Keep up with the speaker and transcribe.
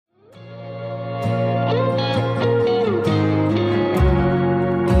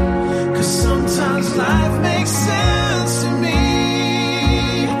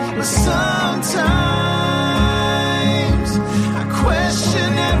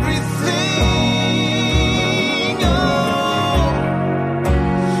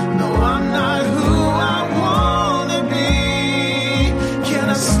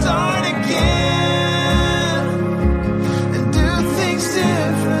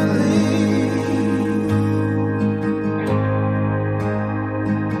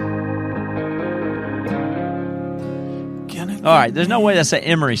All right, there's no way that's an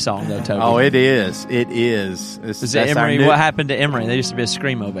Emery song, though, Toby. Oh, it is. It is. Is it Emery? What happened to Emery? They used to be a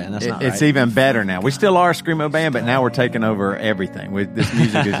screamo band. That's not right. It's even better now. We still are a screamo band, but now we're taking over everything. This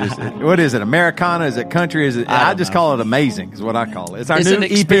music is just, what is it, Americana? Is it country? Is it? I just call it amazing is what I call it. It's our new an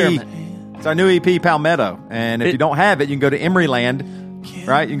EP. experiment. It's our new EP, Palmetto. And if you don't have it, you can go to Emeryland.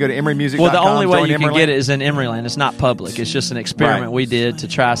 Right, you can go to emerymusic.com. Well, the only way you can Emeryland. get it is in Emeryland. It's not public. It's just an experiment we did to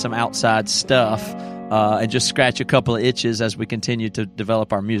try some outside stuff and just scratch a couple of itches as we continue to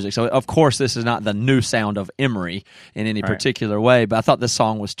develop our music. So, of course, this is not the new sound of Emery in any particular way, but I thought this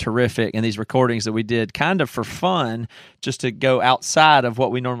song was terrific, and these recordings that we did kind of for fun, just to go outside of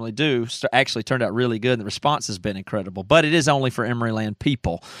what we normally do, actually turned out really good, and the response has been incredible. But it is only for Emeryland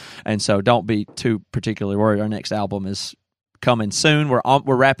people, and so don't be too particularly worried. Our next album is coming soon. We're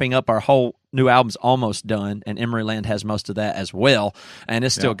wrapping up our whole new album's almost done, and Emeryland has most of that as well, and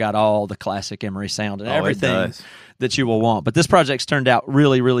it's still got all the classic Emery sound and everything that you will want. But this project's turned out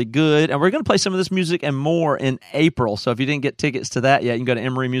really, really good, and we're going to play some of this music and more in April. So if you didn't get tickets to that yet, you can go to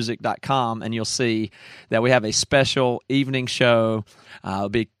emerymusic.com, and you'll see that we have a special evening show. It'll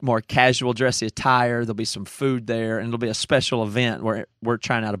be more casual, dressy attire. There'll be some food there, and it'll be a special event where we're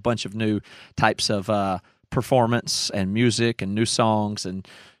trying out a bunch of new types of performance and music and new songs and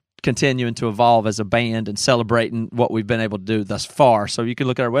continuing to evolve as a band and celebrating what we've been able to do thus far. So you can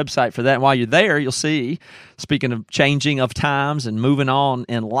look at our website for that. And while you're there, you'll see, speaking of changing of times and moving on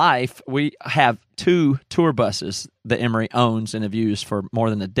in life, we have 2 tour buses that Emery owns and have used for more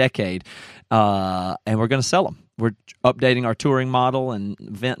than a decade, and we're going to sell them. We're updating our touring model and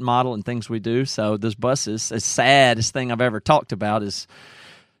event model and things we do. So those buses, as saddest thing I've ever talked about is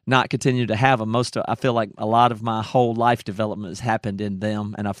not continue to have them. I feel like a lot of my whole life development has happened in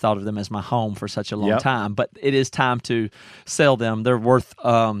them, and I've thought of them as my home for such a long time. But it is time to sell them. They're worth.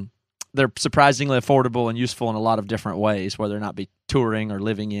 They're surprisingly affordable and useful in a lot of different ways, whether or not be touring or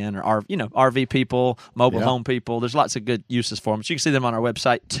living in or RV people, mobile home people. There's lots of good uses for them. But you can see them on our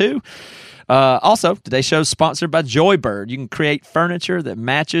website too. Also, today's show is sponsored by Joybird. You can create furniture that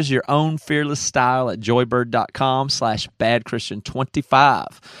matches your own fearless style at joybird.com/badchristian25.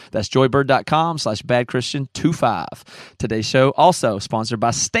 That's joybird.com/badchristian25. Today's show also sponsored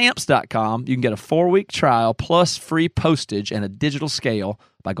by Stamps.com. You can get a 4-week trial plus free postage and a digital scale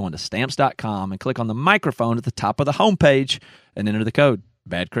by going to Stamps.com and click on the microphone at the top of the homepage and enter the code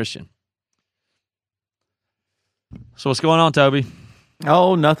BADCHRISTIAN. So what's going on, Toby?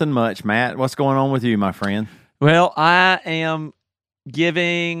 Oh, nothing much, Matt. What's going on with you, my friend? Well, I am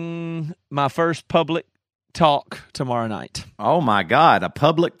giving my first public talk tomorrow night. Oh, my God. A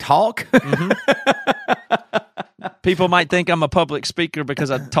public talk? Mm-hmm. People might think I'm a public speaker because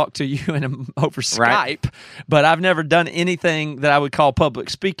I talk to you over Skype, but I've never done anything that I would call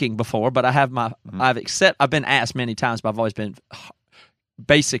public speaking before. But I have I've been asked many times, but I've always been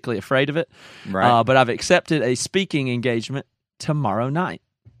basically afraid of it. Right. But I've accepted a speaking engagement tomorrow night.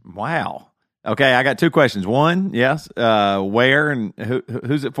 Wow. Okay, I got 2 questions. 1, yes, where and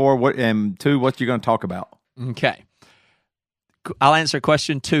who's it for? What, and 2, what you going to talk about? Okay. I'll answer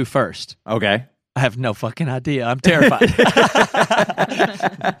question 2 first. Okay. I have no fucking idea. I'm terrified.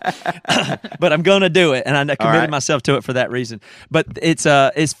 But I'm going to do it, and I committed myself to it for that reason. But it's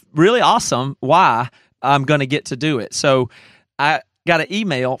really awesome why I'm going to get to do it. So I got an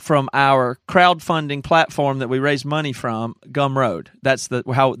email from our crowdfunding platform that we raise money from, Gumroad. That's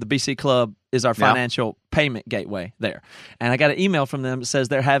how the BC Club is our financial payment gateway there. And I got an email from them that says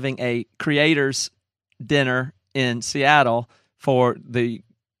they're having a creators dinner in Seattle for the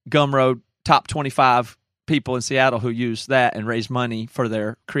Gumroad top 25 people in Seattle who use that and raise money for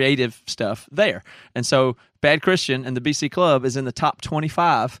their creative stuff there. And so Bad Christian and the BC Club is in the top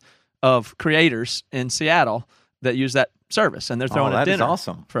 25 of creators in Seattle that use that service, and they're throwing a dinner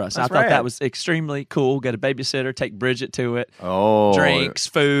for us. I thought that was extremely cool. Get a babysitter, take Bridget to it. Drinks,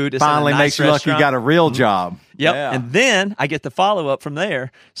 food. It's finally makes you look like you got a real job. Yep. Yeah. And then I get the follow-up from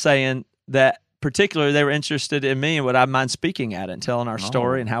there saying that particularly they were interested in me and would I mind speaking at it and telling our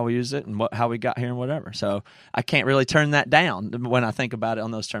story and how we use it and how we got here and whatever. So I can't really turn that down when I think about it on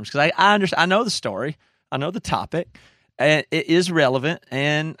those terms, because I know the story, I know the topic, and it is relevant,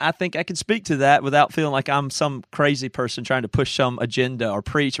 and I think I can speak to that without feeling like I'm some crazy person trying to push some agenda or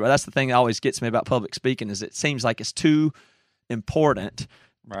preach. Well, that's the thing that always gets me about public speaking, is it seems like it's too important,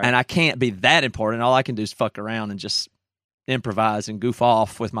 and I can't be that important. All I can do is fuck around and just improvise and goof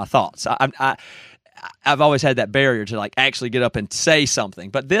off with my thoughts. I've always had that barrier to like actually get up and say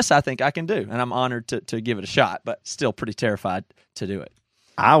something, but this I think I can do, and I'm honored to give it a shot, but still pretty terrified to do it.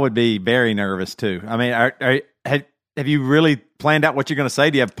 I would be very nervous too. I mean, have you really planned out what you're going to say?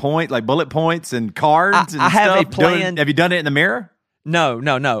 Do you have bullet points and cards and I have stuff? a plan. Have you done it in the mirror?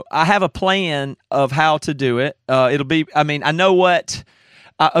 No. I have a plan of how to do it. It'll be, I know what.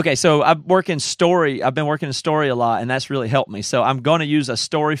 Okay, so I've been working in story a lot, and that's really helped me. So I'm going to use a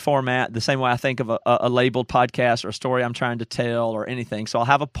story format the same way I think of a labeled podcast or a story I'm trying to tell or anything. So I'll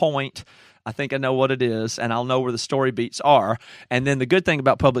have a point. I think I know what it is, and I'll know where the story beats are. And then the good thing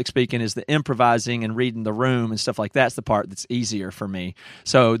about public speaking is the improvising and reading the room and stuff like that's the part that's easier for me.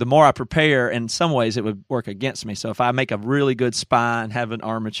 So the more I prepare, in some ways it would work against me. So if I make a really good spine, have an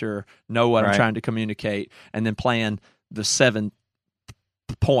armature, know what I'm trying to communicate, and then plan the 7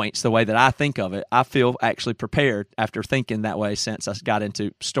 points the way that I think of it, I feel actually prepared after thinking that way since I got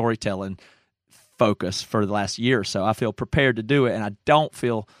into storytelling focus for the last year or so. I feel prepared to do it, and I don't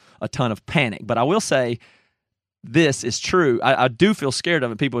feel a ton of panic. But I will say this is true. I do feel scared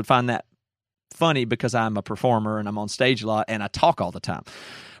of it. People would find that funny because I'm a performer and I'm on stage a lot and I talk all the time.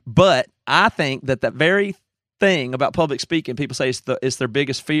 But I think that very thing about public speaking, people say it's their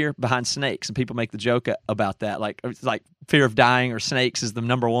biggest fear behind snakes, and people make the joke about that, like fear of dying or snakes is the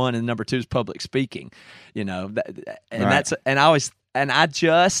number one, and number two is public speaking. I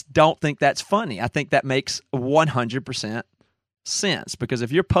just don't think that's funny. I think that makes 100% sense, because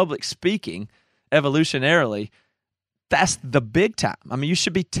if you're public speaking evolutionarily, that's the big time. You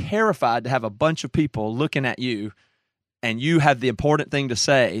should be terrified to have a bunch of people looking at you and you have the important thing to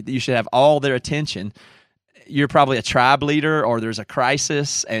say, that you should have all their attention. You're probably a tribe leader, or there's a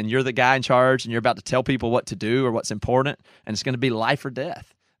crisis and you're the guy in charge and you're about to tell people what to do or what's important, and it's going to be life or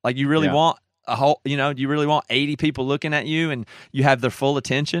death. Like, you really want you really want 80 people looking at you and you have their full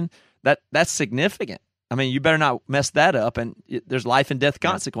attention. That's significant. You better not mess that up, and there's life and death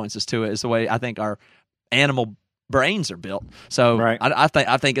consequences to it. Is the way I think our animal brains are built. So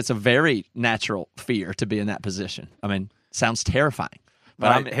I think it's a very natural fear to be in that position. Sounds terrifying.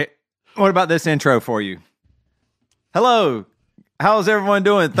 But what about this intro for you? Hello. How's everyone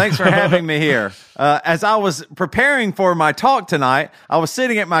doing? Thanks for having me here. As I was preparing for my talk tonight, I was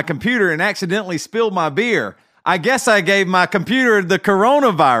sitting at my computer and accidentally spilled my beer. I guess I gave my computer the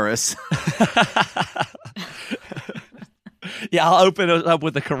coronavirus. Yeah, I'll open it up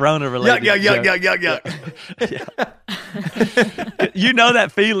with the corona-related yuck. You know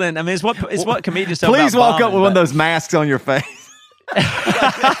that feeling. It's what comedians tell Please about walk up with one of those masks on your face.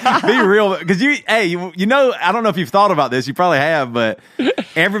 Be real, because I don't know if you've thought about this. You probably have, but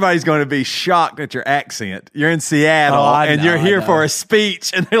everybody's going to be shocked at your accent. You're in Seattle, and you're here for a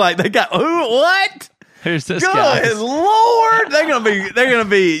speech, and they got what? Who's this Good guy? Lord, they're gonna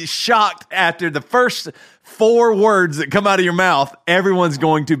be shocked after the first 4 words that come out of your mouth. Everyone's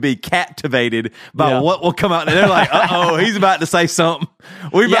going to be captivated by what will come out. And they're like, "Uh-oh, he's about to say something.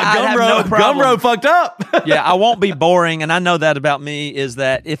 Gumroad fucked up." Yeah, I won't be boring, and I know that about me, is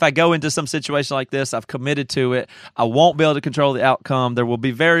that if I go into some situation like this, I've committed to it. I won't be able to control the outcome. There will be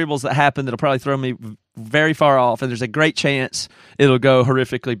variables that happen that'll probably throw me very far off, and there's a great chance it'll go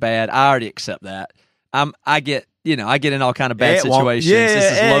horrifically bad. I already accept that. I get in all kind of bad situations.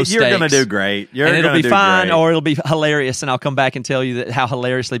 This is low stakes. You're going to do great. And it'll be fine, or it'll be hilarious, and I'll come back and tell you how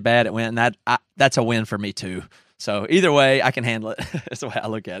hilariously bad it went, and that's a win for me too. So either way, I can handle it. That's the way I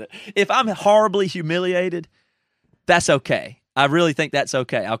look at it. If I'm horribly humiliated, that's okay. I really think that's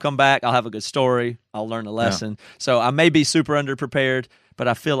okay. I'll come back. I'll have a good story. I'll learn a lesson. Yeah. So I may be super underprepared, but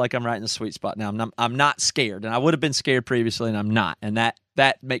I feel like I'm right in the sweet spot now. I'm not scared, and I would have been scared previously, and I'm not, and that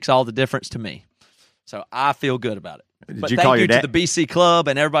makes all the difference to me. So I feel good about it. But thank you to the BC Club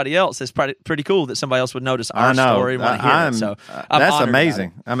and everybody else. It's pretty cool that somebody else would notice our story and want to hear it. So that's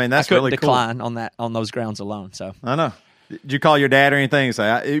amazing. That's really cool. I couldn't decline on those grounds alone. So I know. Did you call your dad or anything?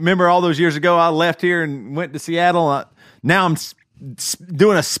 Say, remember all those years ago I left here and went to Seattle? Now I'm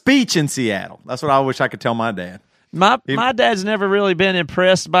doing a speech in Seattle. That's what I wish I could tell my dad. My dad's never really been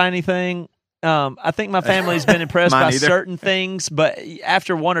impressed by anything. I think my family's been impressed by certain things, but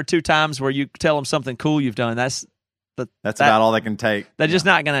after 1 or 2 times where you tell them something cool you've done, that's about all they can take. They're just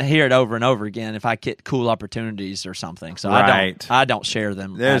not going to hear it over and over again if I get cool opportunities or something. So I don't share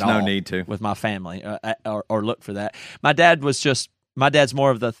them. There's no need to with my family or look for that. My dad's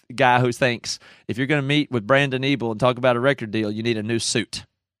more of the guy who thinks if you're going to meet with Brandon Ebel and talk about a record deal, you need a new suit.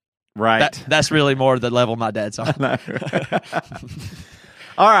 Right. That's really more the level my dad's on.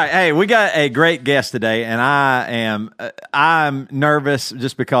 All right, hey, we got a great guest today, and I'm nervous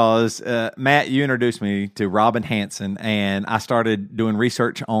just because Matt, you introduced me to Robin Hanson, and I started doing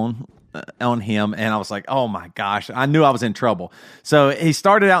research on him, and I was like, oh my gosh, I knew I was in trouble. So he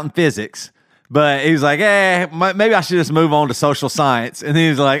started out in physics, But he was like, maybe I should just move on to social science. And he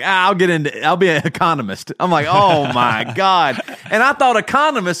was like, I'll be an economist. I'm like, oh my God. And I thought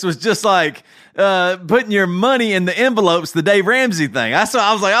economist was just like putting your money in the envelopes, the Dave Ramsey thing. I was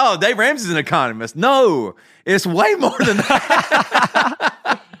like, oh, Dave Ramsey's an economist. No, it's way more than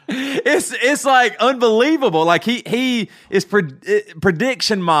that. It's like unbelievable. Like he is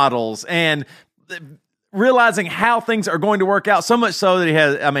prediction models and realizing how things are going to work out, so much so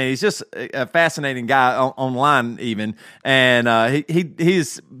that he's just a fascinating guy online even. And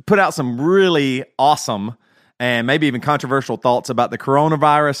he's put out some really awesome and maybe even controversial thoughts about the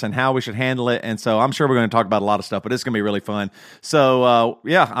coronavirus and how we should handle it. And so I'm sure we're going to talk about a lot of stuff, but it's going to be really fun. So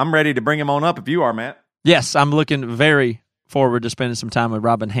I'm ready to bring him on up if you are, Matt. Yes, I'm looking very forward to spending some time with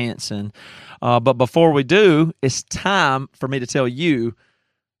Robin Hanson. But before we do, it's time for me to tell you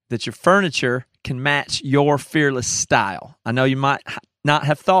that your furniture can match your fearless style. I know you might not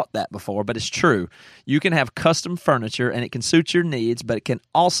have thought that before, but it's true. You can have custom furniture and it can suit your needs, but it can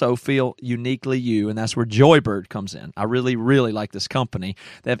also feel uniquely you, and that's where Joybird comes in. I really, really like this company.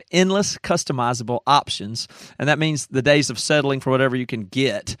 They have endless customizable options, and that means the days of settling for whatever you can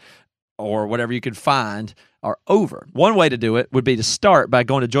get or whatever you can find are over. One way to do it would be to start by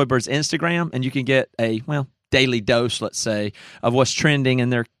going to Joybird's Instagram, and you can get a, daily dose, let's say, of what's trending in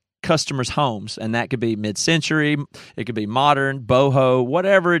their customers' homes. And that could be mid-century, it could be modern, boho,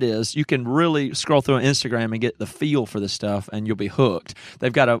 whatever it is. You can really scroll through on Instagram and get the feel for this stuff, and you'll be hooked.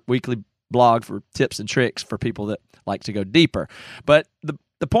 They've got a weekly blog for tips and tricks for people that like to go deeper. But the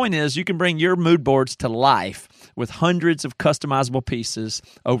point is, you can bring your mood boards to life with hundreds of customizable pieces,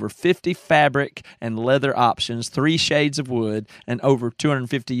 over 50 fabric and leather options, 3 shades of wood, and over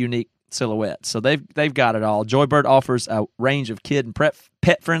 250 unique silhouettes. So they've got it all. Joybird offers a range of kid and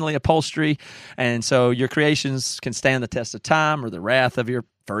pet-friendly upholstery, and so your creations can stand the test of time or the wrath of your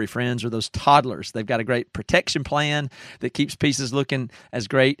furry friends or those toddlers. They've got a great protection plan that keeps pieces looking as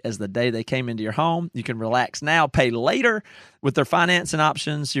great as the day they came into your home. You can relax now, pay later. With their financing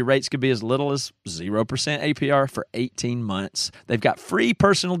options, your rates could be as little as 0% APR for 18 months. They've got free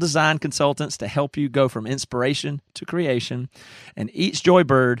personal design consultants to help you go from inspiration to creation, and each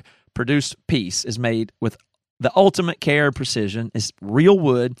Joybird produced piece is made with the ultimate care and precision. Is real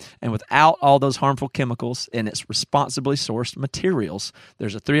wood and without all those harmful chemicals, and it's responsibly sourced materials.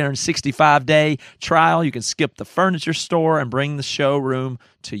 There's a 365-day trial. You can skip the furniture store and bring the showroom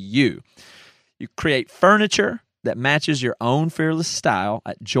to you. You create furniture that matches your own fearless style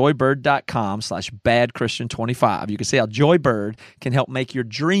at joybird.com/badchristian25. You can see how Joybird can help make your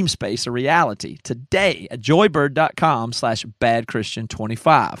dream space a reality today at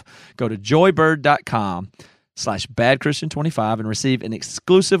joybird.com/badchristian25. Go to joybird.com/badchristian25 and receive an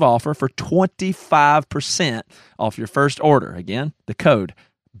exclusive offer for 25% off your first order. Again, the code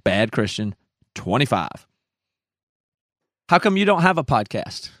badchristian25. How come you don't have a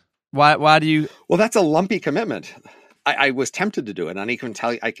podcast? Why do you? Well, that's a lumpy commitment. I was tempted to do it, and I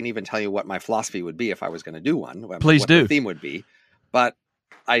can even tell you what my philosophy would be if I was going to do one. Please do. What the theme would be, but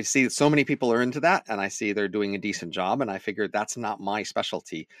I see so many people are into that, and I see they're doing a decent job, and I figured that's not my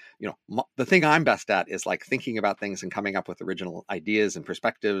specialty. The thing I'm best at is like thinking about things and coming up with original ideas and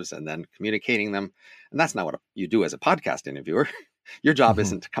perspectives, and then communicating them. And that's not what you do as a podcast interviewer. Your job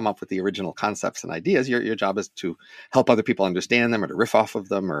isn't to come up with the original concepts and ideas. Your job is to help other people understand them or to riff off of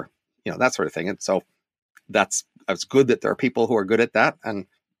them, or that sort of thing. And so it's good that there are people who are good at that, and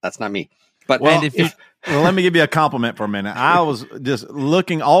that's not me. But well, let me give you a compliment for a minute. I was just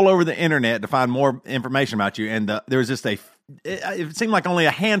looking all over the internet to find more information about you, and there was just it seemed like only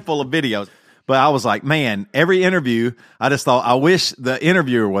a handful of videos. But I was like, man, every interview, I just thought, I wish the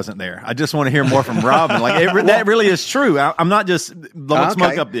interviewer wasn't there. I just want to hear more from Robin. That really is true. I'm not just blowing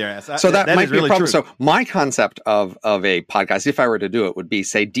smoke up the ass. So that might be really a problem. True. So my concept of a podcast, if I were to do it, would be,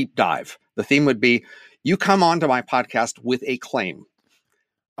 say, deep dive. The theme would be, you come onto my podcast with a claim.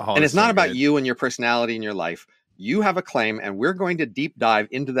 And it's not about you and your personality and your life. You have a claim, and we're going to deep dive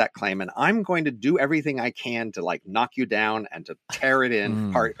into that claim, and I'm going to do everything I can to knock you down and to tear it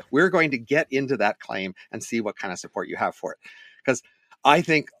in apart. We're going to get into that claim and see what kind of support you have for it. Because I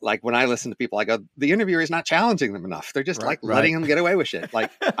think, when I listen to people, I go, the interviewer is not challenging them enough. They're just letting them get away with shit.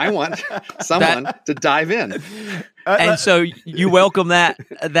 I want someone to dive in. And so you welcome that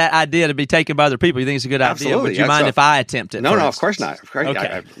idea to be taken by other people. You think it's a good idea? Absolutely. Would you mind if I attempt it? No, of course not. Of course, okay.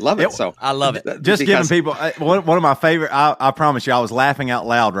 I love it. I love it. Just giving people one of my favorite. I promise you, I was laughing out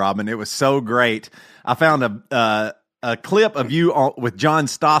loud, Robin. It was so great. I found a clip of you with John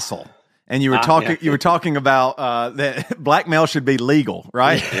Stossel. and you were talking about that blackmail should be legal,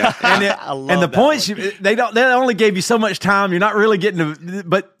 right? Yeah. And the points they only gave you so much time. You're not really getting to,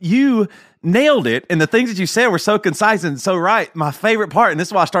 but you nailed it, and the things that you said were so concise and so right. My favorite part, and this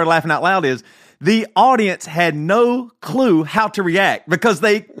is why I started laughing out loud, is the audience had no clue how to react because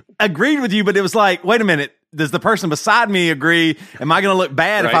they agreed with you, but it was like, wait a minute, does the person beside me agree? Am I going to look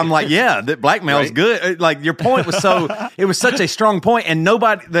bad if I'm like, yeah, that blackmail is good? Like your point was it was such a strong point, and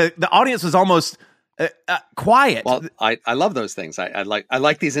nobody, the audience was almost quiet. Well, I love those things. I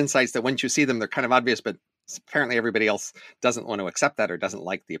like these insights that once you see them, they're kind of obvious, but apparently everybody else doesn't want to accept that or doesn't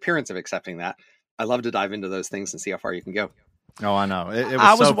like the appearance of accepting that. I love to dive into those things and see how far you can go. Oh, I know. It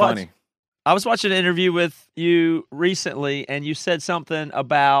was so funny. I was watching an interview with you recently, and you said something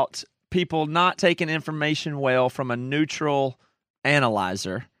about people not taking information well from a neutral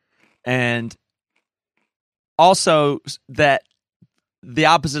analyzer, and also that the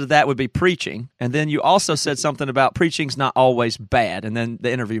opposite of that would be preaching. And then you also said something about preaching's not always bad, and then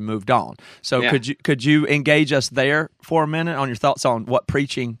the interview moved on. So could you engage us there for a minute on your thoughts on what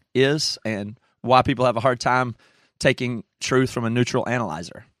preaching is and why people have a hard time taking truth from a neutral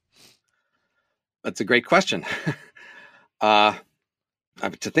analyzer? That's a great question. To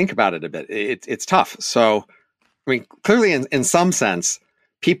think about it a bit, it's tough. So, I mean, clearly in some sense,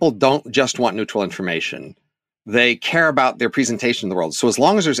 people don't just want neutral information. They care about their presentation in the world. So as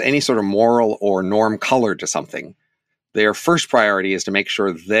long as there's any sort of moral or norm color to something, their first priority is to make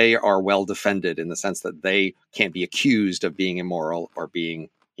sure they are well defended in the sense that they can't be accused of being immoral or being,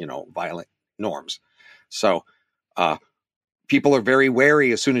 violent norms. So, people are very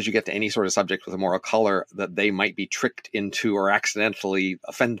wary as soon as you get to any sort of subject with a moral color that they might be tricked into or accidentally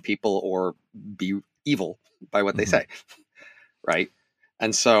offend people or be evil by what they say, right?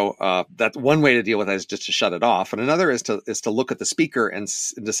 And so that's one way to deal with that is just to shut it off. And another is to look at the speaker and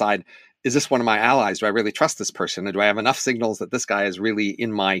decide, is this one of my allies? Do I really trust this person? Or do I have enough signals that this guy is really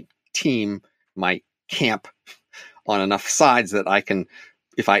in my team, my camp, on enough sides that I can,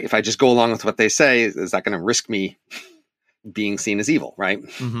 if I just go along with what they say, is that going to risk me being seen as evil, right?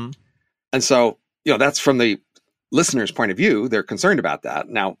 Mm-hmm. And so, that's from the listener's point of view. They're concerned about that.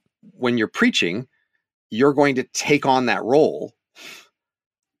 Now, when you're preaching, you're going to take on that role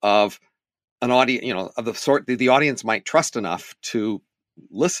of an audience, of the sort that the audience might trust enough to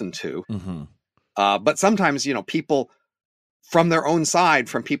listen to. Mm-hmm. But sometimes, people from their own side,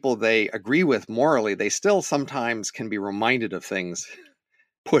 from people they agree with morally, they still sometimes can be reminded of things,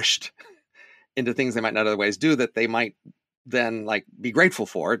 pushed into things they might not otherwise do that they might then be grateful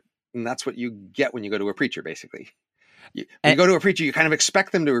for it. And that's what you get when you go to a preacher, basically. You go to a preacher, you kind of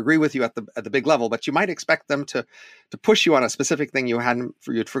expect them to agree with you at the big level, but you might expect them to push you on a specific thing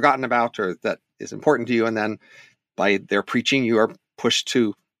you'd forgotten about or that is important to you. And then by their preaching, you are pushed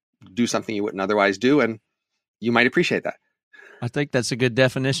to do something you wouldn't otherwise do. And you might appreciate that. I think that's a good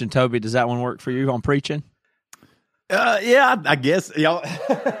definition. Toby, does that one work for you on preaching? Yeah, I guess y'all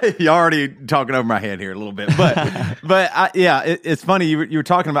you're already talking over my head here a little bit, but it's funny you were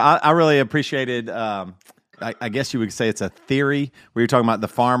talking about. I really appreciated. I guess you would say it's a theory where you're talking about the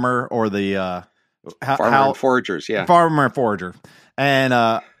farmer or the farmer and foragers, farmer and forager, and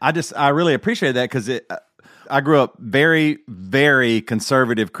I really appreciated that because I grew up very, very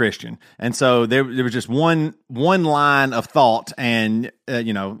conservative Christian. And so there was just one line of thought. And,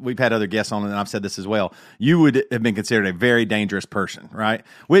 we've had other guests on, and I've said this as well. You would have been considered a very dangerous person, right?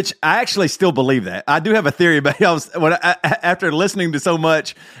 Which I actually still believe that. I do have a theory, but after listening to so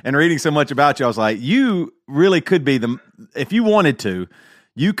much and reading so much about you, I was like, you really could be if you wanted to,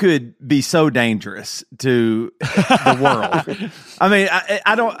 you could be so dangerous to the world. I mean,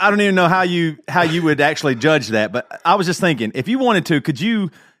 I don't even know how you would actually judge that. But I was just thinking, if you wanted to, could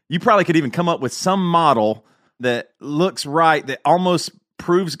you probably could even come up with some model that looks right, that almost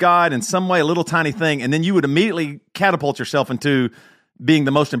proves God in some way, a little tiny thing, and then you would immediately catapult yourself into being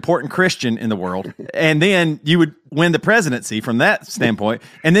the most important Christian in the world. And then you would win the presidency from that standpoint.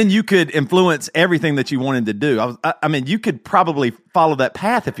 And then you could influence everything that you wanted to do. I mean, you could probably follow that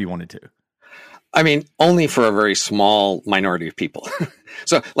path if you wanted to. I mean, only for a very small minority of people.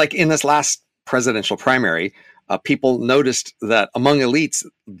 So in this last presidential primary, people noticed that among elites,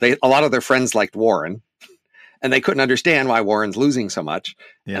 a lot of their friends liked Warren. And they couldn't understand why Warren's losing so much.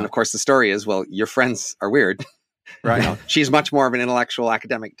 Yeah. And of course, the story is, well, your friends are weird. Right. She's much more of an intellectual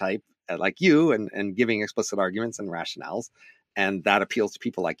academic type like you and giving explicit arguments and rationales. And that appeals to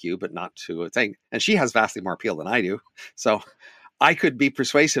people like you, but not to a thing. And she has vastly more appeal than I do. So I could be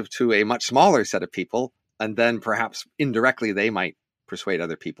persuasive to a much smaller set of people. And then perhaps indirectly, they might persuade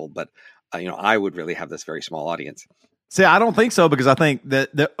other people. But, I would really have this very small audience. See, I don't think so, because I think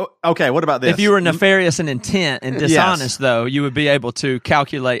okay, what about this? If you were nefarious in intent and dishonest, though, you would be able to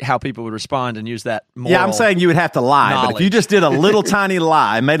calculate how people would respond and use that moral Yeah, I'm saying you would have to lie. knowledge. But if you just did a little tiny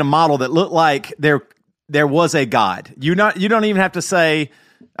lie and made a model that looked like there was a God, you don't even have to say.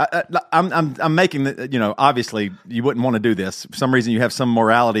 I'm making the, obviously you wouldn't want to do this. For some reason, you have some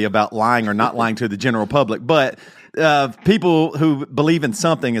morality about lying or not lying to the general public, but people who believe in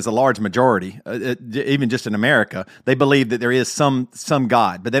something is a large majority, even just in America. They believe that there is some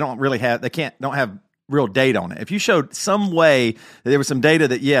God, but they don't have real data on it. If you showed some way that there was some data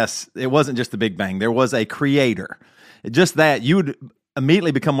that, yes, it wasn't just the Big Bang, there was a creator, just that, you would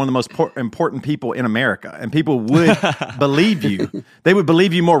immediately become one of the most important people in America, and people would believe you. They would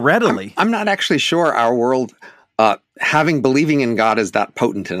believe you more readily. I'm not actually sure our world, believing in God is that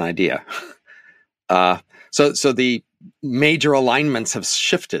potent an idea. So the major alignments have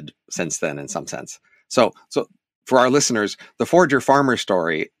shifted since then, in some sense. So for our listeners, the forager-farmer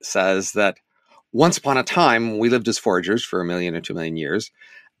story says that once upon a time, we lived as foragers for 1 million or 2 million years.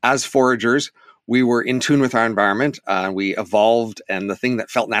 As foragers, we were in tune with our environment. We evolved, and the thing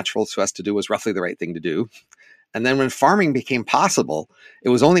that felt natural to us to do was roughly the right thing to do. And then when farming became possible, it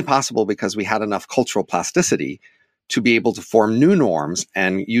was only possible because we had enough cultural plasticity to be able to form new norms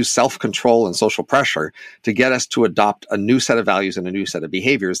and use self-control and social pressure to get us to adopt a new set of values and a new set of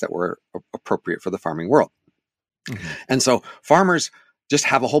behaviors that were appropriate for the farming world. Mm-hmm. And so farmers just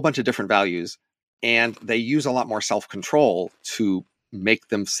have a whole bunch of different values, and they use a lot more self-control to make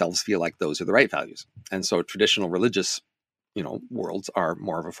themselves feel like those are the right values. And so traditional religious, worlds are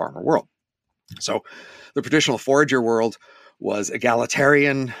more of a farmer world. So the traditional forager world was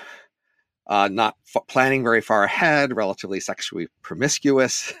egalitarian, not planning very far ahead, relatively sexually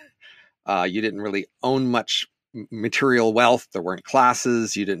promiscuous. You didn't really own much material wealth. There weren't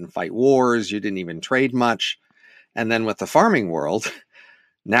classes. You didn't fight wars. You didn't even trade much. And then with the farming world,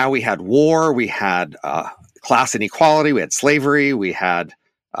 now we had war, we had class inequality, we had slavery, we had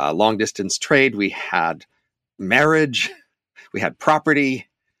long distance trade, we had marriage, we had property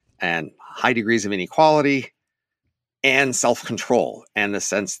and high degrees of inequality, and self-control, and the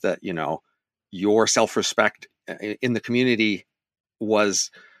sense that, your self-respect in the community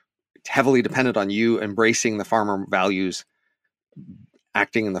was heavily dependent on you embracing the farmer values,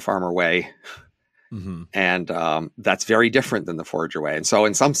 acting in the farmer way. Mm-hmm. And that's very different than the forager way. And so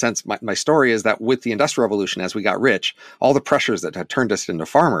in some sense, my story is that with the Industrial Revolution, as we got rich, all the pressures that had turned us into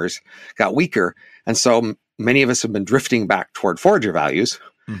farmers got weaker. And so many of us have been drifting back toward forager values,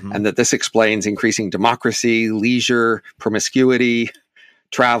 mm-hmm. and that this explains increasing democracy, leisure, promiscuity,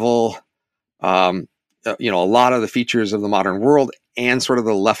 travel, a lot of the features of the modern world, and sort of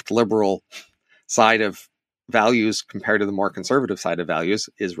the left liberal side of values compared to the more conservative side of values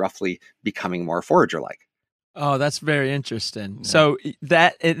is roughly becoming more forager-like. Oh, that's very interesting. Yeah. So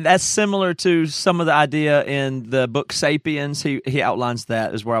that's similar to some of the idea in the book Sapiens. He outlines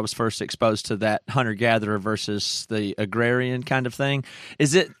that is where I was first exposed to that hunter-gatherer versus the agrarian kind of thing.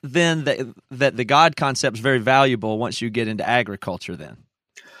 Is it then that the God concept is very valuable once you get into agriculture then?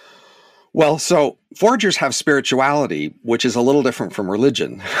 Well, so foragers have spirituality, which is a little different from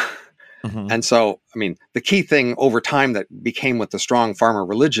religion. Mm-hmm. And so, the key thing over time that became with the strong farmer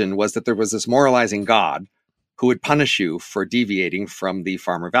religion was that there was this moralizing God who would punish you for deviating from the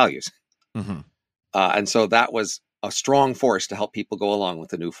farmer values. Mm-hmm. And so that was a strong force to help people go along with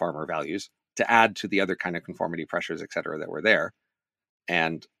the new farmer values, to add to the other kind of conformity pressures, et cetera, that were there.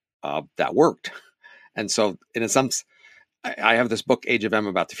 And that worked. And so in some, I have this book, Age of M,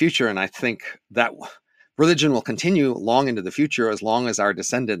 about the future, and I think that religion will continue long into the future as long as our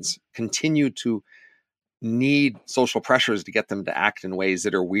descendants continue to need social pressures to get them to act in ways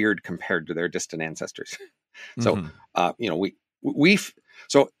that are weird compared to their distant ancestors. Mm-hmm.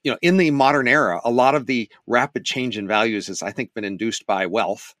 So, in the modern era, a lot of the rapid change in values has, I think, been induced by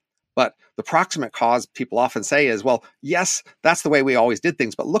wealth. But the proximate cause people often say is, well, yes, that's the way we always did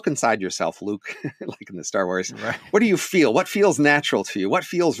things, but look inside yourself, Luke, like in the Star Wars. Right. What do you feel? What feels natural to you? What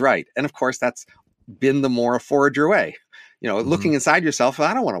feels right? And of course, that's been the more forager way. Mm-hmm. Looking inside yourself,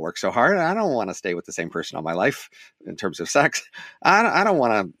 I don't want to work so hard. I don't want to stay with the same person all my life in terms of sex. I don't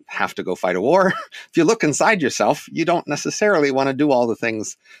want to have to go fight a war. If you look inside yourself, you don't necessarily want to do all the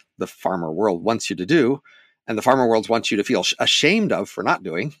things the farmer world wants you to do, and the farmer world wants you to feel ashamed of for not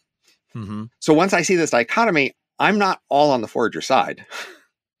doing. Mm-hmm. So once I see this dichotomy, I'm not all on the forager side.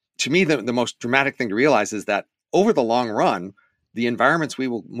 To me, the most dramatic thing to realize is that over the long run, the environments we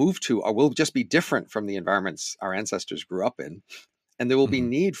will move to will just be different from the environments our ancestors grew up in. And there will be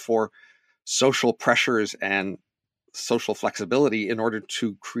need for social pressures and social flexibility in order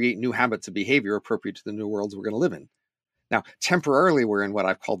to create new habits of behavior appropriate to the new worlds we're going to live in. Now, temporarily, we're in what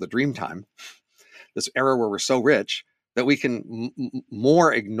I've called the dream time, this era where we're so rich that we can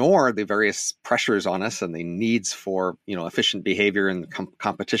more ignore the various pressures on us and the needs for, efficient behavior and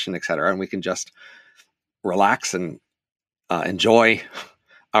competition, et cetera. And we can just relax and enjoy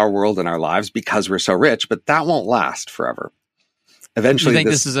our world and our lives because we're so rich, but that won't last forever. Eventually, you think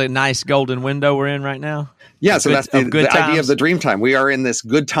this is a nice golden window we're in right now? Yeah, so that's the idea of the dream time. We are in this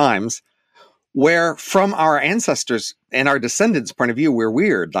good times where, from our ancestors and our descendants' point of view, we're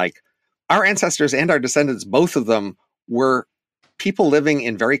weird. Like, our ancestors and our descendants, both of them, were people living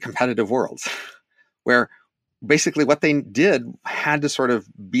in very competitive worlds where basically what they did had to sort of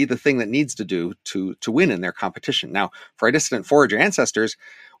be the thing that needs to do to win in their competition. Now, for our distant forager ancestors,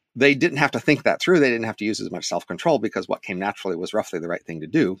 they didn't have to think that through. They didn't have to use as much self-control because what came naturally was roughly the right thing to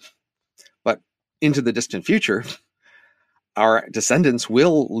do. But into the distant future, our descendants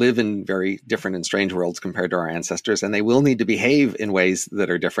will live in very different and strange worlds compared to our ancestors, and they will need to behave in ways that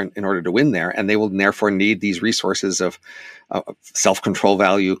are different in order to win there. And they will therefore need these resources of self-control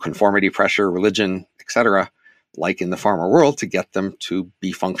value, conformity pressure, religion, etc., like in the farmer world, to get them to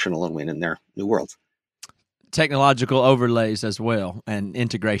be functional and win in their new worlds. Technological overlays as well, and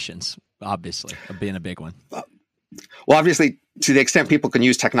integrations, obviously, being a big one. Well, obviously, to the extent people can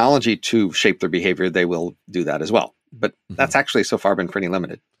use technology to shape their behavior, they will do that as well. But that's actually so far been pretty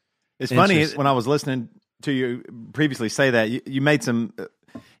limited. It's funny, when I was listening to you previously say that, you made some,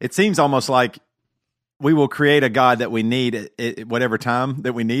 it seems almost like we will create a God that we need at whatever time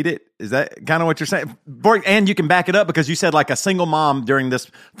that we need it. Is that kind of what you're saying? And you can back it up because you said like a single mom during this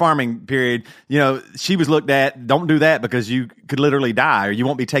farming period, she was looked at, don't do that because you could literally die or you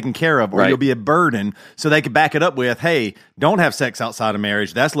won't be taken care of or you'll be a burden. So they could back it up with, hey, don't have sex outside of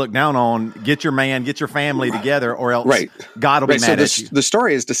marriage. That's looked down on. Get your man, get your family together or else God will be mad at you. The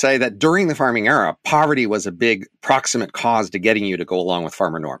story is to say that during the farming era, poverty was a big proximate cause to getting you to go along with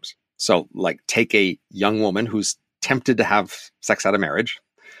farmer norms. So, like, take a young woman who's tempted to have sex out of marriage.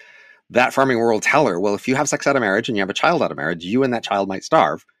 That farming world will tell her, well, if you have sex out of marriage and you have a child out of marriage, you and that child might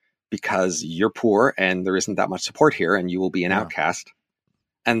starve because you're poor and there isn't that much support here and you will be an outcast.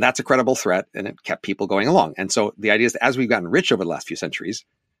 And that's a credible threat, and it kept people going along. And so the idea is that as we've gotten rich over the last few centuries,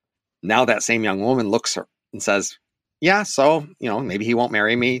 now that same young woman looks and says, yeah, so, maybe he won't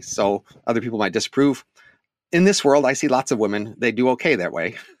marry me, so other people might disapprove. In this world, I see lots of women, they do okay that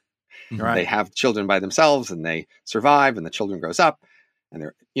way. Right. They have children by themselves and they survive and the children grows up and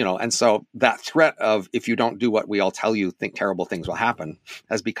they're, and so that threat of if you don't do what we all tell you, think terrible things will happen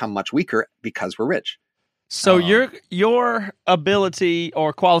has become much weaker because we're rich. So your ability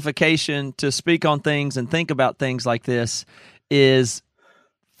or qualification to speak on things and think about things like this is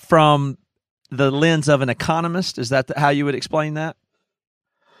from the lens of an economist. Is that how you would explain that?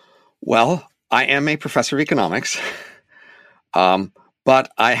 Well, I am a professor of economics.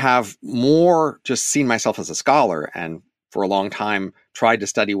 But I have more just seen myself as a scholar and for a long time tried to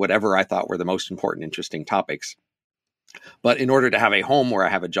study whatever I thought were the most important, interesting topics. But in order to have a home where I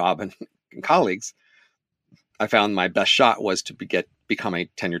have a job and colleagues, I found my best shot was to become a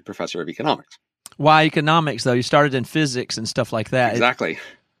tenured professor of economics. Why economics, though? You started in physics and stuff like that. Exactly.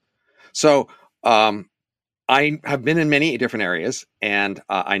 So I have been in many different areas and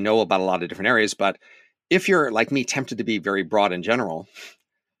I know about a lot of different areas, but if you're like me, tempted to be very broad and general,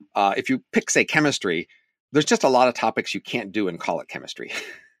 if you pick, say, chemistry, there's just a lot of topics you can't do and call it chemistry.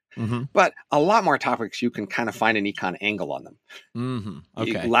 But a lot more topics you can kind of find an econ angle on them.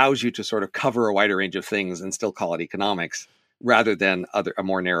 It allows you to sort of cover a wider range of things and still call it economics rather than a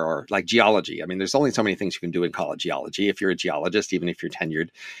more narrow, like geology. I mean, there's only so many things you can do and call it geology. If you're a geologist, even if you're tenured,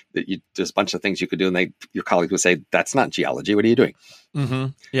 there's a bunch of things you could do, and your colleagues would say, that's not geology. What are you doing?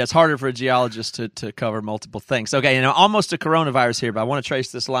 Yeah, it's harder for a geologist to cover multiple things. Okay, almost a coronavirus here, but I want to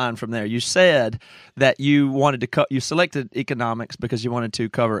trace this line from there. You said that you wanted to you selected economics because you wanted to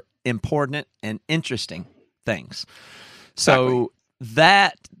cover important and interesting things. So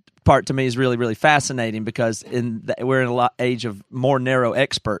that part to me is really, really fascinating because we're in a age of more narrow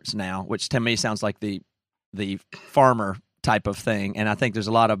experts now, which to me sounds like the farmer type of thing. And I think there's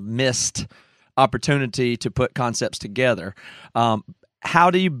a lot of missed opportunity to put concepts together.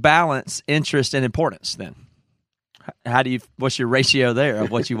 How do you balance interest and importance then? What's your ratio there of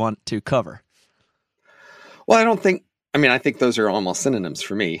what you want to cover? Well, I think those are almost synonyms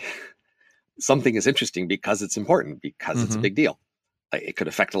for me. Something is interesting because it's important, because it's a big deal. It could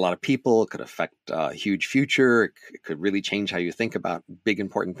affect a lot of people. It could affect a huge future. It could really change how you think about big,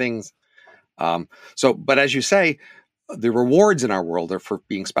 important things. But as you say, the rewards in our world are for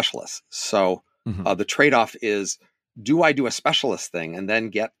being specialists. So the trade-off is do I do a specialist thing and then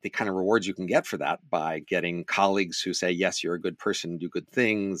get the kind of rewards you can get for that by getting colleagues who say, yes, you're a good person, do good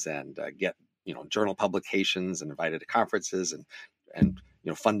things, and get journal publications and invited to conferences and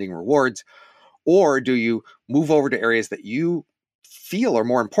funding rewards? Or do you move over to areas that you feel are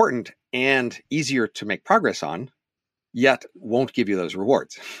more important and easier to make progress on, yet won't give you those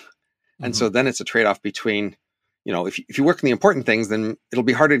rewards? And so then it's a trade-off between, if you work in the important things, then it'll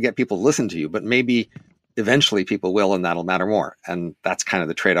be harder to get people to listen to you, but maybe eventually people will, and that'll matter more. And that's kind of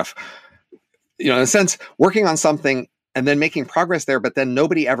the trade-off. In a sense, working on something and then making progress there, but then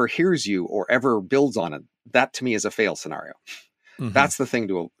nobody ever hears you or ever builds on it. That to me is a fail scenario. That's the thing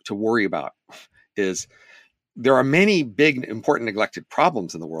to worry about, is there are many big, important, neglected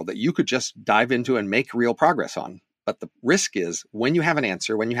problems in the world that you could just dive into and make real progress on. But the risk is when you have an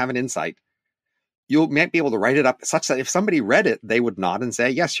answer, when you have an insight, you might be able to write it up such that if somebody read it, they would nod and say,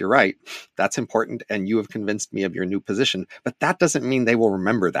 yes, you're right. That's important. And you have convinced me of your new position. But that doesn't mean they will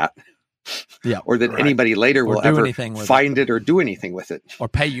remember that. Yeah. Or that anybody later will ever find it or do anything with it. Or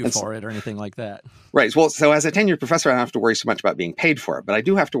pay you for it or anything like that. Right. Well, so as a tenured professor, I don't have to worry so much about being paid for it, but I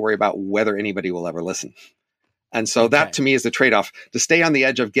do have to worry about whether anybody will ever listen. And so that to me is the trade-off, to stay on the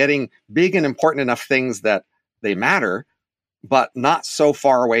edge of getting big and important enough things that they matter, but not so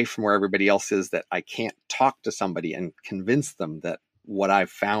far away from where everybody else is that I can't talk to somebody and convince them that what I've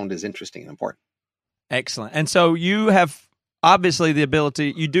found is interesting and important. Excellent. And so you have obviously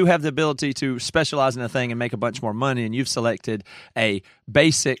you do have the ability to specialize in a thing and make a bunch more money, and you've selected a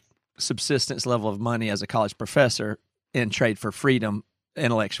basic subsistence level of money as a college professor in trade for freedom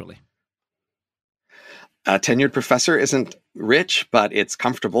intellectually. A tenured professor isn't rich, but it's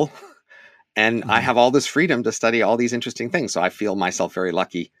comfortable. And I have all this freedom to study all these interesting things. So I feel myself very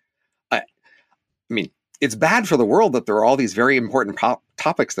lucky. I mean, it's bad for the world that there are all these very important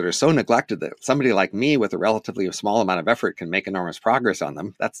topics that are so neglected that somebody like me with a relatively small amount of effort can make enormous progress on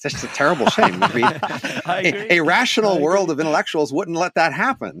them. That's just a terrible shame. I mean, a rational world of intellectuals wouldn't let that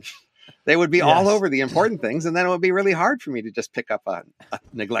happen. They would be all over the important things, and then it would be really hard for me to just pick up a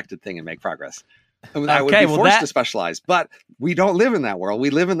neglected thing and make progress. I would be forced to specialize, but we don't live in that world. We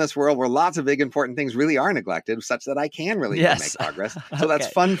live in this world where lots of big important things really are neglected, such that I can really make progress. So that's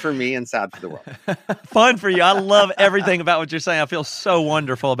fun for me and sad for the world. Fun for you. I love everything about what you're saying. I feel so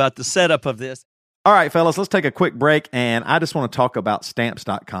wonderful about the setup of this. All right, fellas, let's take a quick break, and I just want to talk about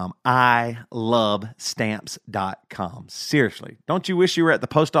Stamps.com. I love Stamps.com. Seriously, don't you wish you were at the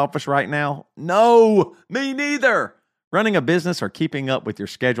post office right now? No, me neither. Running a business or keeping up with your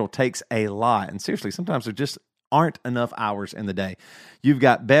schedule takes a lot. And seriously, sometimes there just aren't enough hours in the day. You've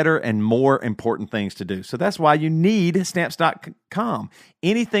got better and more important things to do. So that's why you need Stamps.com.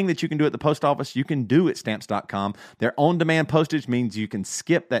 Anything that you can do at the post office, you can do at Stamps.com. Their on-demand postage means you can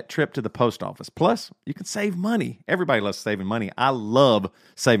skip that trip to the post office. Plus, you can save money. Everybody loves saving money. I love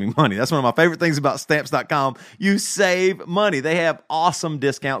saving money. That's one of my favorite things about Stamps.com. You save money. They have awesome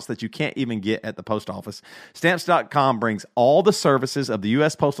discounts that you can't even get at the post office. Stamps.com brings all the services of the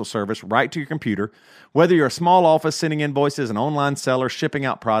U.S. Postal Service right to your computer. Whether you're a small office sending invoices, an online seller shipping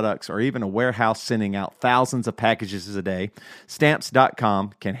out products, or even a warehouse sending out thousands of packages a day,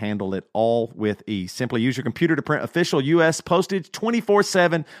 Stamps.com can handle it all with ease. Simply use your computer to print official U.S. postage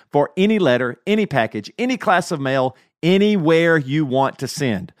 24/7 for any letter, any package, any class of mail, anywhere you want to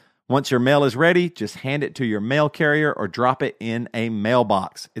send. Once your mail is ready, just hand it to your mail carrier or drop it in a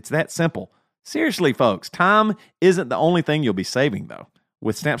mailbox. It's that simple. Seriously, folks, time isn't the only thing you'll be saving, though.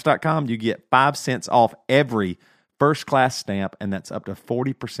 With Stamps.com, you get 5 cents off every first-class stamp, and that's up to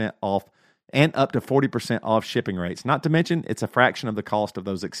 40% off, and up to 40% off shipping rates. Not to mention, it's a fraction of the cost of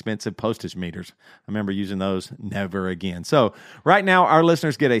those expensive postage meters. I remember using those, never again. So right now, our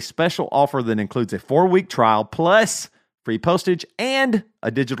listeners get a special offer that includes a 4-week trial, plus free postage and a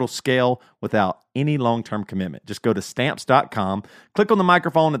digital scale without any long-term commitment. Just go to Stamps.com, click on the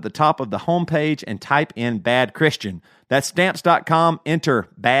microphone at the top of the homepage, and type in Bad Christian. That's Stamps.com, enter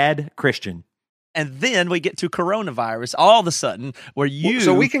Bad Christian. And then we get to coronavirus all of a sudden, where you...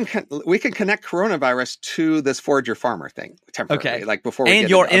 So we can connect coronavirus to this Forager Farmer thing temporarily, okay. Like before we and get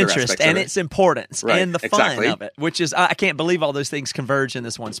your into other interest and its importance and the fun of it, which is, I can't believe all those things converge in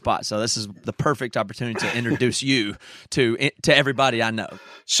this one spot. So this is the perfect opportunity to introduce you to everybody I know.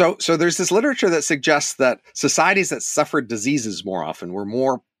 So there's this literature that suggests that societies that suffered diseases more often were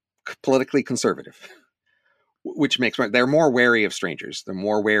more politically conservative. Which makes they're more wary of strangers. They're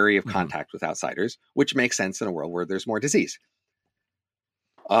more wary of contact with outsiders, which makes sense in a world where there's more disease.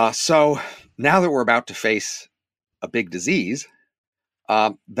 So now that we're about to face a big disease,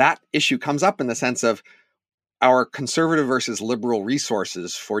 that issue comes up in the sense of our conservative versus liberal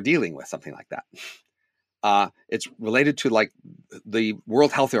resources for dealing with something like that. It's related to like the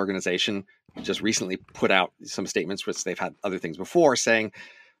World Health Organization just recently put out some statements, which they've had other things before, saying,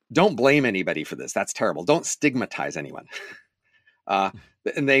 don't blame anybody for this. That's terrible. Don't stigmatize anyone.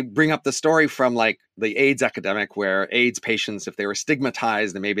 And they bring up the story from like the AIDS epidemic, where AIDS patients, if they were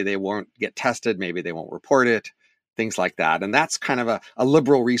stigmatized, then maybe they won't get tested, maybe they won't report it, things like that. And that's kind of a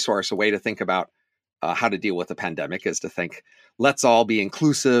liberal resource, a way to think about how to deal with a pandemic, is to think, let's all be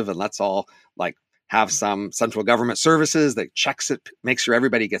inclusive and let's all like have some central government services that checks it, makes sure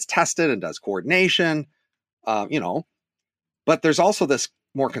everybody gets tested and does coordination, But there's also this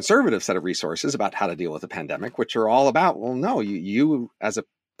more conservative set of resources about how to deal with a pandemic, which are all about, well, no, you as a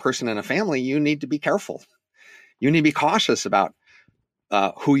person in a family, you need to be careful. You need to be cautious about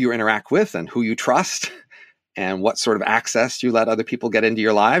who you interact with and who you trust and what sort of access you let other people get into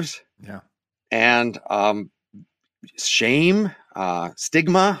your lives. Yeah. And shame,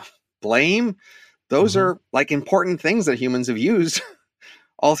 stigma, blame, those are like important things that humans have used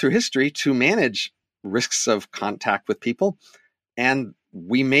all through history to manage risks of contact with people. And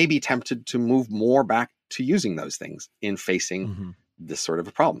we may be tempted to move more back to using those things in facing this sort of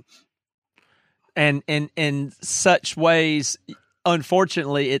a problem. And in such ways,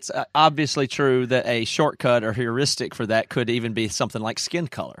 unfortunately, it's obviously true that a shortcut or heuristic for that could even be something like skin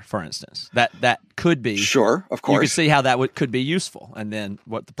color, for instance. That could be. Sure, of course. You could see how that could be usul, and then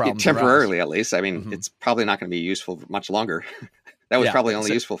what the problem temporarily, at least. I mean, it's probably not going to be useful for much longer. That was probably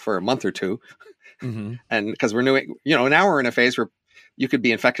only useful for a month or two. And because we're doing, now we're in a phase where you could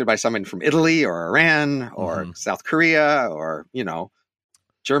be infected by someone from Italy or Iran or South Korea or,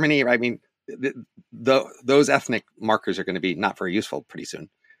 Germany. I mean, those ethnic markers are going to be not very useful pretty soon.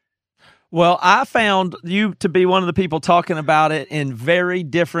 Well, I found you to be one of the people talking about it in very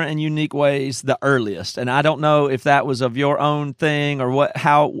different and unique ways the earliest. And I don't know if that was of your own thing or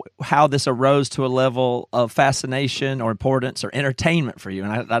how this arose to a level of fascination or importance or entertainment for you.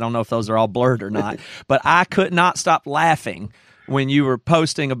 And I don't know if those are all blurred or not. But I could not stop laughing when you were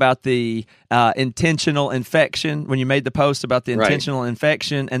posting about the intentional infection, when you made the post about the intentional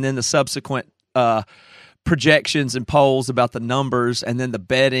infection and then the subsequent projections and polls about the numbers and then the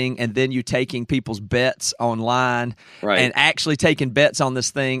betting and then you taking people's bets online and actually taking bets on this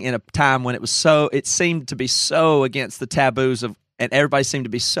thing in a time when it seemed to be so against the taboos of, and everybody seemed to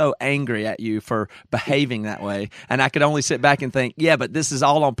be so angry at you for behaving that way. And I could only sit back and think, yeah, but this is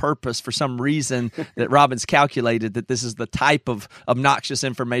all on purpose for some reason that Robin's calculated that this is the type of obnoxious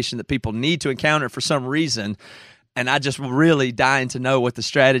information that people need to encounter for some reason. And I just really dying to know what the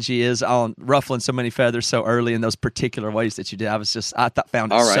strategy is on ruffling so many feathers so early in those particular ways that you did. I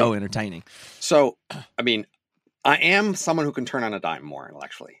found it so entertaining. So, I mean, I am someone who can turn on a dime more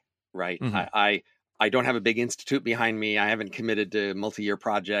intellectually, right? I don't have a big institute behind me. I haven't committed to multi-year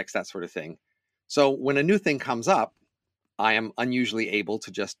projects, that sort of thing. So when a new thing comes up, I am unusually able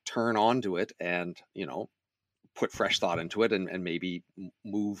to just turn on to it and, put fresh thought into it and maybe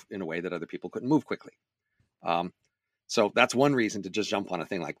move in a way that other people couldn't move quickly. So that's one reason to just jump on a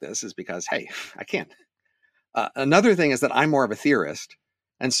thing like this, is because, hey, I can. Another thing is that I'm more of a theorist.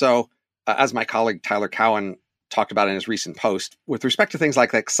 And so as my colleague Tyler Cowen talked about in his recent post, with respect to things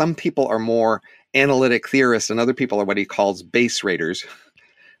like some people are more analytic theorists and other people are what he calls base raters.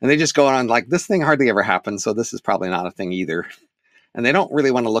 And they just go on like, this thing hardly ever happened, so this is probably not a thing either. And they don't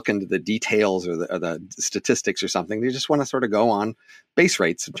really want to look into the details or the statistics or something. They just want to sort of go on base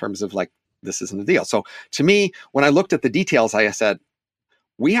rates in terms of like, this isn't a deal. So to me, when I looked at the details, I said,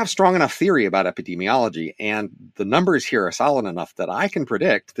 we have strong enough theory about epidemiology and the numbers here are solid enough that I can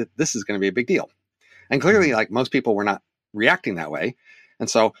predict that this is going to be a big deal. And clearly, like most people were not reacting that way. And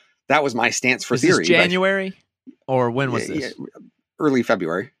so that was my stance for theory. Is this January or when was this? Early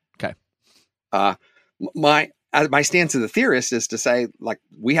February. Okay. My stance as a theorist is to say, like,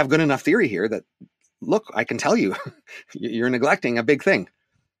 we have good enough theory here that, look, I can tell you, you're neglecting a big thing.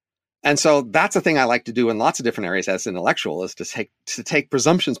 And so that's a thing I like to do in lots of different areas as an intellectual, is to take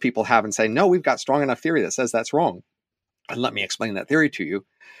presumptions people have and say, no, we've got strong enough theory that says that's wrong. And let me explain that theory to you.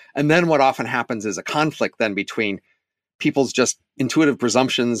 And then what often happens is a conflict then between people's just intuitive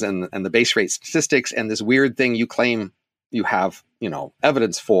presumptions and the base rate statistics and this weird thing you claim you have,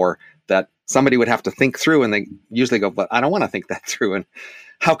 evidence for that somebody would have to think through. And they usually go, but I don't want to think that through. And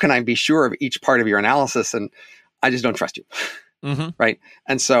how can I be sure of each part of your analysis? And I just don't trust you. Right.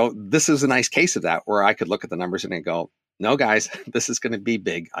 And so this is a nice case of that, where I could look at the numbers and go, no, guys, this is going to be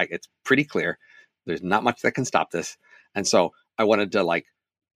big. It's pretty clear. There's not much that can stop this. And so I wanted to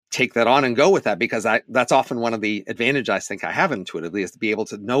take that on and go with that, because that's often one of the advantages I think I have intuitively, is to be able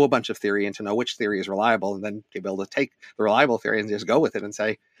to know a bunch of theory and to know which theory is reliable, and then to be able to take the reliable theory and just go with it and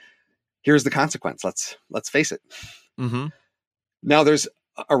say, here's the consequence. Let's face it. Mm-hmm. Now, there's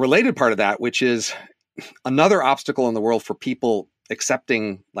a related part of that, which is another obstacle in the world for people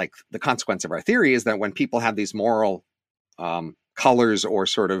accepting like the consequence of our theory is that when people have these moral colors or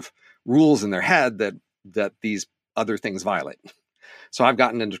sort of rules in their head that these other things violate. So I've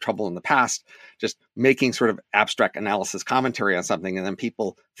gotten into trouble in the past just making sort of abstract analysis commentary on something, and then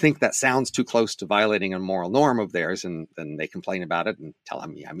people think that sounds too close to violating a moral norm of theirs, and then they complain about it and tell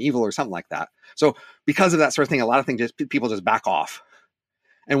me I'm evil or something like that. So because of that sort of thing, a lot of things people just back off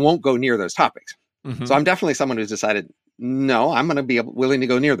and won't go near those topics. Mm-hmm. So I'm definitely someone who's decided, no, I'm going to be willing to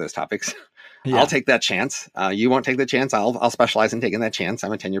go near those topics. Yeah. I'll take that chance. You won't take the chance. I'll specialize in taking that chance.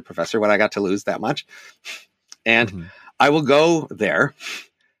 I'm a tenured professor. What I got to lose that much? And I will go there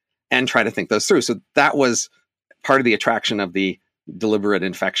and try to think those through. So that was part of the attraction of the deliberate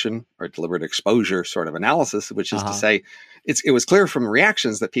infection or deliberate exposure sort of analysis, which is to say, it was clear from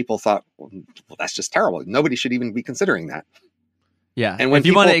reactions that people thought, well, that's just terrible. Nobody should even be considering that. Yeah. And if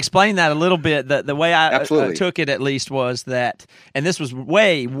you want to explain that a little bit, the way I took it at least was that, and this was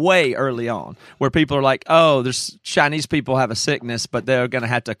way, way early on, where people are like, oh, there's Chinese people have a sickness, but they're going to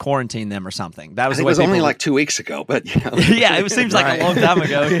have to quarantine them or something. That was the way it was only like 2 weeks ago, but yeah, it seems like a long time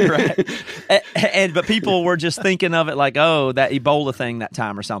ago. Right. But people were just thinking of it like, oh, that Ebola thing that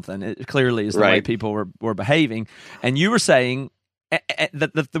time or something. It clearly is the way people were behaving. And you were saying,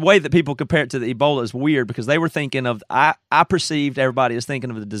 the way that people compare it to the Ebola is weird because they were thinking of, I perceived everybody is thinking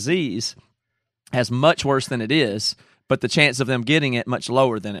of the disease as much worse than it is, but the chance of them getting it much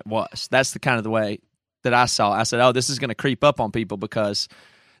lower than it was. That's the kind of the way that I saw. I said, oh, this is going to creep up on people because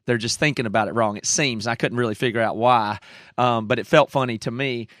they're just thinking about it wrong. It seems. I couldn't really figure out why, but it felt funny to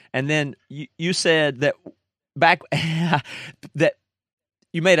me. And then you said that back that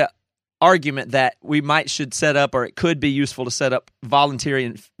you made a argument that we should set up, or it could be useful to set up voluntary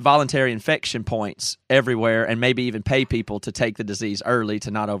infection points everywhere, and maybe even pay people to take the disease early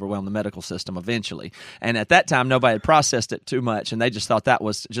to not overwhelm the medical system eventually. And at that time, nobody had processed it too much, and they just thought that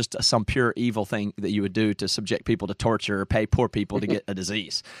was just some pure evil thing that you would do to subject people to torture or pay poor people to get a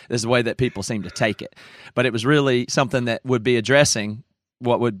disease. This is the way that people seem to take it. But it was really something that would be addressing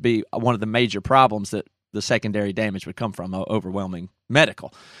what would be one of the major problems that the secondary damage would come from, overwhelming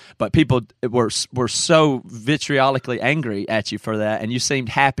medical. But people were so vitriolically angry at you for that, and you seemed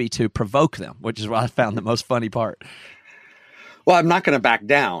happy to provoke them, which is what I found the most funny part. Well, I'm not going to back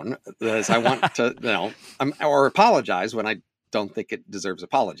down because I want to, or apologize when I don't think it deserves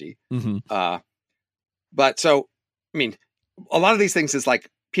apology. Mm-hmm. But so, I mean, a lot of these things is like,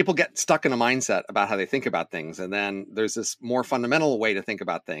 people get stuck in a mindset about how they think about things. And then there's this more fundamental way to think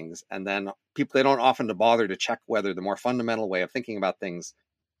about things. And then they don't often bother to check whether the more fundamental way of thinking about things,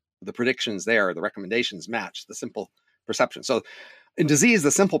 the predictions there, the recommendations match the simple perception. So in disease,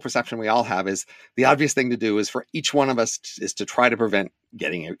 the simple perception we all have is the obvious thing to do is for each one of us is to try to prevent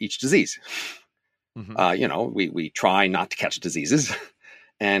getting each disease. Mm-hmm. We try not to catch diseases,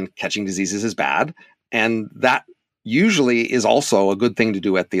 and catching diseases is bad. And that usually is also a good thing to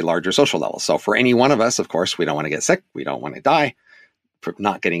do at the larger social level. So for any one of us, of course, we don't want to get sick. We don't want to die.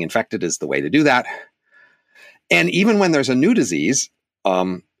 Not getting infected is the way to do that. And even when there's a new disease,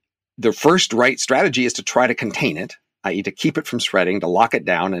 the first right strategy is to try to contain it, i.e. to keep it from spreading, to lock it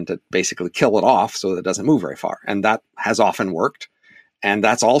down, and to basically kill it off so that it doesn't move very far. And that has often worked. And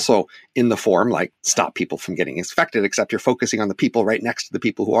that's also in the form like stop people from getting infected, except you're focusing on the people right next to the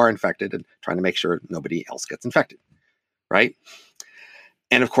people who are infected and trying to make sure nobody else gets infected, right?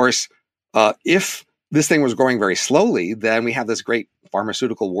 And of course, if this thing was growing very slowly, then we have this great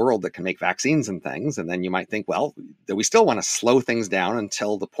pharmaceutical world that can make vaccines and things. And then you might think, well, that we still want to slow things down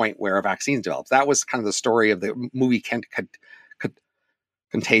until the point where a vaccine develops. That was kind of the story of the movie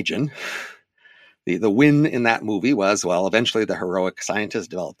Contagion. The win in that movie was, well, eventually the heroic scientists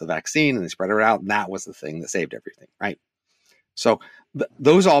developed the vaccine and they spread it out. And that was the thing that saved everything, right? So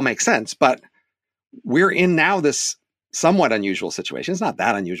those all make sense. But we're in now this somewhat unusual situation. It's not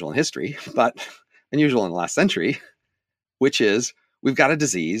that unusual in history, but unusual in the last century, which is we've got a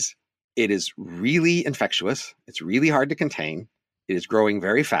disease. It is really infectious. It's really hard to contain. It is growing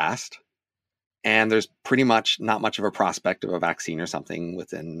very fast. And there's pretty much not much of a prospect of a vaccine or something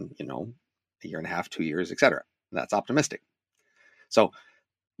within, a year and a half, 2 years, et cetera. That's optimistic. So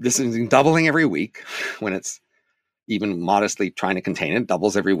this is doubling every week when it's even modestly trying to contain it,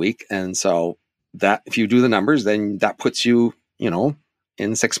 doubles every week. And so that if you do the numbers, then that puts you,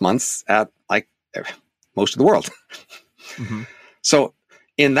 in 6 months at like most of the world. Mm-hmm. So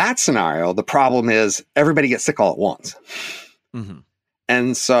in that scenario, the problem is everybody gets sick all at once. Mm-hmm.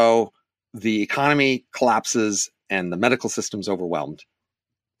 And so the economy collapses and the medical system's overwhelmed.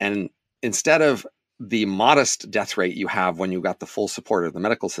 And instead of the modest death rate you have when you got the full support of the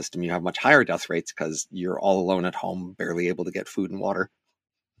medical system, you have much higher death rates because you're all alone at home, barely able to get food and water,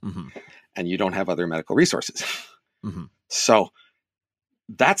 and you don't have other medical resources. So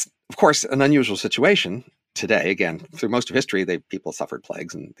that's, of course, an unusual situation today. Again, through most of history, people suffered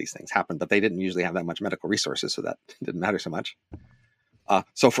plagues and these things happened, but they didn't usually have that much medical resources, so that didn't matter so much.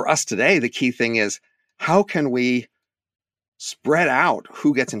 So for us today, the key thing is, how can we spread out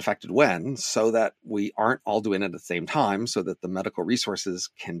who gets infected when, so that we aren't all doing it at the same time, so that the medical resources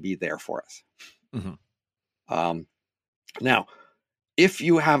can be there for us. Now, if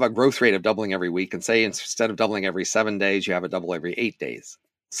you have a growth rate of doubling every week, and say instead of doubling every 7 days, you have a double every 8 days,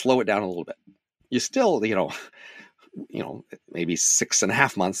 slow it down a little bit. You still, maybe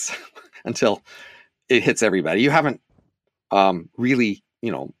 6.5 months until it hits everybody. You haven't really,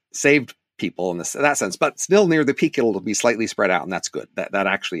 saved people in that sense, but still near the peak, it'll be slightly spread out, and that's good. That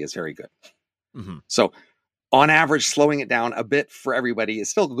actually is very good. So on average, slowing it down a bit for everybody is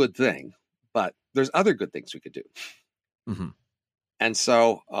still a good thing, but there's other good things we could do. And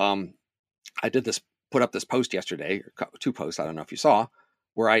so I put up this post yesterday, or 2 posts, I don't know if you saw,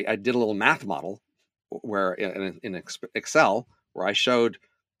 where I did a little math model where in Excel, where I showed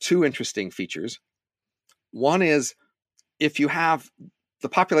 2 interesting features. One is, if you have the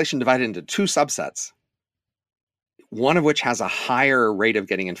population divided into 2 subsets, one of which has a higher rate of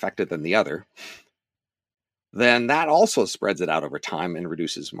getting infected than the other, then that also spreads it out over time and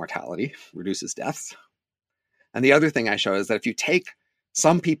reduces mortality, reduces deaths. And the other thing I show is that if you take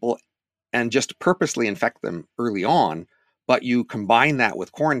some people and just purposely infect them early on, but you combine that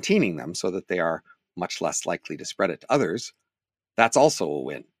with quarantining them so that they are much less likely to spread it to others, that's also a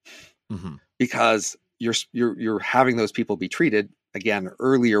win. Because you're having those people be treated again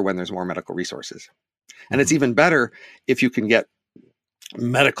earlier when there's more medical resources. And it's even better if you can get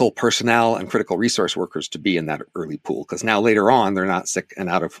medical personnel and critical resource workers to be in that early pool, because now later on they're not sick and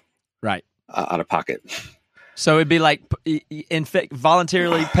out of pocket. So it'd be like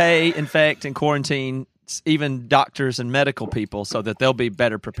voluntarily pay, infect, and quarantine even doctors and medical people, so that they'll be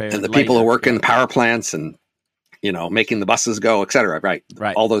better prepared. And the people who work in the power plants and making the buses go, et cetera, right?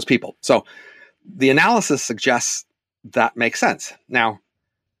 All those people. So the analysis suggests that makes sense. Now,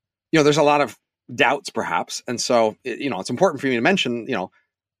 there's a lot of doubts perhaps. And so, it's important for me to mention,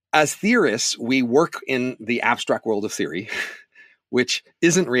 as theorists, we work in the abstract world of theory, which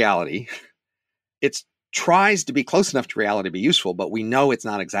isn't reality. It tries to be close enough to reality to be useful, but we know it's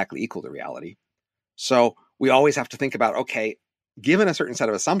not exactly equal to reality. So we always have to think about, okay, given a certain set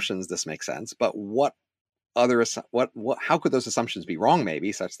of assumptions, this makes sense, but how could those assumptions be wrong,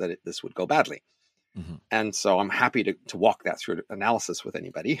 maybe, such that this would go badly? And so I'm happy to walk that through analysis with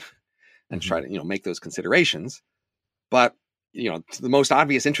anybody and try to, make those considerations. But, the most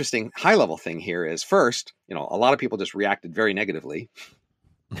obvious, interesting, high level thing here is, first, a lot of people just reacted very negatively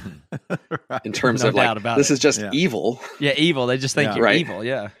in terms of like, this is just evil. Yeah, evil. They just think you're evil.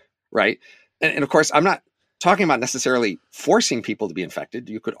 Yeah. Right. And of course, I'm not talking about necessarily forcing people to be infected.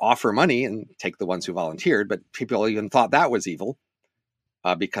 You could offer money and take the ones who volunteered, but people even thought that was evil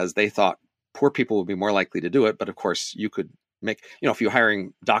because they thought poor people would be more likely to do it. But of course, you could make, if you're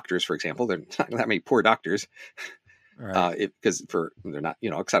hiring doctors, for example, there are not that many poor doctors, because they're not,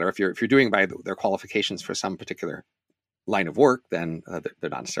 et cetera. If you're doing by their qualifications for some particular line of work, then they're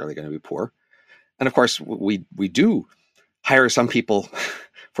not necessarily going to be poor. And of course, we do hire some people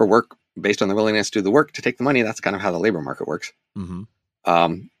for work based on their willingness to do the work to take the money. That's kind of how the labor market works.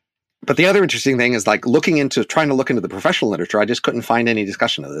 But the other interesting thing is, like, trying to look into the professional literature, I just couldn't find any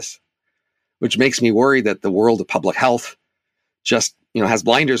discussion of this, which makes me worry that the world of public health just, has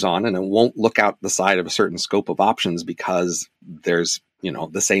blinders on, and it won't look out the side of a certain scope of options because there's,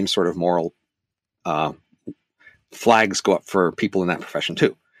 the same sort of moral flags go up for people in that profession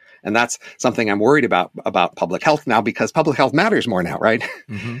too. And that's something I'm worried about public health now, because public health matters more now, right?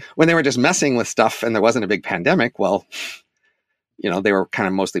 When they were just messing with stuff and there wasn't a big pandemic, well, they were kind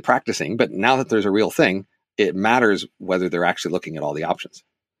of mostly practicing. But now that there's a real thing, it matters whether they're actually looking at all the options.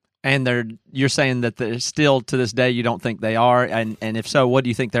 And you're saying that they're still, to this day, you don't think they are? And if so, what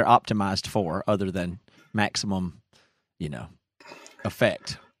do you think they're optimized for, other than maximum,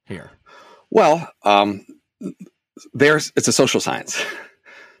 effect here? Well, it's a social science.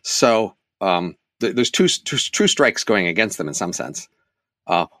 So there's two strikes going against them in some sense.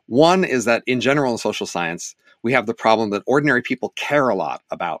 One is that in general in social science, we have the problem that ordinary people care a lot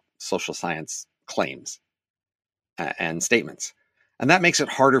about social science claims and statements. And that makes it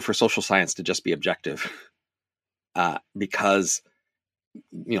harder for social science to just be objective because,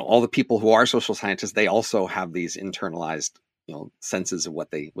 all the people who are social scientists, they also have these internalized, senses of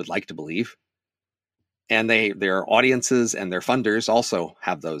what they would like to believe. And their audiences and their funders also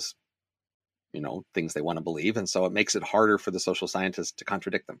have those, things they want to believe. And so it makes it harder for the social scientists to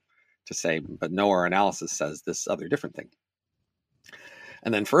contradict them, to say, but no, our analysis says this other different thing.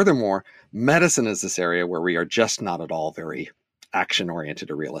 And then furthermore, medicine is this area where we are just not at all very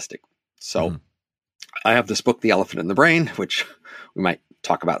action-oriented or realistic. So I have this book, The Elephant in the Brain, which we might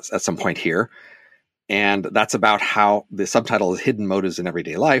talk about at some point here. And that's about how the subtitle is Hidden Motives in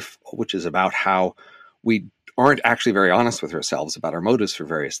Everyday Life, which is about how we aren't actually very honest with ourselves about our motives for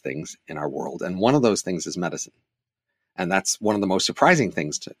various things in our world. And one of those things is medicine. And that's one of the most surprising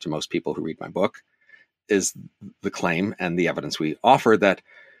things to most people who read my book, is the claim and the evidence we offer that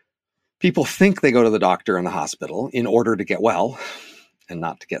people think they go to the doctor and the hospital in order to get well and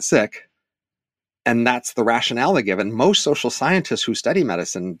not to get sick. And that's the rationale they give. And most social scientists who study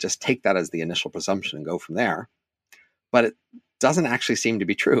medicine just take that as the initial presumption and go from there. But it doesn't actually seem to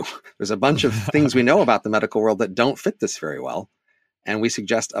be true. There's a bunch of things we know about the medical world that don't fit this very well. And we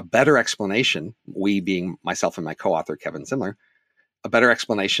suggest a better explanation, we being myself and my co-author, Kevin Simler, a better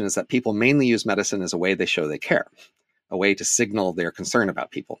explanation is that people mainly use medicine as a way they show they care, a way to signal their concern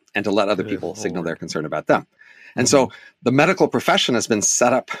about people and to let other people signal their concern about them. And so the medical profession has been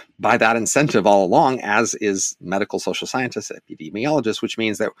set up by that incentive all along, as is medical social scientists, epidemiologists, which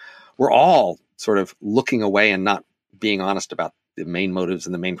means that we're all sort of looking away and not being honest about the main motives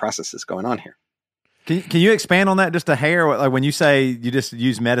and the main processes going on here. Can you expand on that just a hair? Like when you say you just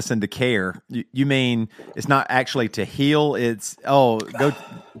use medicine to care, you mean it's not actually to heal? It's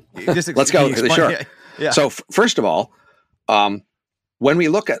let's go. Sure. Yeah. So first of all, when we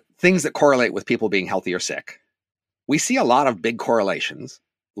look at things that correlate with people being healthy or sick, we see a lot of big correlations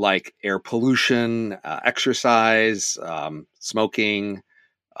like air pollution, exercise, smoking,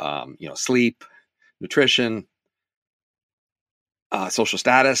 sleep, nutrition, social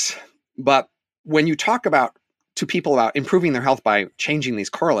status. But when you talk to people about improving their health by changing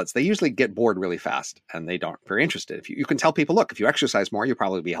these correlates, they usually get bored really fast and they aren't very interested. If you can tell people, look, if you exercise more, you'll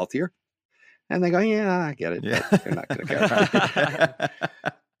probably be healthier. And they go, yeah, I get it. Yeah. They're not going to care.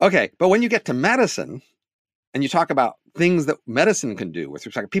 Okay. But when you get to medicine and you talk about things that medicine can do with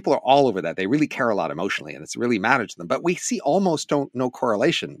respect, people are all over that. They really care a lot emotionally and it's really matters to them. But we see almost no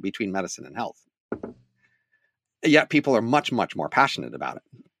correlation between medicine and health. Yet people are much, much more passionate about it.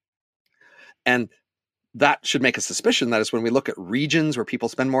 And that should make a suspicion that is when we look at regions where people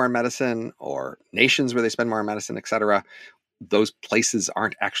spend more on medicine or nations where they spend more on medicine, et cetera, those places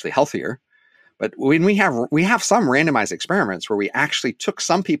aren't actually healthier. But when we have some randomized experiments where we actually took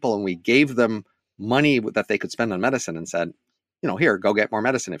some people and we gave them money that they could spend on medicine and said, here, go get more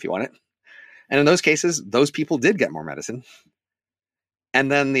medicine if you want it. And in those cases, those people did get more medicine.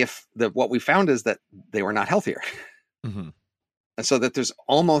 And then what we found is that they were not healthier. Mm-hmm. And so that there's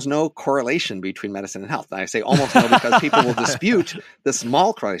almost no correlation between medicine and health. And I say almost no because people will dispute the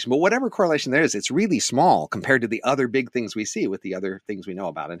small correlation. But whatever correlation there is, it's really small compared to the other big things we see with the other things we know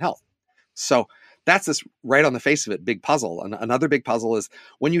about in health. So that's this right on the face of it, big puzzle. And another big puzzle is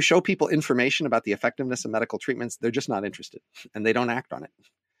when you show people information about the effectiveness of medical treatments, they're just not interested and they don't act on it.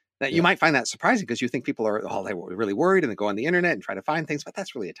 Now, you might find that surprising because you think people are, they were really worried and they go on the internet and try to find things, but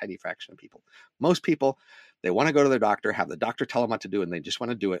that's really a tiny fraction of people. Most people, they want to go to their doctor, have the doctor tell them what to do, and they just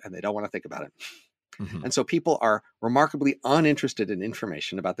want to do it and they don't want to think about it. Mm-hmm. And so people are remarkably uninterested in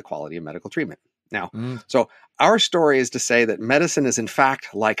information about the quality of medical treatment. Now, so our story is to say that medicine is in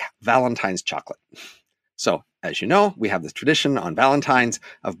fact like Valentine's chocolate. So as you know, we have this tradition on Valentine's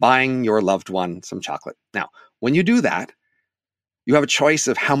of buying your loved one some chocolate. Now, when you do that, you have a choice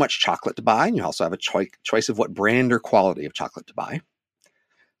of how much chocolate to buy, and you also have a choice of what brand or quality of chocolate to buy.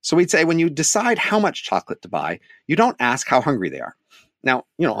 So we'd say when you decide how much chocolate to buy, you don't ask how hungry they are. Now,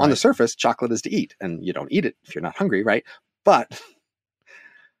 on the surface, chocolate is to eat, and you don't eat it if you're not hungry, right? But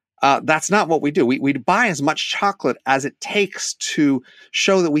that's not what we do. We buy as much chocolate as it takes to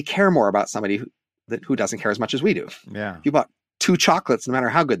show that we care more about somebody who doesn't care as much as we do. Yeah. If you bought 2 chocolates, no matter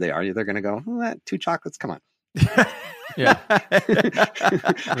how good they are, they're going to go, 2 chocolates, come on. Yeah.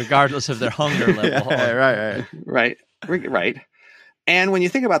 Regardless of their hunger level. Yeah, right. And when you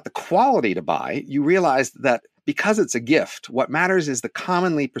think about the quality to buy, you realize that because it's a gift, what matters is the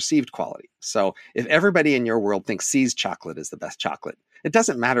commonly perceived quality. So if everybody in your world thinks C's chocolate is the best chocolate, it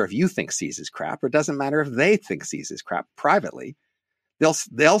doesn't matter if you think C's is crap, or it doesn't matter if they think C's is crap privately. They'll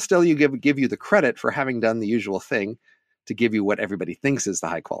still give you the credit for having done the usual thing to give you what everybody thinks is the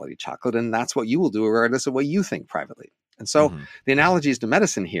high quality chocolate. And that's what you will do regardless of what you think privately. And so the analogies to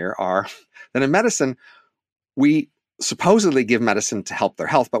medicine here are that in medicine, we supposedly give medicine to help their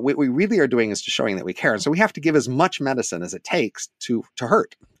health, but what we really are doing is just showing that we care. And so we have to give as much medicine as it takes to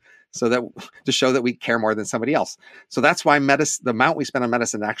hurt, so that to show that we care more than somebody else. So that's why the amount we spend on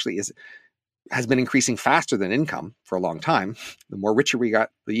medicine actually has been increasing faster than income for a long time. The more richer we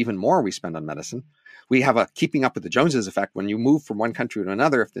got, the even more we spend on medicine. We have a keeping up with the Joneses effect. When you move from one country to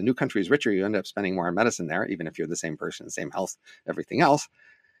another, if the new country is richer, you end up spending more on medicine there, even if you're the same person, same health, everything else.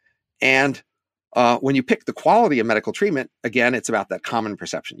 And when you pick the quality of medical treatment, again, it's about that common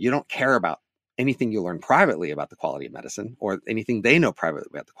perception. You don't care about anything you learn privately about the quality of medicine or anything they know privately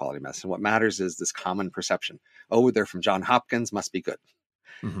about the quality of medicine. What matters is this common perception. Oh, they're from Johns Hopkins, must be good.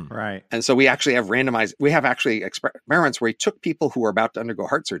 Mm-hmm. Right. And so we actually have experiments where we took people who were about to undergo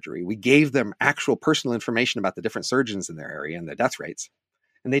heart surgery. We gave them actual personal information about the different surgeons in their area and their death rates.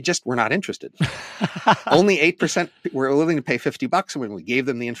 And they just were not interested. Only 8% were willing to pay $50. And when we gave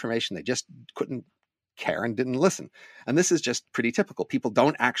them the information, they just couldn't care and didn't listen. And this is just pretty typical. People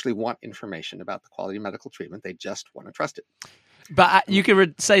don't actually want information about the quality of medical treatment. They just want to trust it. But you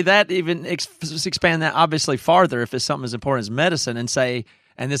could say that, even expand that obviously farther if it's something as important as medicine, and say,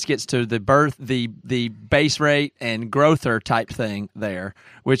 and this gets to the base rate and growther type thing there,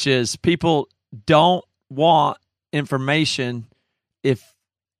 which is people don't want information if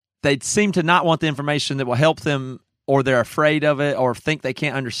they seem to not want the information that will help them, or they're afraid of it, or think they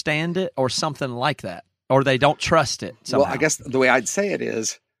can't understand it, or something like that, or they don't trust it somehow. Well, I guess the way I'd say it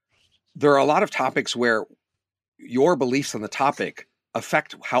is there are a lot of topics where your beliefs on the topic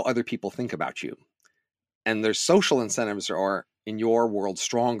affect how other people think about you. And there's social incentives are in your world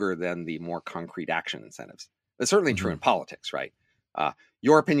stronger than the more concrete action incentives. That's certainly true in politics, right?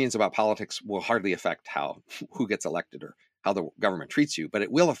 Your opinions about politics will hardly affect who gets elected or how the government treats you, but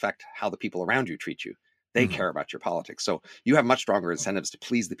it will affect how the people around you treat you. They care about your politics. So you have much stronger incentives to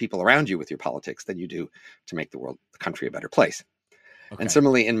please the people around you with your politics than you do to make the country a better place. Okay. And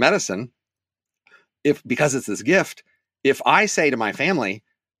similarly in medicine, because it's this gift, if I say to my family,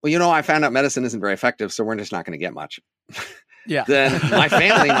 well, I found out medicine isn't very effective, so we're just not going to get much. Yeah. Then my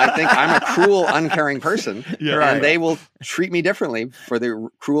family might think I'm a cruel, uncaring person, and they will treat me differently for the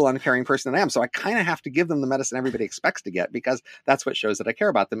cruel, uncaring person that I am. So I kind of have to give them the medicine everybody expects to get, because that's what shows that I care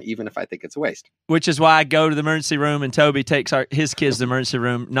about them, even if I think it's a waste. Which is why I go to the emergency room, and Toby takes his kids to the emergency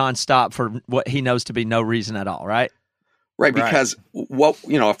room nonstop for what he knows to be no reason at all, right? Right, because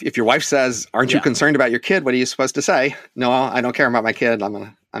if your wife says, "Aren't you concerned about your kid?" What are you supposed to say? No, I don't care about my kid.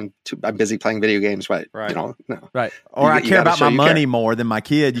 I'm busy playing video games. But no. Right. Or I care about my money more than my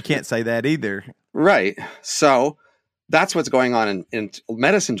kid. You can't say that either. Right. So that's what's going on in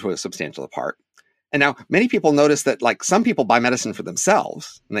medicine to a substantial part. And now many people notice that, like, some people buy medicine for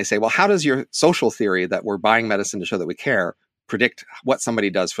themselves, and they say, well, how does your social theory that we're buying medicine to show that we care predict what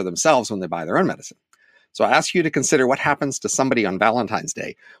somebody does for themselves when they buy their own medicine? So I ask you to consider what happens to somebody on Valentine's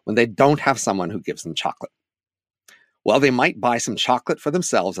Day when they don't have someone who gives them chocolate. Well, they might buy some chocolate for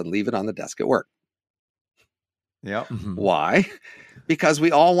themselves and leave it on the desk at work. Yep. Mm-hmm. Why? Because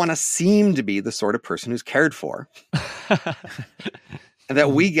we all want to seem to be the sort of person who's cared for. And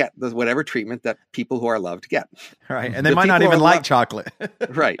that we get whatever treatment that people who are loved get. Right. And they might not even like chocolate.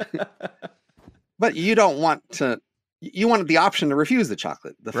 Right. But you don't want to. You wanted the option to refuse the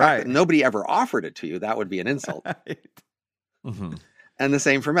chocolate. The fact that nobody ever offered it to you, that would be an insult. Right. Mm-hmm. And the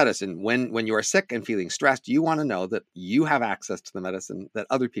same for medicine. When you are sick and feeling stressed, you want to know that you have access to the medicine that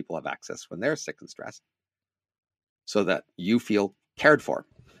other people have access when they're sick and stressed, so that you feel cared for.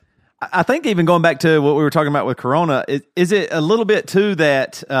 I think even going back to what we were talking about with Corona, is it a little bit too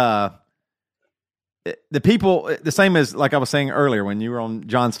that the people, the same as like I was saying earlier when you were on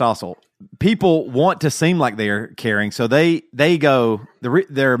John Stossel, people want to seem like they're caring, so they go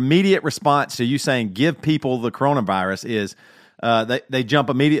their immediate response to you saying give people the coronavirus is they jump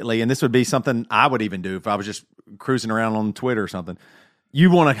immediately, and this would be something I would even do if I was just cruising around on Twitter or something. You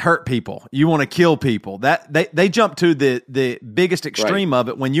want to hurt people, you want to kill people. That they jump to the biggest extreme of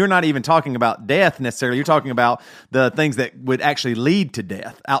it when you're not even talking about death necessarily. You're talking about the things that would actually lead to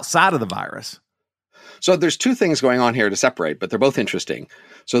death outside of the virus. So there's two things going on here to separate, but they're both interesting.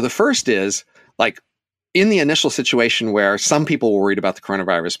 So the first is, like, in the initial situation where some people were worried about the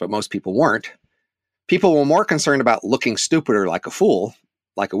coronavirus, but most people weren't, people were more concerned about looking stupid or like a fool,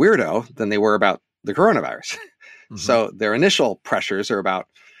 like a weirdo, than they were about the coronavirus. Mm-hmm. So their initial pressures are about,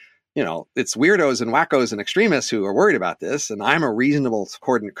 it's weirdos and wackos and extremists who are worried about this, and I'm a reasonable,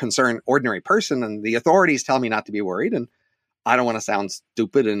 concerned, ordinary person, and the authorities tell me not to be worried, and I don't want to sound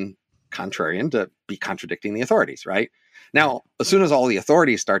stupid and contrarian to be contradicting the authorities, right? Now, as soon as all the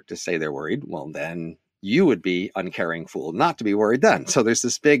authorities start to say they're worried, well, then you would be uncaring fool not to be worried then. So there's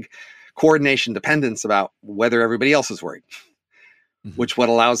this big coordination dependence about whether everybody else is worried, which what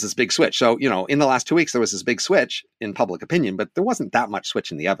allows this big switch. So, in the last 2 weeks, there was this big switch in public opinion, but there wasn't that much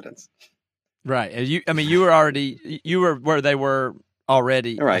switch in the evidence. Right. You were where they were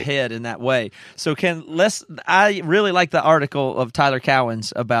already ahead in that way. So I really like the article of Tyler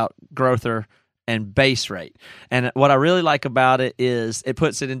Cowen's about growther and base rate. And what I really like about it is it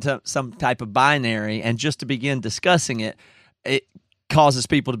puts it into some type of binary, and just to begin discussing it, it causes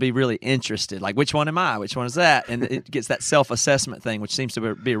people to be really interested. Like, which one am I? Which one is that? And it gets that self-assessment thing, which seems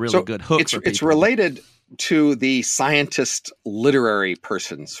to be a really good hook for people. It's related to the scientist literary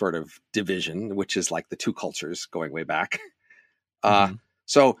person sort of division, which is like the two cultures going way back.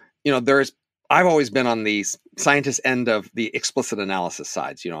 So, I've always been on the scientist end of the explicit analysis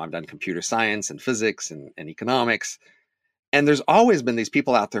sides. I've done computer science and physics and economics. And there's always been these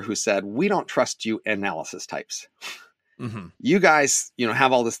people out there who said, we don't trust you analysis types. You guys,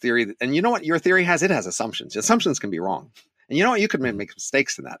 have all this theory. And you know what your theory has? It has assumptions. Assumptions can be wrong. And you know what? You could make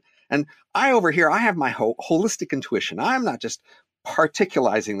mistakes in that. And I have my holistic intuition. I'm not just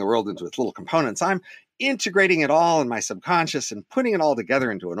particularizing the world into its little components. I'm integrating it all in my subconscious and putting it all together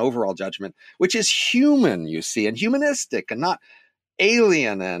into an overall judgment, which is human, you see, and humanistic and not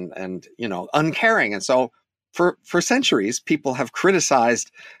alien and uncaring. And so for centuries, people have criticized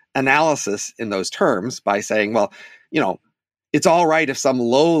analysis in those terms by saying, well, it's all right if some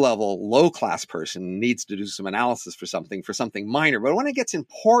low-class person needs to do some analysis for something minor. But when it gets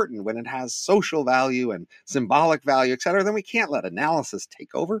important, when it has social value and symbolic value, et cetera, then we can't let analysis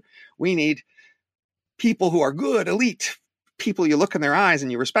take over. We need people who are good, elite, people you look in their eyes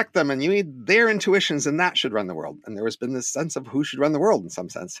and you respect them, and you need their intuitions, and that should run the world. And there has been this sense of who should run the world in some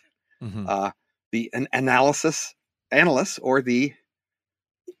sense. The analysts or the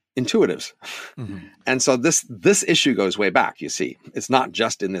intuitives. And so this issue goes way back, you see. It's not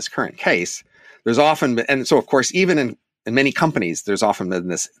just in this current case. There's often been, and so of course, even in many companies, there's often been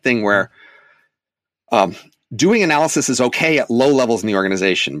this thing where doing analysis is okay at low levels in the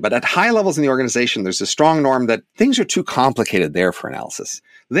organization, but at high levels in the organization, there's a strong norm that things are too complicated there for analysis.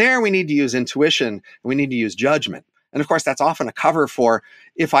 There we need to use intuition, and we need to use judgment. And of course, that's often a cover for,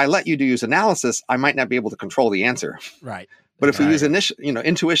 if I let you use analysis, I might not be able to control the answer. Right. But if we use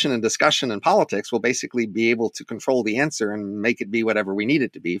intuition and discussion and politics, we'll basically be able to control the answer and make it be whatever we need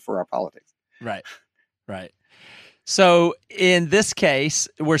it to be for our politics. Right. So in this case,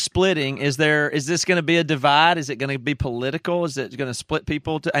 we're splitting. Is this going to be a divide? Is it going to be political? Is it going to split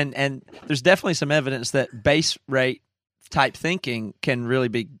people? And there's definitely some evidence that base rate type thinking can really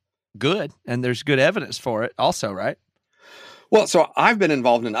be good, and there's good evidence for it also, right? Well, so I've been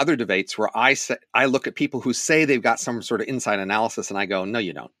involved in other debates where I look at people who say they've got some sort of inside analysis, and I go, no,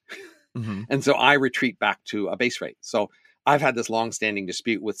 you don't. And so I retreat back to a base rate. So I've had this long-standing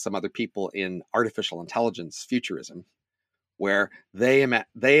dispute with some other people in artificial intelligence futurism, where they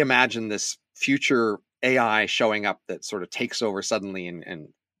imagine this future AI showing up that sort of takes over suddenly and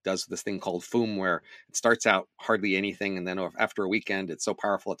does this thing called FOOM, where it starts out hardly anything, and then after a weekend, it's so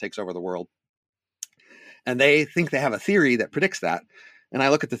powerful it takes over the world. And they think they have a theory that predicts that. And I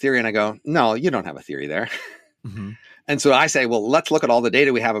look at the theory and I go, no, you don't have a theory there. And so I say, well, let's look at all the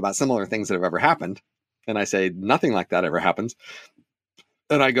data we have about similar things that have ever happened. And I say, nothing like that ever happens.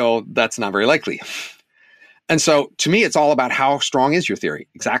 And I go, that's not very likely. And so to me, it's all about how strong is your theory?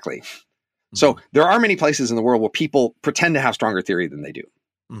 Exactly. So there are many places in the world where people pretend to have stronger theory than they do.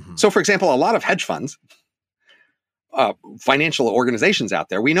 So for example, a lot of hedge funds, financial organizations out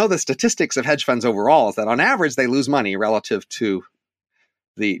there, we know the statistics of hedge funds overall is that on average, they lose money relative to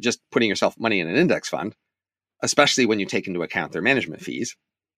the just putting yourself money in an index fund, especially when you take into account their management fees.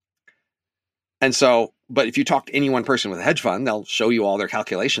 And so, but if you talk to any one person with a hedge fund, they'll show you all their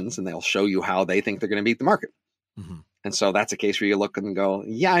calculations and they'll show you how they think they're going to beat the market. And so that's a case where you look and go,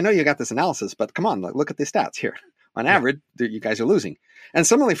 yeah, I know you got this analysis, but come on, look at the stats here. On average, you guys are losing. And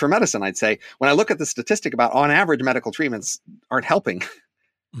similarly for medicine, I'd say, when I look at the statistic about on average medical treatments aren't helping,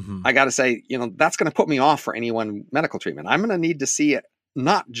 I got to say, that's going to put me off for any one medical treatment. I'm going to need to see it,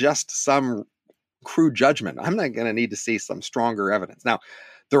 not just some crude judgment. I'm not going to need to see some stronger evidence. Now,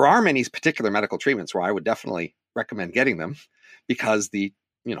 there are many particular medical treatments where I would definitely recommend getting them because the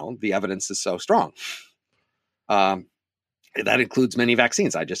evidence is so strong. That includes many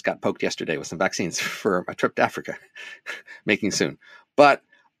vaccines. I just got poked yesterday with some vaccines for a trip to Africa, making soon. But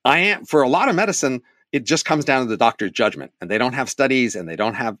for a lot of medicine, it just comes down to the doctor's judgment, and they don't have studies and they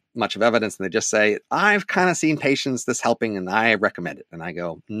don't have much of evidence. And they just say, I've kind of seen patients this helping and I recommend it. And I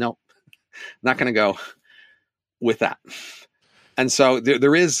go, nope, not going to go with that. And so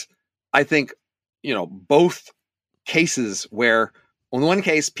there is, I think, both cases where in one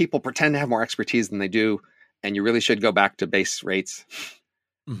case, people pretend to have more expertise than they do, and you really should go back to base rates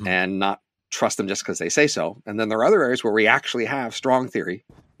and not trust them just because they say so. And then there are other areas where we actually have strong theory,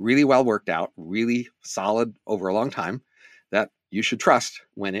 really well worked out, really solid over a long time, that you should trust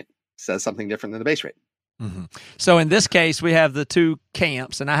when it says something different than the base rate. So in this case, we have the two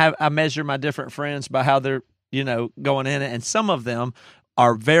camps, and I measure my different friends by how they're going in it, and some of them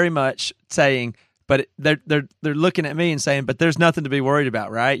are very much saying, but they're looking at me and saying, but there's nothing to be worried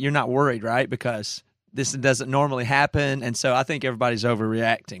about, right? You're not worried, right? Because this doesn't normally happen, and so I think everybody's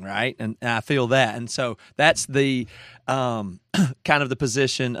overreacting, right? And I feel that, and so that's the kind of the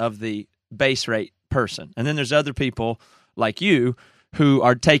position of the base rate person. And then there's other people like you who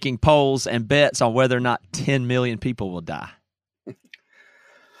are taking polls and bets on whether or not 10 million people will die.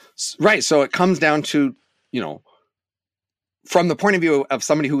 Right. So it comes down to, from the point of view of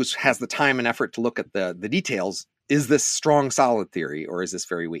somebody who has the time and effort to look at the details, is this strong, solid theory, or is this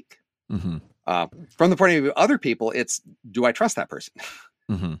very weak? From the point of view of other people, it's, do I trust that person?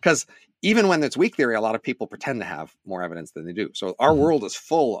 Because even when it's weak theory, a lot of people pretend to have more evidence than they do. So our world is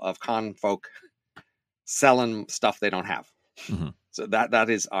full of con folk selling stuff they don't have. So that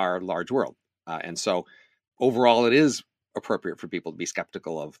is our large world. And so overall, it is appropriate for people to be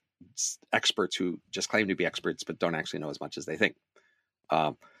skeptical of experts who just claim to be experts, but don't actually know as much as they think.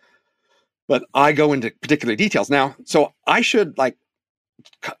 But I go into particular details now. So I should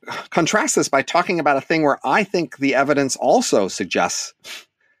contrast this by talking about a thing where I think the evidence also suggests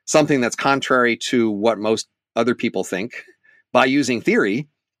something that's contrary to what most other people think by using theory,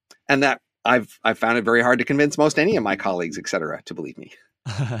 and that I've found it very hard to convince most any of my colleagues, et cetera, to believe me.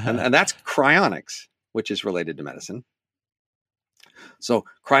 and that's cryonics, which is related to medicine. So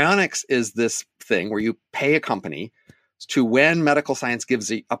cryonics is this thing where you pay a company to, when medical science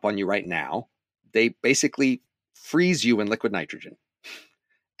gives up on you right now, they basically freeze you in liquid nitrogen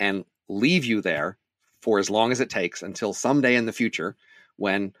and leave you there for as long as it takes until someday in the future,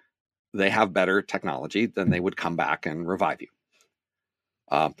 when they have better technology, then they would come back and revive you.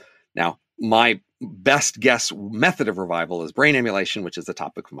 Now, my best guess method of revival is brain emulation, which is the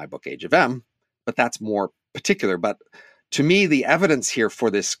topic of my book, Age of M, but that's more particular. But to me, the evidence here for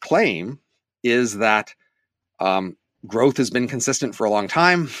this claim is that growth has been consistent for a long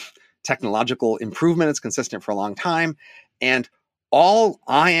time. Technological improvement is consistent for a long time. And all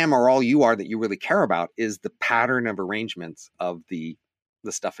I am, or all you are, that you really care about is the pattern of arrangements of the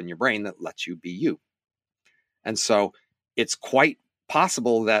stuff in your brain that lets you be you. And so it's quite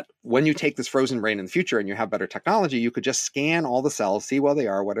possible that when you take this frozen brain in the future and you have better technology, you could just scan all the cells, see where they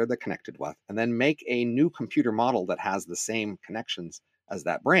are, what are they connected with, and then make a new computer model that has the same connections as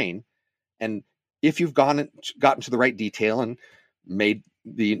that brain. And if you've gotten to the right detail and made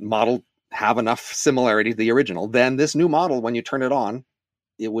the model have enough similarity to the original, then this new model, when you turn it on,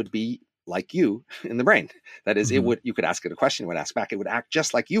 it would be like you in the brain. That is, it would, you could ask it a question, it would ask back, it would act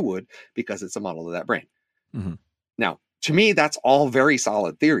just like you would, because it's a model of that brain. Now, to me, that's all very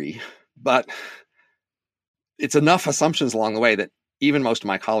solid theory, but it's enough assumptions along the way that even most of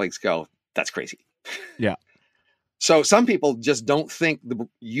my colleagues go, that's crazy. Yeah. So some people just don't think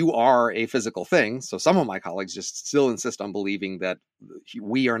you are a physical thing. So some of my colleagues just still insist on believing that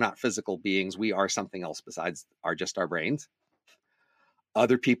we are not physical beings. We are something else besides just our brains.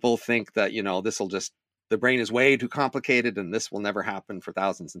 Other people think that, the brain is way too complicated and this will never happen for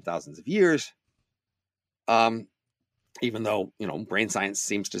thousands and thousands of years. Even though, brain science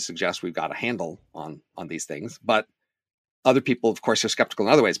seems to suggest we've got a handle on these things. But other people, of course, are skeptical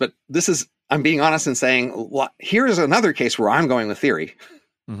in other ways. But I'm being honest and saying, well, here's another case where I'm going with theory.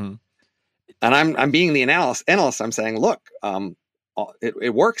 And I'm being the analyst. I'm saying, look,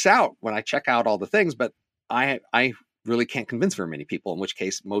 it works out when I check out all the things, but I really can't convince very many people, in which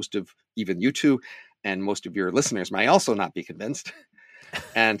case most of even you two and most of your listeners may also not be convinced.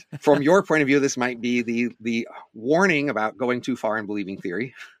 And from your point of view, this might be the warning about going too far in believing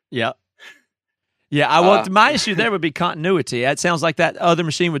theory. Yeah. Yeah. My issue there would be continuity. It sounds like that other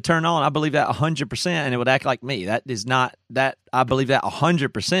machine would turn on. I believe that 100%, and it would act like me. That is not that. I believe that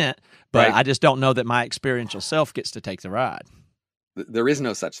 100%, but right. I just don't know that my experiential self gets to take the ride. There is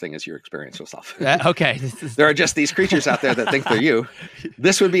no such thing as your experiential self. Okay. There are just these creatures out there that think they're you.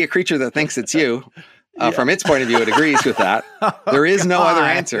 This would be a creature that thinks it's you. From its point of view, it agrees with that. There is no other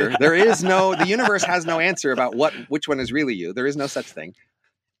answer. The universe has no answer about which one is really you. There is no such thing.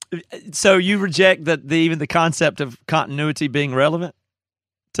 So you reject even the concept of continuity being relevant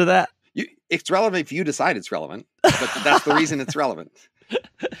to that? It's relevant if you decide it's relevant, but that's the reason it's relevant.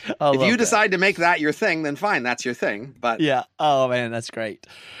 If you decide to make that your thing, then fine, that's your thing. But yeah, oh man, that's great.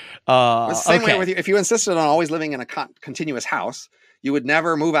 It's the same way with you. If you insisted on always living in a continuous house, You would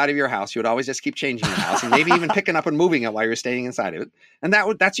never move out of your house. You would always just keep changing the house, and maybe even picking up and moving it while you're staying inside of it. And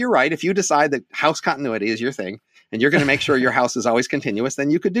that's your right. If you decide that house continuity is your thing, and you're going to make sure your house is always continuous, then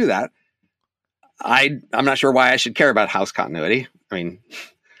you could do that. I'm not sure why I should care about house continuity. I mean,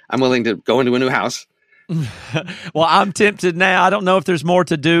 I'm willing to go into a new house. Well, I'm tempted now. I don't know if there's more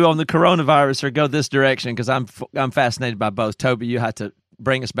to do on the coronavirus or go this direction, because I'm fascinated by both. Toby, you have to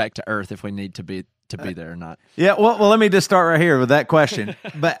bring us back to earth if we need to be there or not. Yeah, well, let me just start right here with that question.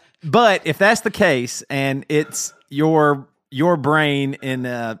 but if that's the case, and it's your brain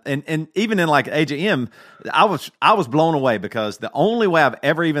and even in like Age of M, I was blown away, because the only way I've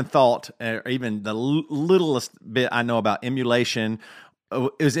ever even thought, or even the littlest bit I know about emulation,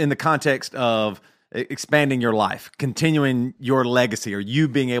 is in the context of expanding your life, continuing your legacy, or you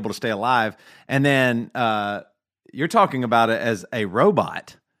being able to stay alive. And then you're talking about it as a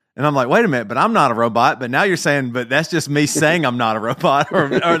robot. And I'm like, wait a minute, but I'm not a robot. But now you're saying, but that's just me saying I'm not a robot,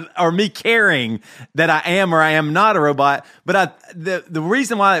 or me caring that I am or I am not a robot. But the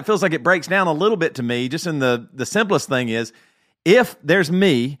reason why it feels like it breaks down a little bit to me, just in the simplest thing, is if there's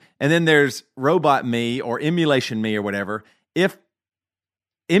me and then there's robot me or emulation me or whatever, if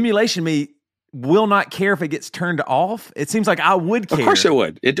emulation me will not care if it gets turned off, it seems like I would care. Of course it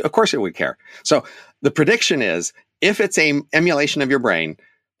would. Of course it would care. So the prediction is, if it's an emulation of your brain,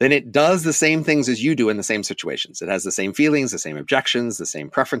 then it does the same things as you do in the same situations. It has the same feelings, the same objections, the same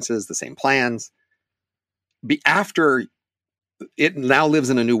preferences, the same plans. After it now lives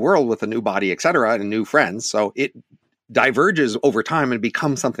in a new world with a new body, et cetera, and new friends. So it diverges over time and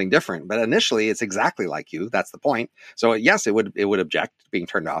becomes something different. But initially, it's exactly like you. That's the point. So yes, it would object to being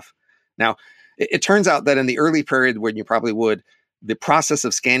turned off. Now, it turns out that in the early period when you probably would, the process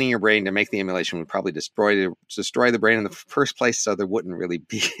of scanning your brain to make the emulation would probably destroy the brain in the first place, so there wouldn't really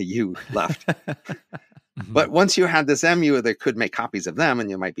be you left. Mm-hmm. But once you had this emu, they could make copies of them,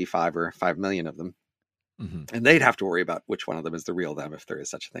 and you might be 5 or 5 million of them. Mm-hmm. And they'd have to worry about which one of them is the real them, if there is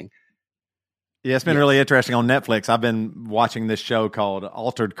such a thing. Yeah, it's been really interesting on Netflix. I've been watching this show called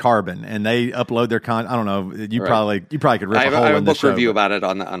Altered Carbon, and they upload their content. I don't know. You probably could rip a hole in the show. I have a book review about it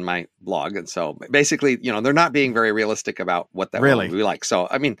on my blog, and so basically, they're not being very realistic about what that world would be like. So,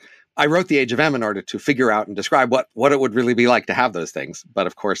 I mean, I wrote The Age of M in order to figure out and describe what it would really be like to have those things. But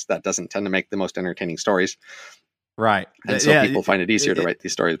of course, that doesn't tend to make the most entertaining stories, right? And so people find it easier to write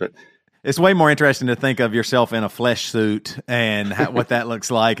these stories, but. It's way more interesting to think of yourself in a flesh suit and what that looks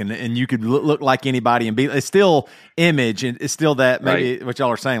like, and you could look like anybody and be. It's still image, and it's still that maybe right. What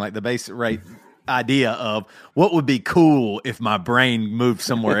y'all are saying, like the base rate idea of what would be cool if my brain moved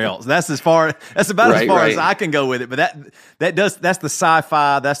somewhere else. That's about as far as I can go with it. But that's the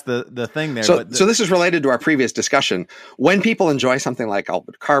sci-fi. That's the thing there. So this is related to our previous discussion. When people enjoy something like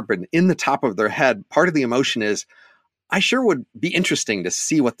Altered Carbon, in the top of their head, part of the emotion is, I sure would be interesting to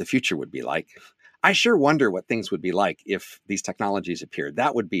see what the future would be like. I sure wonder what things would be like if these technologies appeared.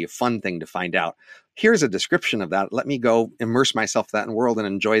 That would be a fun thing to find out. Here's a description of that. Let me go immerse myself in that world and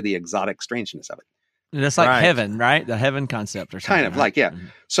enjoy the exotic strangeness of it. And that's like heaven, right? The heaven concept or something. Kind of like, yeah. Mm-hmm.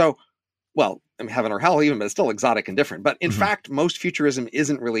 So, well, I mean, heaven or hell even, but it's still exotic and different. But in fact, most futurism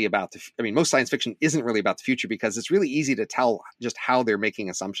isn't really about most science fiction isn't really about the future, because it's really easy to tell just how they're making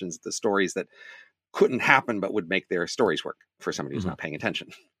assumptions, the stories that couldn't happen but would make their stories work for somebody who's not paying attention.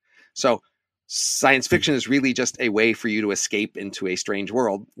 So science fiction is really just a way for you to escape into a strange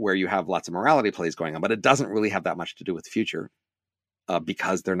world where you have lots of morality plays going on, but it doesn't really have that much to do with the future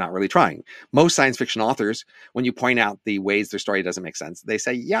because they're not really trying. Most science fiction authors, when you point out the ways their story doesn't make sense, they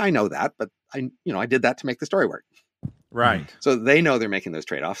say, yeah, I know that, but I did that to make the story work. Right. So they know they're making those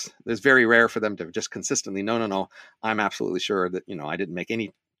trade-offs. It's very rare for them to just consistently, no, I'm absolutely sure that, I didn't make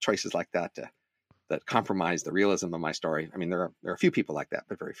any choices like that that compromise the realism of my story. I mean, there are a few people like that,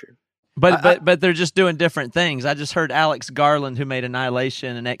 but very few. But they're just doing different things. I just heard Alex Garland, who made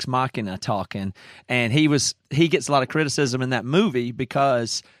Annihilation and Ex Machina, talking, and he gets a lot of criticism in that movie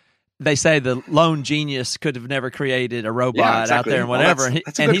because they say the lone genius could have never created a robot out there and whatever. Well,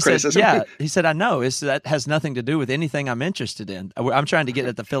 that's a good criticism. He said, I know. That has nothing to do with anything I'm interested in. I'm trying to get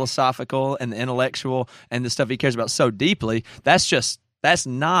at the philosophical and the intellectual and the stuff he cares about so deeply. That's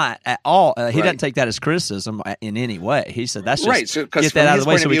not at all. He doesn't take that as criticism in any way. He said that's just get that out of the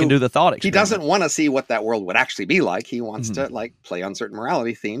way so we can do the thought experiment. He doesn't want to see what that world would actually be like. He wants to play on certain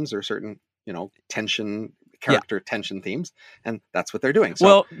morality themes or certain tension, character tension themes, and that's what they're doing. So,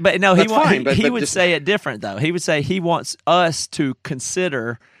 well, but no, he would say it different though. He would say he wants us to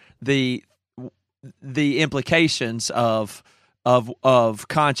consider the implications of of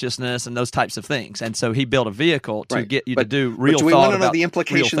consciousness and those types of things. And so he built a vehicle to get you to do real. But do we want to know the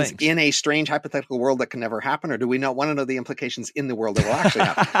implications in a strange hypothetical world that can never happen, or do we not want to know the implications in the world that will actually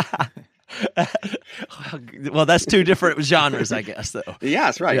happen? Well, that's two different genres, I guess, though.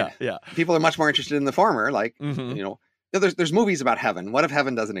 Yes, right. Yeah. People are much more interested in the former. Like, there's movies about heaven. What if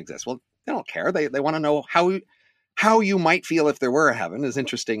heaven doesn't exist? Well, they don't care. They want to know how you might feel if there were a heaven is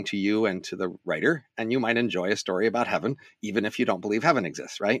interesting to you and to the writer, and you might enjoy a story about heaven, even if you don't believe heaven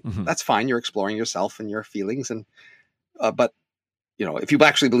exists, right? Mm-hmm. That's fine. You're exploring yourself and your feelings. And, but if you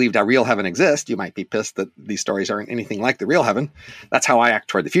actually believed a real heaven exists, you might be pissed that these stories aren't anything like the real heaven. That's how I act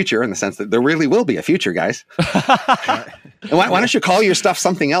toward the future, in the sense that there really will be a future, guys. And why don't you call your stuff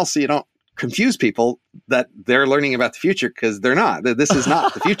something else so you don't confuse people that they're learning about the future, because they're not. This is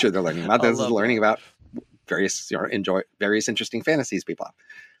not the future they're learning about. This is learning about various interesting fantasies people have.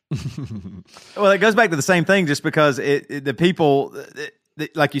 Well, it goes back to the same thing, just because the people,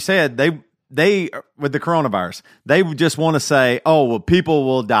 like you said, they with the coronavirus, they just want to say, oh, well, people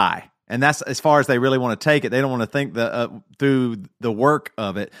will die. And that's as far as they really want to take it. They don't want to think through the work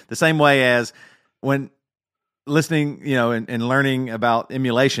of it. The same way as when listening, and learning about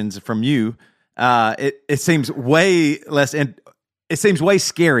emulations from you, it seems way less. It seems way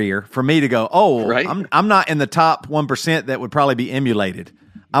scarier for me to go, oh, right? I'm not in the top 1% that would probably be emulated.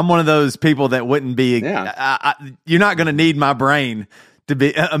 I'm one of those people that wouldn't be. Yeah. You're not going to need my brain to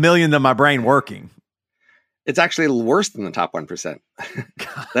be a million of my brain working. It's actually worse than the top 1%.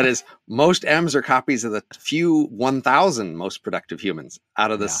 That is, most M's are copies of the few 1,000 most productive humans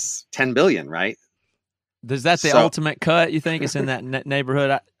out of this 10 billion, right? Is that the ultimate cut? You think it's in that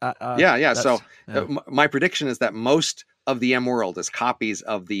neighborhood? Yeah. So my prediction is that most of the M world is copies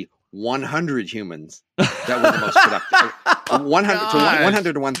of the 100 humans that were the most productive.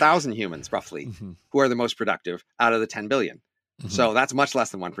 100 to 1,000 humans, roughly, who are the most productive out of the 10 billion. Mm-hmm. So that's much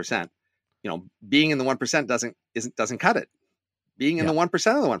less than 1%. Being in the 1% doesn't cut it. Being in the 1%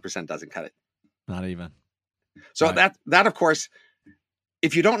 of the 1% doesn't cut it. Not even. So that of course,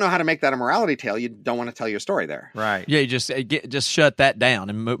 if you don't know how to make that a morality tale, you don't want to tell your story there. Right. Yeah, you just shut that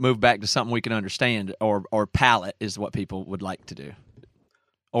down and move back to something we can understand, or palate is what people would like to do.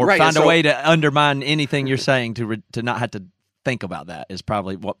 Or find a way to undermine anything you're saying to not have to think about that is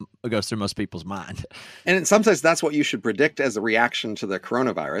probably what goes through most people's mind. And in some sense, that's what you should predict as a reaction to the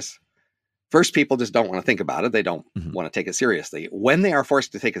coronavirus. First, people just don't want to think about it. They don't want to take it seriously. When they are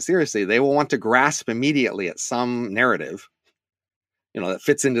forced to take it seriously, they will want to grasp immediately at some narrative that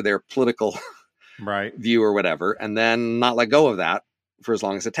fits into their political view or whatever, and then not let go of that for as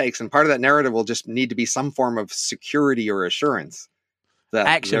long as it takes. And part of that narrative will just need to be some form of security or assurance that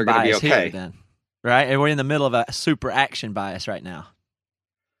action they're going to be okay. Here, then, right? And we're in the middle of a super action bias right now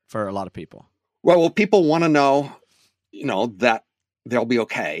for a lot of people. Well, people want to know, that they'll be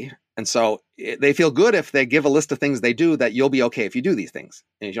okay. And so they feel good if they give a list of things they do that you'll be okay if you do these things.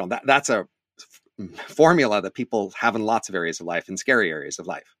 And, that's a formula that people have in lots of areas of life and scary areas of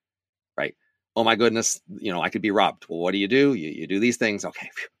life, right? Oh my goodness, I could be robbed. Well, what do? You do these things. Okay,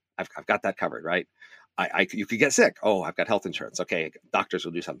 I've got that covered, right? You could get sick. Oh, I've got health insurance. Okay, doctors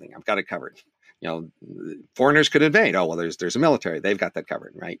will do something. I've got it covered. Foreigners could invade. Oh, well, there's a military. They've got that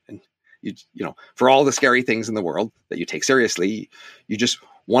covered, right? And for all the scary things in the world that you take seriously, you just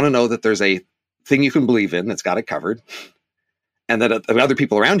want to know that there's a thing you can believe in that's got it covered, and that other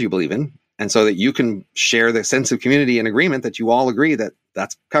people around you believe in. And so that you can share the sense of community and agreement that you all agree that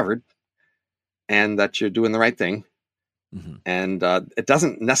that's covered and that you're doing the right thing. Mm-hmm. And it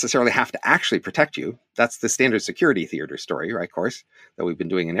doesn't necessarily have to actually protect you. That's the standard security theater story, right? Of course, that we've been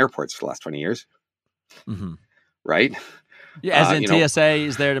doing in airports for the last 20 years. Mm-hmm. Right? Yeah, as in TSA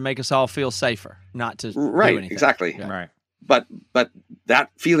is there to make us all feel safer, not to do anything. Exactly. Yeah. Right. But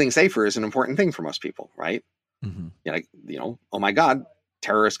that feeling safer is an important thing for most people, right? Mm-hmm. Oh my God,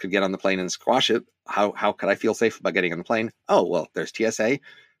 terrorists could get on the plane and squash it. How could I feel safe about getting on the plane? Oh, well, there's TSA.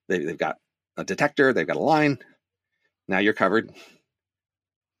 They've got a detector. They've got a line. Now you're covered.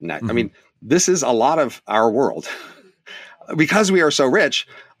 Now, I mean, this is a lot of our world. Because we are so rich,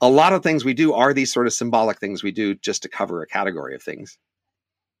 a lot of things we do are these sort of symbolic things we do just to cover a category of things.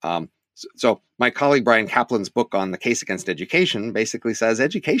 So my colleague Brian Kaplan's book on the case against education basically says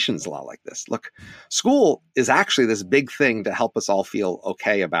education's a lot like this. Look, school is actually this big thing to help us all feel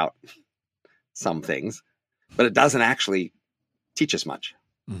okay about some things, but it doesn't actually teach us much.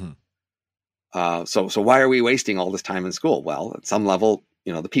 Mm-hmm. So why are we wasting all this time in school? Well, at some level,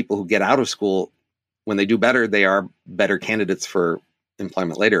 the people who get out of school, when they do better, they are better candidates for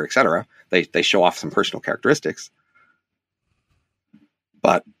employment later, et cetera. They show off some personal characteristics.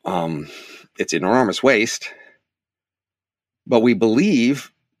 But it's an enormous waste but we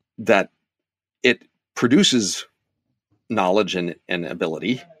believe that it produces knowledge and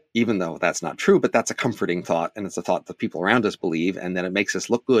ability, even though that's not true, but that's a comforting thought. And it's a thought that people around us believe. And then it makes us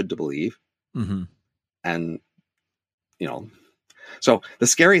look good to believe. Mm-hmm. And, so the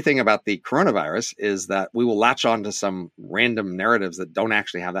scary thing about the coronavirus is that we will latch on to some random narratives that don't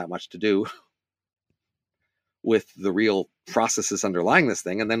actually have that much to do with the real processes underlying this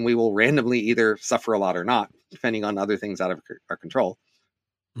thing. And then we will randomly either suffer a lot or not, depending on other things out of our control.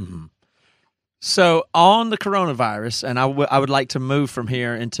 Mm-hmm. So on the coronavirus, and I would like to move from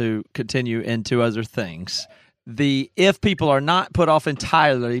here continue into other things. If people are not put off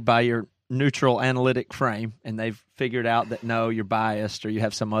entirely by your neutral analytic frame, and they've figured out that no, you're biased or you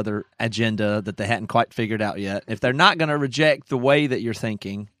have some other agenda that they hadn't quite figured out yet, if they're not going to reject the way that you're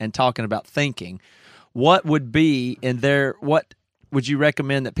thinking and talking about thinking, what would you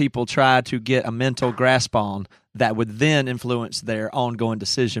recommend that people try to get a mental grasp on that would then influence their ongoing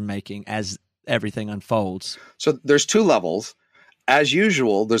decision making as everything unfolds? So there's two levels. As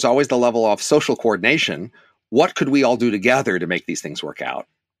usual, there's always the level of social coordination. What could we all do together to make these things work out?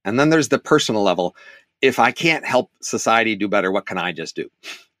 And then there's the personal level. If I can't help society do better, what can I just do?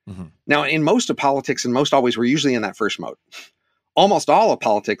 Mm-hmm. Now, in most of politics and most always, we're usually in that first mode. Almost all of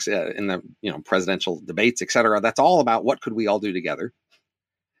politics in the presidential debates, et cetera, that's all about what could we all do together.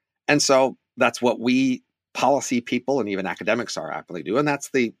 And so that's what we policy people and even academics are happily do. And that's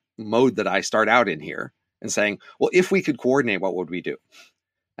the mode that I start out in here and saying, well, if we could coordinate, what would we do?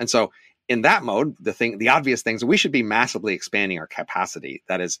 And so in that mode, the obvious things, we should be massively expanding our capacity.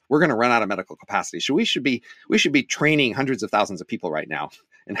 That is, we're going to run out of medical capacity. So we should be training hundreds of thousands of people right now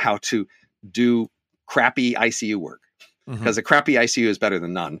in how to do crappy ICU work. Because a crappy ICU is better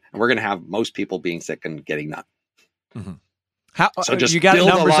than none. And we're going to have most people being sick and getting none. Mm-hmm. So just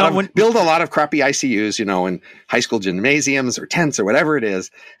build a lot of crappy ICUs, in high school gymnasiums or tents or whatever it is,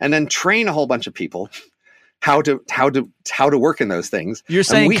 and then train a whole bunch of people how to work in those things. You're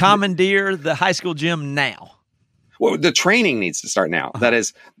saying commandeer the high school gym now? Well, the training needs to start now. That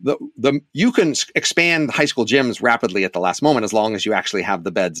is, you can expand high school gyms rapidly at the last moment as long as you actually have the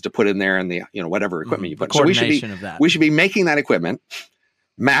beds to put in there and the whatever equipment you put. So we should be making that equipment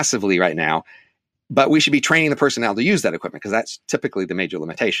massively right now, but we should be training the personnel to use that equipment because that's typically the major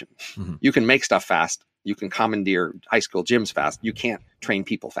limitation. Mm-hmm. You can make stuff fast. You can commandeer high school gyms fast. You can't train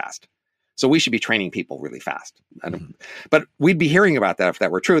people fast. So we should be training people really fast. But we'd be hearing about that if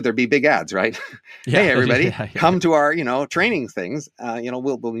that were true. There'd be big ads, right? Yeah, hey, everybody, come to our, training things.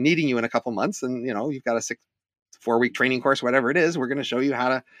 We'll be needing you in a couple months. And, you've got a 4-week training course, whatever it is. We're going to show you how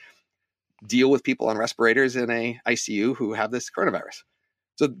to deal with people on respirators in a ICU who have this coronavirus.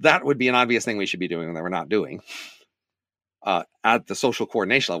 So that would be an obvious thing we should be doing that we're not doing. At the social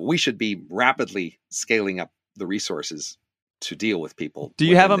coordination level, we should be rapidly scaling up the resources to deal with people. Do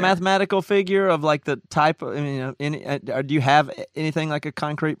you have a mathematical figure of like the type of, do you have anything like a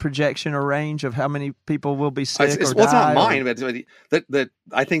concrete projection or range of how many people will be sick or die? It's not mine, but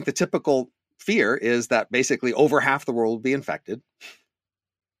I think the typical fear is that basically over half the world will be infected.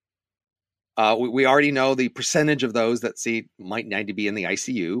 We already know the percentage of those that might need to be in the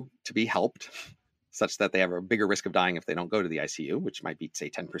ICU to be helped, such that they have a bigger risk of dying if they don't go to the ICU, which might be, say,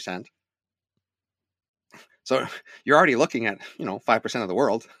 10%. So you're already looking at, 5% of the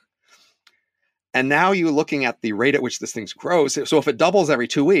world. And now you're looking at the rate at which this thing grows. So if it doubles every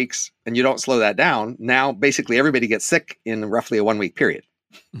 2 weeks and you don't slow that down, now basically everybody gets sick in roughly a 1-week period.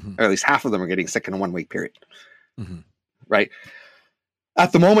 Mm-hmm. Or at least half of them are getting sick in a 1-week period. Mm-hmm. Right?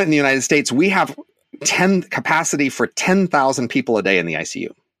 At the moment in the United States, we have capacity for 10,000 people a day in the ICU.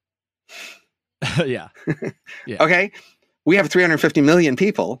 Yeah. Okay. We have 350 million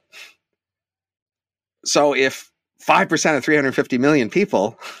people. So if 5% of 350 million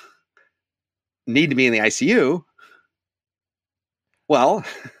people need to be in the ICU, well,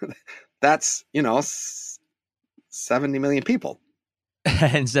 that's, 70 million people.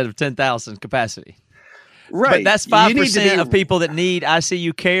 Instead of 10,000 capacity. Right. But that's 5% of people that need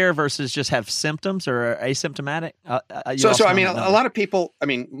ICU care versus just have symptoms or are asymptomatic. A lot of people,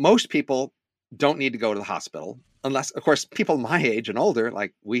 most people don't need to go to the hospital unless, of course, people my age and older,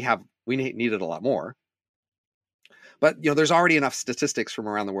 like we need it a lot more. But, there's already enough statistics from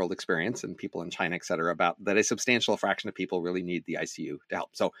around the world experience and people in China, et cetera, about that a substantial fraction of people really need the ICU to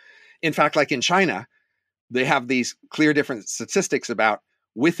help. So, in fact, like in China, they have these clear different statistics about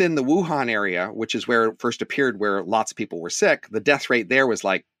within the Wuhan area, which is where it first appeared, where lots of people were sick, the death rate there was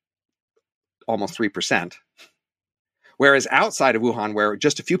like almost 3%. Whereas outside of Wuhan, where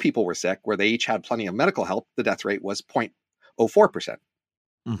just a few people were sick, where they each had plenty of medical help, the death rate was 0.04%.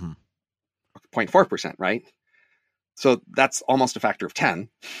 Mm-hmm. 0.4%, right? So that's almost a factor of 10.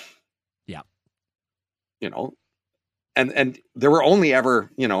 Yeah. And there were only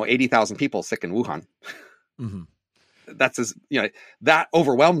ever, 80,000 people sick in Wuhan. Mm-hmm. That's that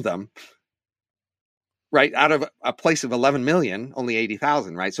overwhelmed them. Right. Out of a place of 11 million, only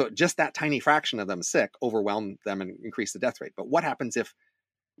 80,000. Right. So just that tiny fraction of them sick overwhelmed them and increased the death rate. But what happens if,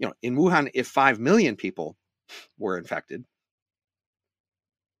 in Wuhan, if 5 million people were infected,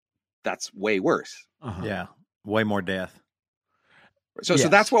 that's way worse. Uh-huh. Yeah. Way more death. So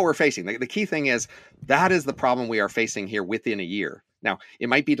that's what we're facing. The key thing is that is the problem we are facing here within a year. Now, it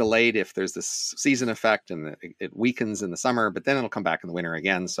might be delayed if there's this season effect and it weakens in the summer, but then it'll come back in the winter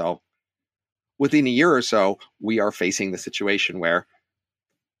again. So within a year or so, we are facing the situation where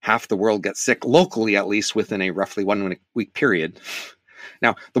half the world gets sick locally, at least within a roughly 1 week period.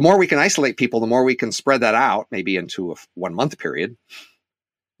 Now, the more we can isolate people, the more we can spread that out, maybe into a 1 month period,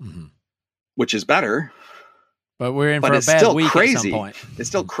 which is better. But we're in for a bad week at some point. It's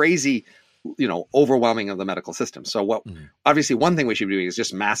still crazy, overwhelming of the medical system. So obviously one thing we should be doing is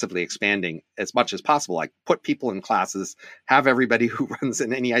just massively expanding as much as possible, like put people in classes, have everybody who runs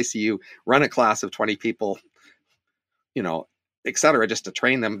in any ICU run a class of 20 people, et cetera, just to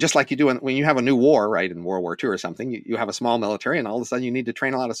train them, just like you do when you have a new war, right? In World War II or something, you have a small military and all of a sudden you need to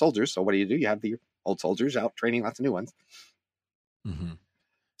train a lot of soldiers. So what do? You have the old soldiers out training lots of new ones. Mm-hmm.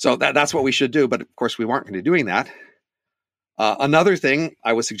 So that's what we should do. But of course, we weren't going to be doing that. Another thing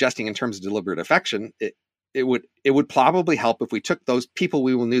I was suggesting in terms of deliberate affection, it would probably help if we took those people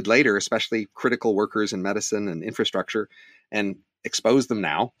we will need later, especially critical workers in medicine and infrastructure, and expose them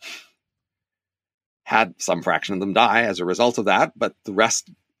now. Had some fraction of them die as a result of that, but the rest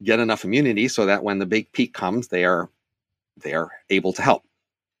get enough immunity so that when the big peak comes, they are able to help.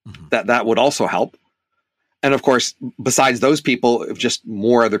 Mm-hmm. That would also help. And of course, besides those people, just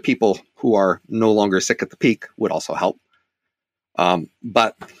more other people who are no longer sick at the peak would also help.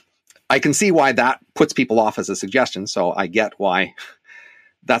 But I can see why that puts people off as a suggestion. So I get why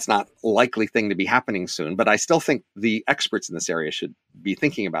that's not a likely thing to be happening soon. But I still think the experts in this area should be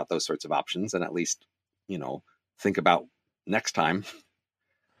thinking about those sorts of options and at least, think about next time.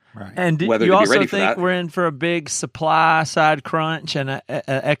 Right. And do you also think we're in for a big supply side crunch and on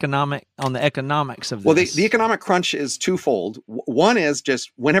the economics of this? Well, the economic crunch is twofold. One is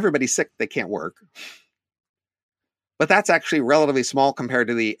just when everybody's sick, they can't work. But that's actually relatively small compared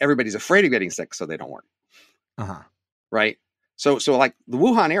to everybody's afraid of getting sick, so they don't work. Uh-huh. Right? So like the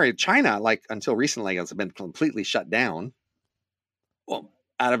Wuhan area, China, like until recently has been completely shut down. Well,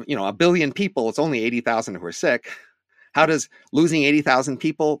 out of, 1 billion people, it's only 80,000 who are sick. How does losing 80,000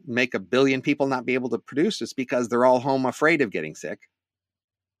 people make 1 billion people not be able to produce? It's because they're all home afraid of getting sick.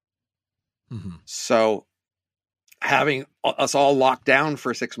 Mm-hmm. So having us all locked down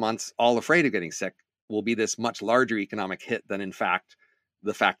for 6 months, all afraid of getting sick, will be this much larger economic hit than, in fact,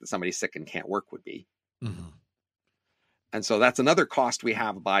 the fact that somebody's sick and can't work would be. Mm-hmm. And so that's another cost we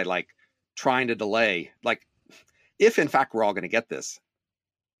have by trying to delay. If in fact we're all going to get this,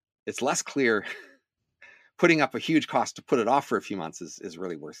 it's less clear. Putting up a huge cost to put it off for a few months is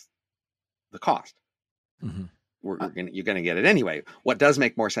really worth the cost. Mm-hmm. You're going to get it anyway. What does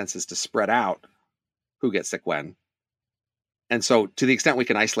make more sense is to spread out who gets sick when. And so to the extent we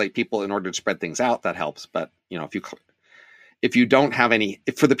can isolate people in order to spread things out, that helps. But, if you don't have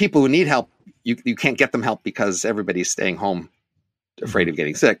for the people who need help, you can't get them help because everybody's staying home afraid of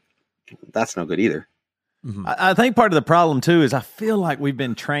getting sick. That's no good either. Mm-hmm. I think part of the problem, too, is I feel like we've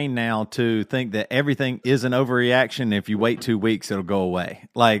been trained now to think that everything is an overreaction. If you wait 2 weeks, it'll go away.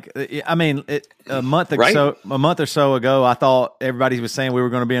 A month or so ago, I thought everybody was saying we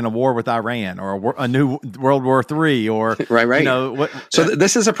were going to be in a war with Iran or a new World War III or right.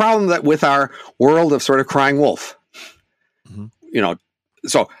 This is a problem that with our world of sort of crying wolf. Mm-hmm.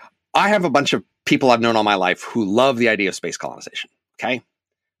 So I have a bunch of people I've known all my life who love the idea of space colonization. Okay,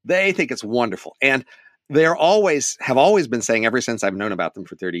 they think it's wonderful and. They have always been saying ever since I've known about them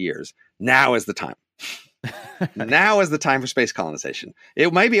for 30 years, now is the time. Now is the time for space colonization.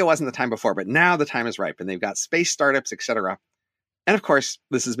 Maybe it wasn't the time before, but now the time is ripe and they've got space startups, et cetera. And of course,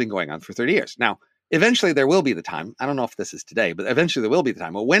 this has been going on for 30 years. Now, eventually there will be the time. I don't know if this is today, but eventually there will be the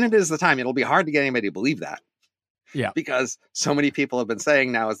time. But when it is the time, it'll be hard to get anybody to believe that. Yeah. Because so many people have been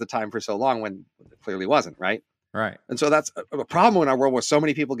saying now is the time for so long when it clearly wasn't, right? Right. And so that's a problem in our world where so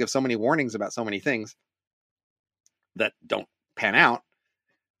many people give so many warnings about so many things that don't pan out.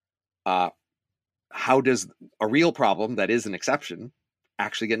 How does a real problem that is an exception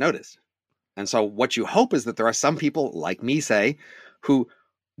actually get noticed? And so what you hope is that there are some people like me, say, who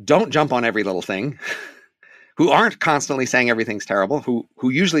don't jump on every little thing, who aren't constantly saying everything's terrible, who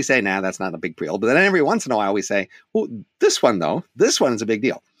usually say, nah, that's not a big deal. But then every once in a while, I always say, oh, this one is a big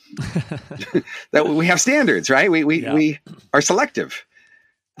deal. That we have standards, right? We are selective.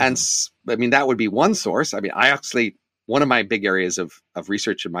 And I mean, that would be one source. I mean, one of my big areas of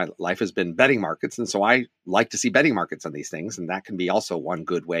research in my life has been betting markets. And so I like to see betting markets on these things. And that can be also one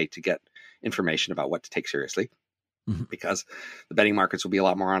good way to get information about what to take seriously, because the betting markets will be a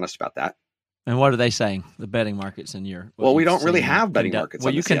lot more honest about that. And what are they saying, the betting markets in your... Well, we don't really have betting markets.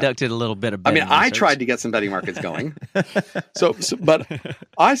 Well, you conducted a little bit of betting research. I tried to get some betting markets going. But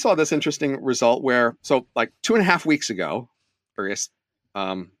I saw this interesting result where, like 2.5 weeks ago, or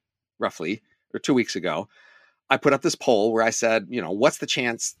roughly, or 2 weeks ago, I put up this poll where I said, what's the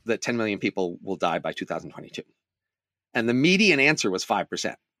chance that 10 million people will die by 2022? And the median answer was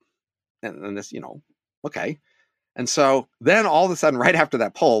 5%. And this, okay. And so then all of a sudden, right after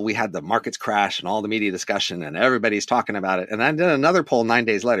that poll, we had the markets crash and all the media discussion and everybody's talking about it. And I did another poll 9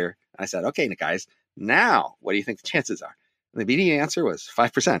 days later. I said, okay, guys, now what do you think the chances are? And the median answer was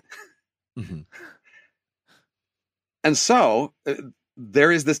 5%. And so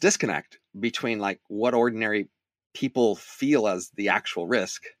there is this disconnect between like what ordinary people feel as the actual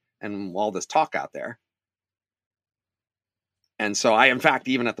risk and all this talk out there. And so in fact,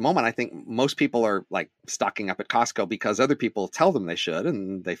 even at the moment, I think most people are like stocking up at Costco because other people tell them they should,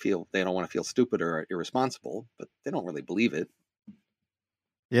 and they don't want to feel stupid or irresponsible, but they don't really believe it.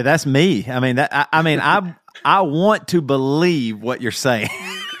 Yeah, that's me. I mean, I want to believe what you're saying.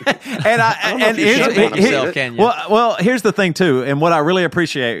 Well, here's the thing too, and what I really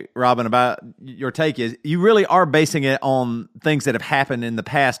appreciate, Robin, about your take is you really are basing it on things that have happened in the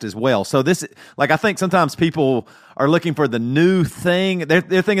past as well. So this, like, I think sometimes people are looking for the new thing. They're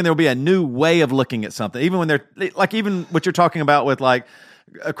thinking there'll be a new way of looking at something, even when they're like, even what you're talking about with like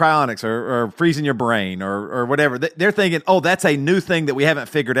cryonics or freezing your brain or whatever. They're thinking, oh, that's a new thing that we haven't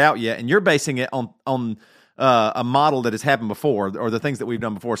figured out yet, and you're basing it on a model that has happened before or the things that we've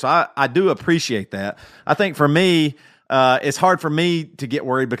done before. So I do appreciate that. I think for me, it's hard for me to get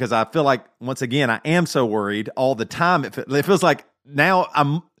worried because I feel like, once again, I am so worried all the time. It feels like now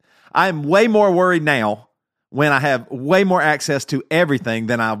I'm way more worried now when I have way more access to everything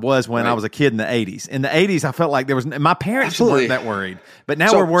than I was when I was a kid in the 80s. In the 80s, I felt like my parents weren't that worried, but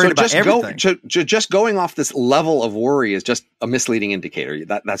now we're worried about everything. Just going off this level of worry is just a misleading indicator.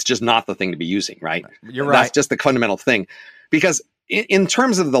 That's just not the thing to be using, right? You're right. That's just the fundamental thing. Because in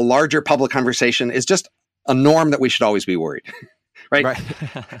terms of the larger public conversation, it's just a norm that we should always be worried, right?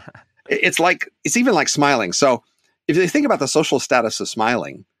 It's even like smiling. So if you think about the social status of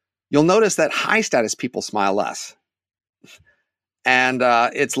smiling, you'll notice that high status people smile less. And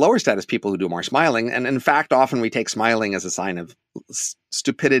it's lower status people who do more smiling. And in fact, often we take smiling as a sign of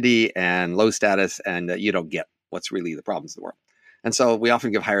stupidity and low status, and you don't get what's really the problems of the world. And so we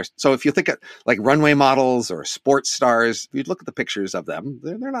often give higher. So if you think of like runway models or sports stars, if you look at the pictures of them,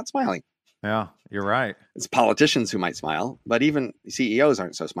 they're not smiling. Yeah, you're right. It's politicians who might smile, but even CEOs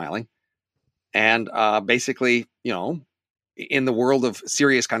aren't so smiling. And basically, in the world of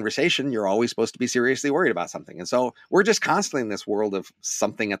serious conversation, you're always supposed to be seriously worried about something. And so we're just constantly in this world of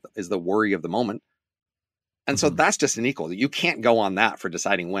something is the worry of the moment. And so that's just unequal. You can't go on that for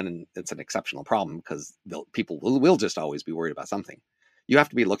deciding when it's an exceptional problem, because people will just always be worried about something. You have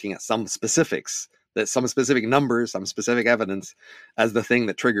to be looking at some specifics, some specific numbers, some specific evidence as the thing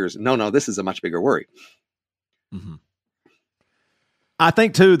that triggers, no, this is a much bigger worry. Mm-hmm. I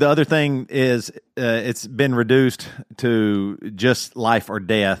think, too, the other thing is it's been reduced to just life or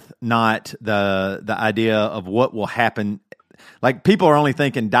death, not the idea of what will happen. Like, people are only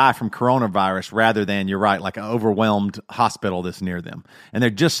thinking die from coronavirus rather than, you're right, like an overwhelmed hospital that's near them. And they're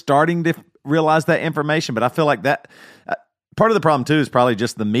just starting to realize that information. But I feel like that part of the problem, too, is probably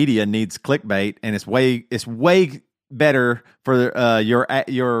just the media needs clickbait, and it's way better for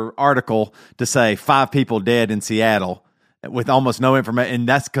your article to say 5 people dead in Seattle with almost no information, and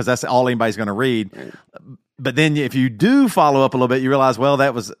that's because that's all anybody's going to read. But then if you do follow up a little bit, you realize, well,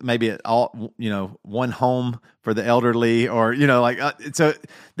 that was maybe one home for the elderly, or so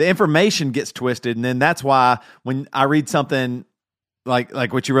the information gets twisted, and then that's why when I read something like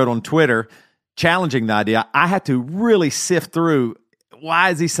what you wrote on Twitter challenging the idea, I have to really sift through. Why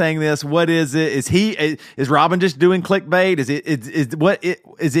is he saying this? What is it? Is Robin just doing clickbait?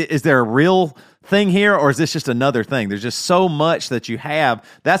 Is there a real thing here, or is this just another thing? There's just so much that you have.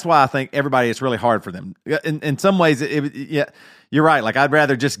 That's why I think everybody, it's really hard for them. In some ways, you're right. Like, I'd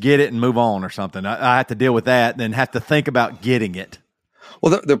rather just get it and move on or something. I have to deal with that than have to think about getting it.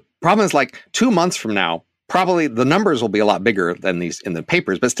 Well, the problem is, like, 2 months from now, probably the numbers will be a lot bigger than these in the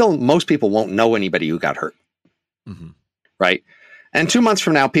papers, but still most people won't know anybody who got hurt. Right. And 2 months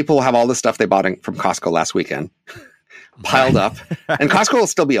from now, people will have all the stuff they bought from Costco last weekend piled up, and Costco will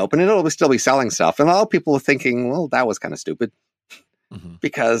still be open and it'll still be selling stuff. And a lot of people are thinking, well, that was kind of stupid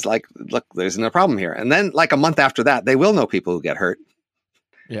because like, look, there's no problem here. And then like a month after that, they will know people who get hurt.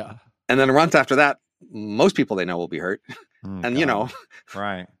 Yeah. And then a month after that, most people they know will be hurt. And, you know,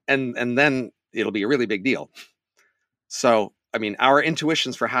 right. And then it'll be a really big deal. So, I mean, our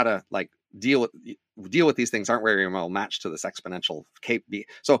intuitions for how to like deal with these things aren't very well matched to this exponential cape.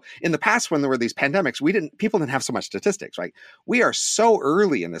 So in the past, when there were these pandemics, people didn't have so much statistics, right? We are so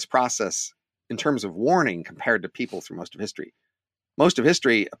early in this process in terms of warning compared to people through most of history. Most of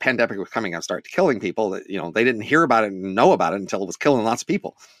history, a pandemic was coming and started killing people that, you know, they didn't hear about it and know about it until it was killing lots of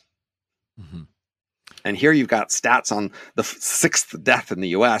people. And here you've got stats on the 6th death in the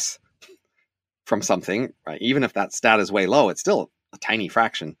US from something, right? Even if that stat is way low, it's still a tiny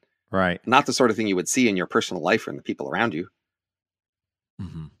fraction. Right. Not the sort of thing you would see in your personal life or in the people around you.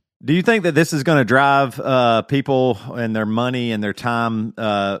 Do you think that this is going to drive people and their money and their time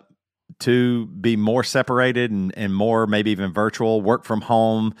to be more separated and more maybe even virtual, work from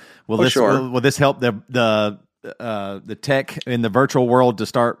home? Will this help the tech in the virtual world to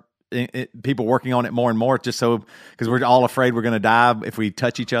start people working on it more and more, just so because we're all afraid we're going to die if we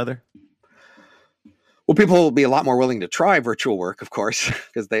touch each other? Well, people will be a lot more willing to try virtual work, of course,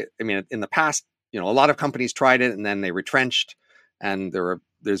 because in the past, you know, a lot of companies tried it and then they retrenched, and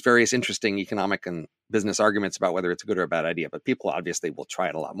there's various interesting economic and business arguments about whether it's a good or a bad idea, but people obviously will try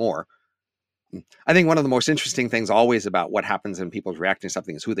it a lot more. I think one of the most interesting things always about what happens when people reacting to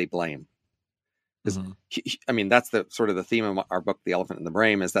something is who they blame. I mean, that's the sort of the theme of our book, The Elephant in the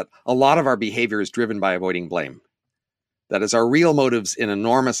Brain, is that a lot of our behavior is driven by avoiding blame. That is, our real motives in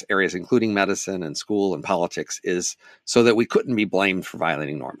enormous areas, including medicine and school and politics, is so that we couldn't be blamed for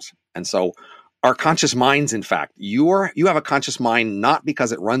violating norms. And so our conscious minds, in fact, you have a conscious mind not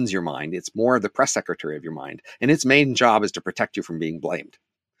because it runs your mind. It's more the press secretary of your mind. And its main job is to protect you from being blamed.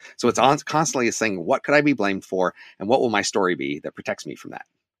 So it's constantly saying, what could I be blamed for? And what will my story be that protects me from that?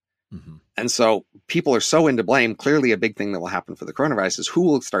 And so people are so into blame. Clearly, a big thing that will happen for the coronavirus is who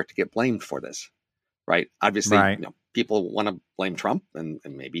will start to get blamed for this. Right. Obviously, you know, people want to blame Trump, and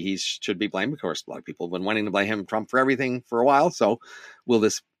maybe he should be blamed. Of course, a lot of people have been wanting to blame Trump for everything for a while. So will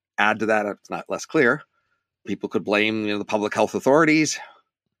this add to that? It's not less clear. People could blame, you know, the public health authorities.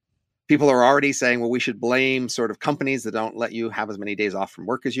 People are already saying, well, we should blame sort of companies that don't let you have as many days off from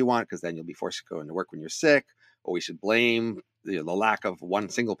work as you want, because then you'll be forced to go into work when you're sick. Or we should blame the lack of one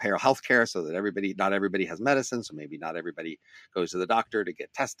single payer healthcare, so that not everybody has medicine. So maybe not everybody goes to the doctor to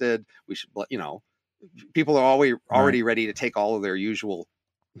get tested. We should, you know, people are already ready to take all of their usual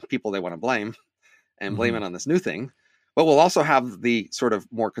people they want to blame and blame it on this new thing. But we'll also have the sort of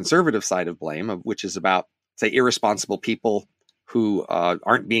more conservative side of blame, which is about, say, irresponsible people who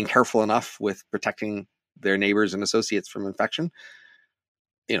aren't being careful enough with protecting their neighbors and associates from infection.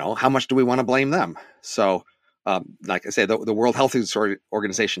 You know, how much do we want to blame them? So, like I say, the World Health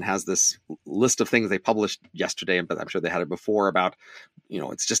Organization has this list of things they published yesterday, but I'm sure they had it before, about, you know,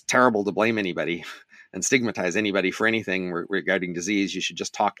 it's just terrible to blame anybody and stigmatize anybody for anything regarding disease. You should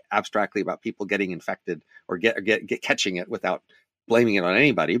just talk abstractly about people getting infected or get catching it without blaming it on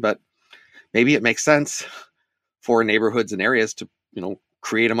anybody. But maybe it makes sense for neighborhoods and areas to, you know,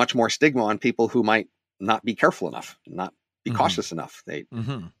 create a much more stigma on people who might not be careful enough, not be cautious enough. They,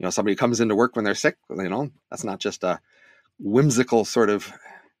 you know, somebody comes into work when they're sick, you know, that's not just a whimsical sort of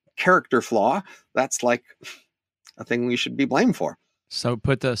character flaw. That's like a thing we should be blamed for. So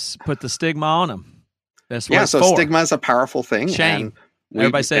put the stigma on them. That's what it's so for. Stigma is a powerful thing. Shame.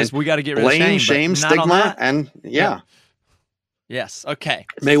 Everybody says we got to get rid of shame, stigma, and Yes. Okay.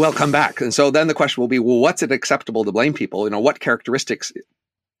 May well come back. And so then the question will be, well, what's it acceptable to blame people? You know, what characteristics,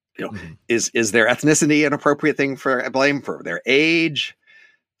 you know, is their ethnicity an appropriate thing for blame, for their age,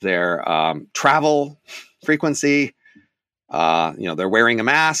 their travel frequency, you know, they're wearing a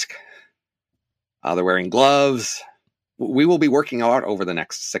mask, they're wearing gloves. We will be working out over the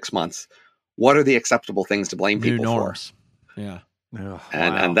next 6 months, what are the acceptable things to blame people norms for? Yeah.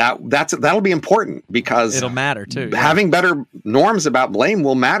 And that'll be important, because it'll matter too. Having better norms about blame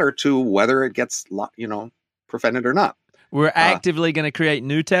will matter to whether it gets, you know, prevented or not. We're actively going to create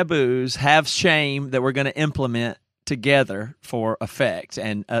new taboos, have shame that we're going to implement together for effect,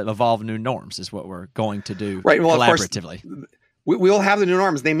 and evolve new norms is what we're going to do collaboratively. Of course, we'll have the new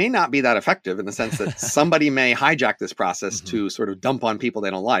norms. They may not be that effective in the sense that somebody may hijack this process to sort of dump on people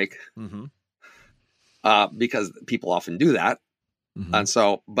they don't like, because people often do that. And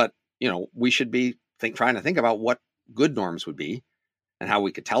so, but, you know, we should be trying to think about what good norms would be and how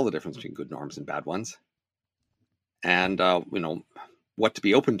we could tell the difference between good norms and bad ones. and what to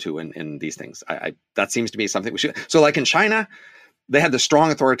be open to in these things. That seems to be something we should. So like in China, they had the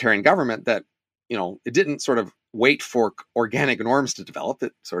strong authoritarian government that, it didn't sort of wait for organic norms to develop.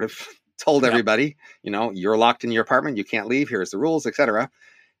 It sort of told everybody, you're locked in your apartment, you can't leave, here's the rules, etc.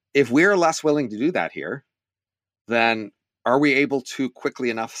 If we're less willing to do that here, then are we able to quickly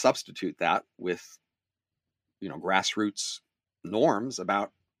enough substitute that with, grassroots norms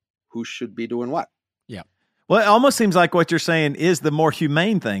about who should be doing what? Yeah. Well, it almost seems like what you're saying is the more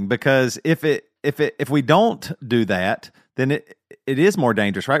humane thing, because if we don't do that, then it is more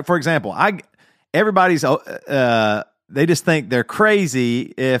dangerous, right? For example, everybody's they just think they're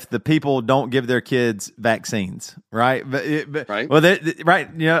crazy if the people don't give their kids vaccines, right? Right. Well,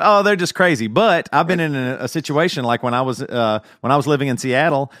 they're just crazy. But I've been in a situation like when I was living in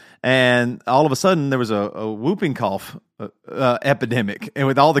Seattle, and all of a sudden there was a whooping cough epidemic, and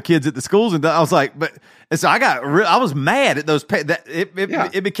with all the kids at the schools, and I was like, so I was mad at those.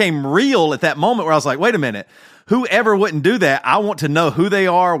 It became real at that moment where I was like, wait a minute. Whoever wouldn't do that, I want to know who they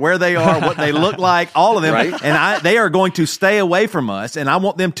are, where they are, what they look like, all of them. Right. And they are going to stay away from us. And I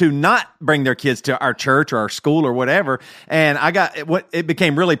want them to not bring their kids to our church or our school or whatever. And it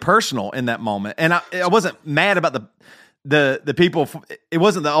became really personal in that moment. And I wasn't mad about the people. It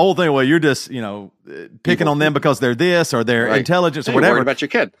wasn't the old thing where you're just, picking on them because they're this or their intelligence or whatever. Worried about your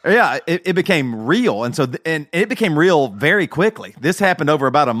kid. Yeah, it became real. And so, and it became real very quickly. This happened over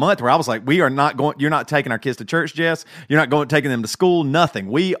about a month where I was like, you're not taking our kids to church, Jess. You're not taking them to school, nothing.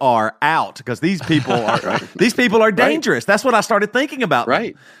 We are out because these people are dangerous. That's what I started thinking about.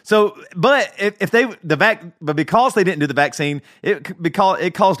 Right. So, but but because they didn't do the vaccine, it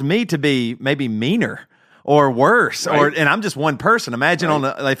caused me to be maybe meaner or worse, and I'm just one person. Imagine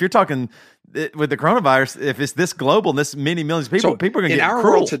if you're talking with the coronavirus, if it's this global and this many millions of people, people are going to get cruel. In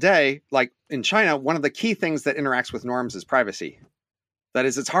our world today, like in China, one of the key things that interacts with norms is privacy. That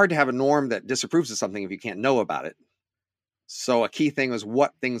is, it's hard to have a norm that disapproves of something if you can't know about it. So a key thing is,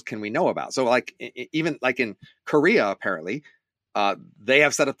 what things can we know about? So like even like in Korea, apparently, they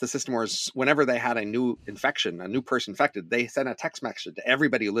have set up the system where whenever they had a new infection, a new person infected, they sent a text message to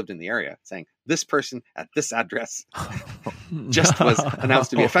everybody who lived in the area saying, this person at this address just was announced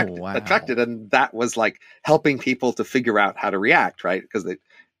to be affected. And that was like helping people to figure out how to react, right? Because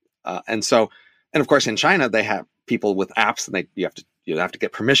and of course in China, they have people with apps, and you have to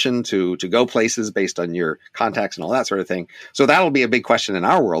get permission to go places based on your contacts and all that sort of thing. So that'll be a big question in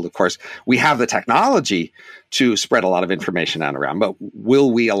our world. Of course, we have the technology to spread a lot of information out around, but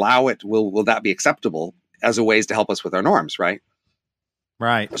will we allow it? Will that be acceptable as a ways to help us with our norms? Right.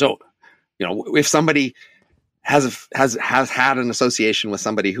 Right. So, if somebody has had an association with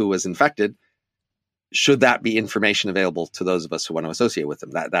somebody who was infected, should that be information available to those of us who want to associate with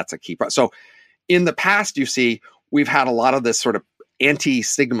them? That's a key part. So in the past, you see, we've had a lot of this sort of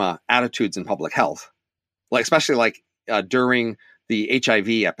anti-stigma attitudes in public health, especially during the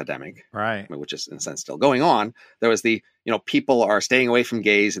HIV epidemic, right? Which is in a sense still going on. There was people are staying away from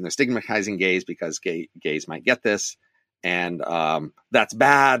gays and they're stigmatizing gays because gays might get this, and that's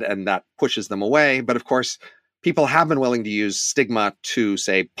bad, and that pushes them away. But of course, people have been willing to use stigma to,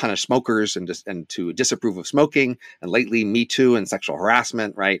 say, punish smokers and to disapprove of smoking. And lately, Me Too and sexual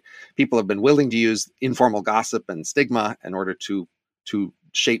harassment, right? People have been willing to use informal gossip and stigma in order to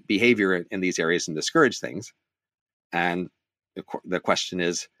shape behavior in these areas and discourage things. And the question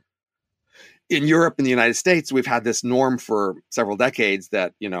is, in Europe and the United States, we've had this norm for several decades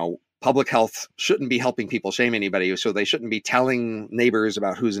that, public health shouldn't be helping people shame anybody. So they shouldn't be telling neighbors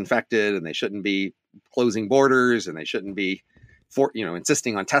about who's infected, and they shouldn't be closing borders, and they shouldn't be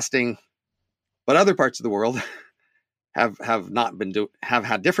insisting on testing. But other parts of the world have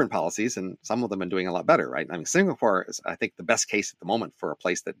had different policies, and some of them have been doing a lot better, right? I mean, Singapore is, I think, the best case at the moment for a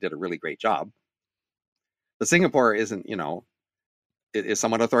place that did a really great job. But Singapore isn't, it is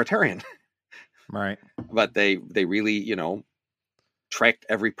somewhat authoritarian. Right. But they really, tracked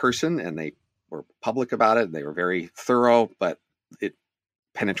every person, and they were public about it. They were very thorough, but it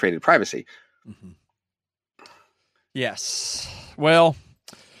penetrated privacy. Mm-hmm. Yes. Well,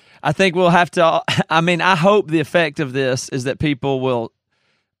 I think we'll have to, I hope the effect of this is that people will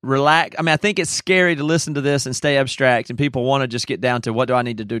relax. I think it's scary to listen to this and stay abstract, and people want to just get down to, what do I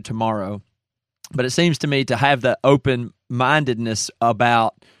need to do tomorrow? But it seems to me to have the open-mindedness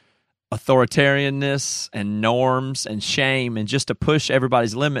about authoritarianness and norms and shame, and just to push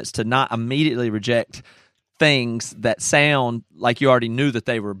everybody's limits, to not immediately reject things that sound like you already knew that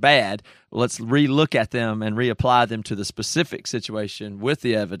they were bad. Let's relook at them and reapply them to the specific situation with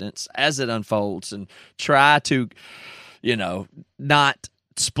the evidence as it unfolds, and try to, not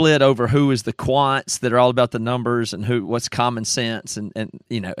split over who is the quants that are all about the numbers and what's common sense. And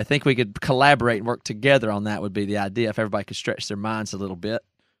I think we could collaborate and work together on that would be the idea if everybody could stretch their minds a little bit.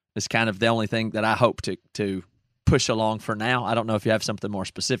 It's kind of the only thing that I hope to push along for now. I don't know if you have something more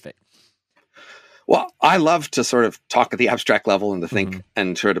specific. Well, I love to sort of talk at the abstract level and to think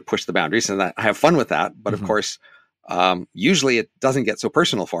and sort of push the boundaries, and I have fun with that. But of course, usually it doesn't get so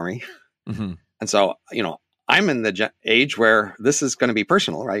personal for me. And so, I'm in the age where this is going to be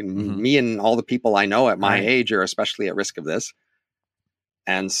personal, right? Me and all the people I know at my age are especially at risk of this.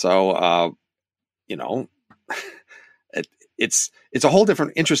 And so, it's a whole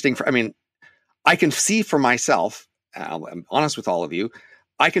different, interesting. I can see for myself, I'm honest with all of you,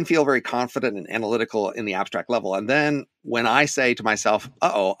 I can feel very confident and analytical in the abstract level. And then when I say to myself,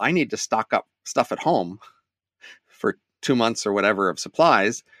 I need to stock up stuff at home for 2 months or whatever of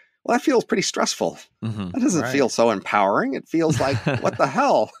supplies, well, that feels pretty stressful. That doesn't feel so empowering. It feels like, what the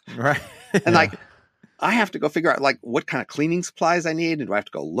hell? Right. And I have to go figure out what kind of cleaning supplies I need. And do I have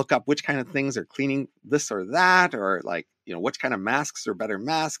to go look up which kind of things are cleaning this or that? Or which kind of masks are better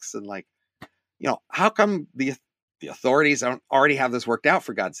masks? And how come the authorities don't already have this worked out,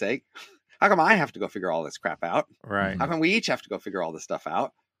 for God's sake? How come I have to go figure all this crap out? Right. How come we each have to go figure all this stuff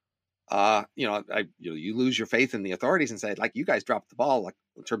out? You lose your faith in the authorities and say, you guys dropped the ball,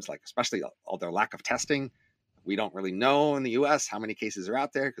 in terms especially all their lack of testing. We don't really know in the U.S. how many cases are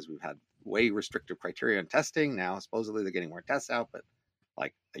out there because we've had way restrictive criteria on testing. Now, supposedly they're getting more tests out, but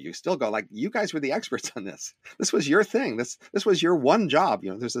you still go you guys were the experts on this. This was your thing. This was your one job.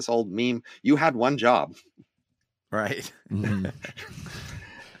 There's this old meme. You had one job. Right.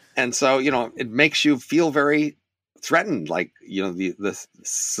 And so, it makes you feel very threatened. The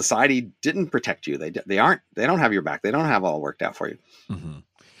society didn't protect you. They don't have your back. They don't have all worked out for you.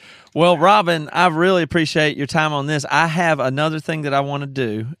 Well, Robin, I really appreciate your time on this. I have another thing that I want to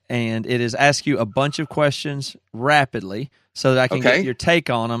do, and it is ask you a bunch of questions rapidly so that I can get your take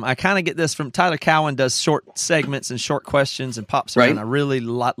on them. I kind of get this from Tyler Cowen does short segments and short questions and pops around. I really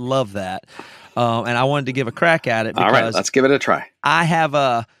love that. And I wanted to give a crack at it. Because all right, let's give it a try. I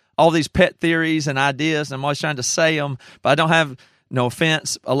have all these pet theories and ideas, and I'm always trying to say them, but I don't have, no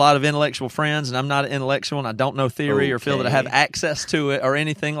offense, a lot of intellectual friends, and I'm not an intellectual, and I don't know theory or feel that I have access to it or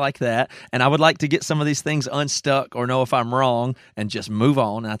anything like that. And I would like to get some of these things unstuck or know if I'm wrong and just move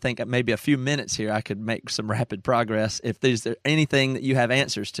on. And I think maybe a few minutes here I could make some rapid progress if there's anything that you have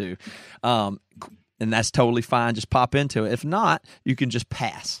answers to. And that's totally fine. Just pop into it. If not, you can just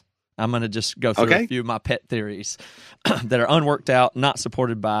pass. I'm going to just go through a few of my pet theories that are unworked out, not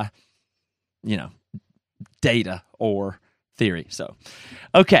supported by, data or theory. So,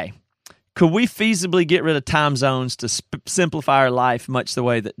 okay. Could we feasibly get rid of time zones to simplify our life much the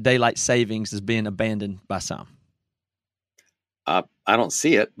way that daylight savings is being abandoned by some? I don't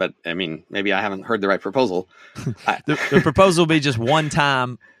see it, but maybe I haven't heard the right proposal. The proposal will be just one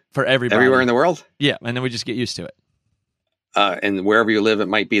time for everybody. Everywhere in the world? Yeah, and then we just get used to it. And wherever you live, it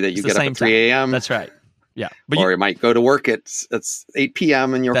might be that you get up at 3 a.m. That's right. Yeah. Or you might go to work at 8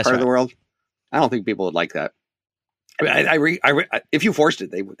 p.m. in your part of the world. I don't think people would like that. If you forced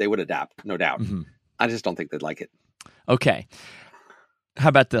it, they would adapt, no doubt. I just don't think they'd like it. Okay. How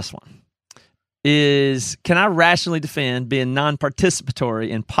about this one? Can I rationally defend being non-participatory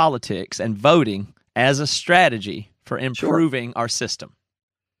in politics and voting as a strategy for improving our system?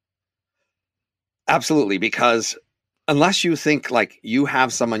 Absolutely, because unless you think you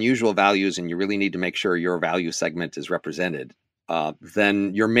have some unusual values and you really need to make sure your value segment is represented,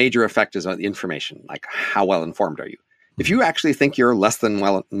 then your major effect is on the information. How well informed are you? If you actually think you're less than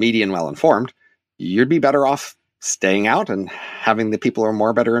median well informed, you'd be better off staying out and having the people who are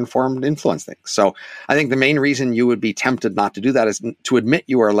more better informed influence things. So I think the main reason you would be tempted not to do that is to admit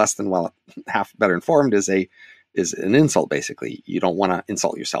you are less than half better informed is an insult. Basically, you don't want to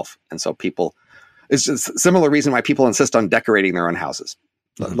insult yourself, and so people. It's just a similar reason why people insist on decorating their own houses.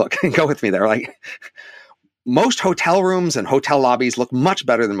 Look, go with me there. Most hotel rooms and hotel lobbies look much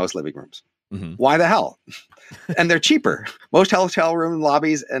better than most living rooms. Why the hell? And they're cheaper. Most hotel room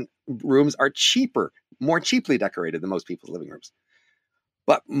lobbies and rooms are cheaper, more cheaply decorated than most people's living rooms.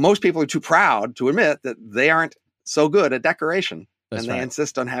 But most people are too proud to admit that they aren't so good at decoration. That's and they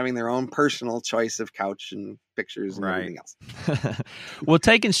insist on having their own personal choice of couch and pictures and everything else. Will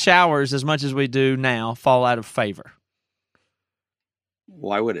taking showers as much as we do now fall out of favor?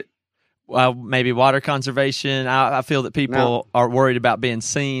 Why would it? Well, maybe water conservation. I feel that people are worried about being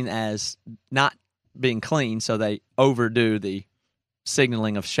seen as not being clean, so they overdo the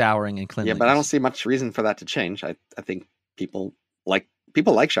signaling of showering and cleanliness. Yeah, but I don't see much reason for that to change. I think people like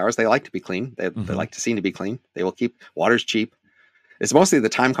showers. They like to be clean. They like to seem to be clean. They will keep water's cheap. It's mostly the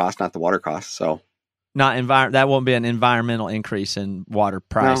time cost, not the water cost. So that won't be an environmental increase in water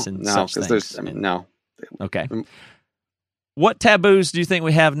price and such things. No. Okay. What taboos do you think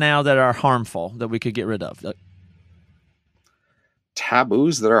we have now that are harmful that we could get rid of?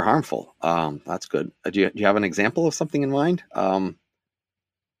 Taboos that are harmful. That's good. Do you have an example of something in mind? I'm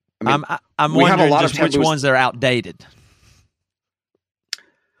wondering just which ones are outdated.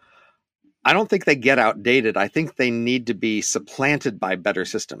 I don't think they get outdated. I think they need to be supplanted by better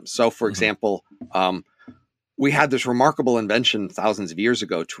systems. So, for example, we had this remarkable invention thousands of years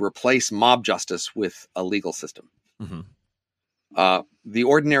ago to replace mob justice with a legal system. The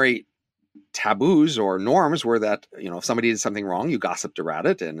ordinary taboos or norms were that, if somebody did something wrong, you gossiped about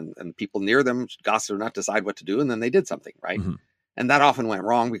it, and people near them gossiped enough to decide what to do, and then they did something, right? And that often went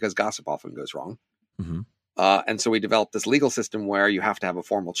wrong because gossip often goes wrong. And so we developed this legal system where you have to have a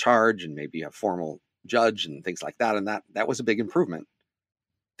formal charge and maybe a formal judge and things like that. And that was a big improvement.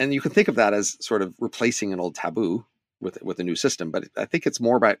 And you can think of that as sort of replacing an old taboo with a new system. But I think it's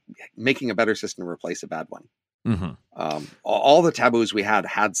more about making a better system to replace a bad one. All the taboos we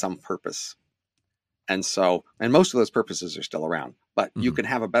had some purpose. And most of those purposes are still around. But you can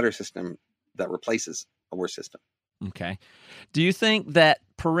have a better system that replaces a worse system. Okay. Do you think that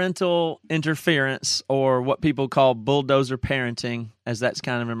parental interference, or what people call bulldozer parenting, as that's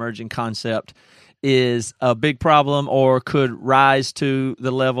kind of an emerging concept, is a big problem or could rise to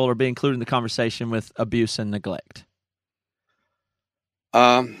the level or be included in the conversation with abuse and neglect?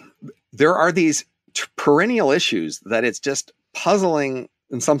 There are these perennial issues that it's just puzzling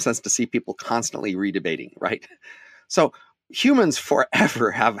in some sense to see people constantly redebating, right? So humans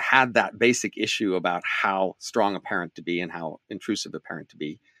forever have had that basic issue about how strong a parent to be and how intrusive a parent to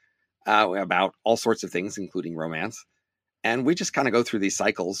be, about all sorts of things, including romance. And we just kind of go through these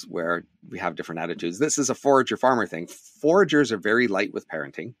cycles where we have different attitudes. This is a forager-farmer thing. Foragers are very light with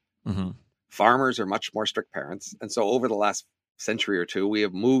parenting. Farmers are much more strict parents. And so over the last century or two, we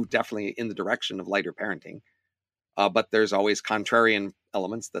have moved definitely in the direction of lighter parenting. But there's always contrarian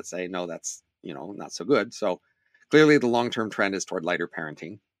elements that say, no, that's, not so good. So clearly, the long-term trend is toward lighter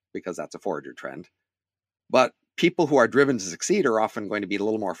parenting because that's a forager trend. But people who are driven to succeed are often going to be a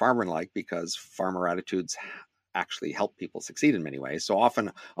little more farmer-like because farmer attitudes actually help people succeed in many ways. So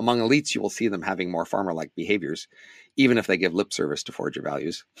often among elites, you will see them having more farmer-like behaviors, even if they give lip service to forager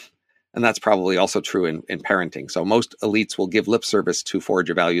values. And that's probably also true in parenting. So most elites will give lip service to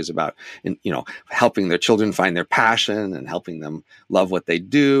forager values about, helping their children find their passion and helping them love what they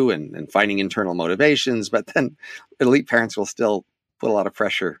do and finding internal motivations. But then elite parents will still put a lot of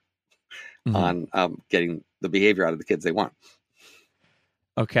pressure on getting the behavior out of the kids they want.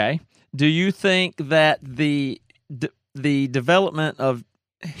 Okay. Do you think that the development of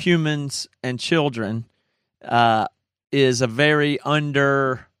humans and children is a very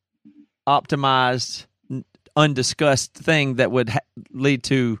optimized, undiscussed thing that would lead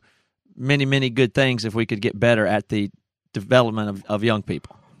to many, many good things if we could get better at the development of young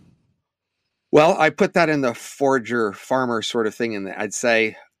people? Well, I put that in the forager-farmer sort of thing. And I'd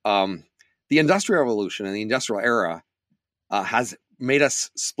say the Industrial Revolution and the Industrial Era has made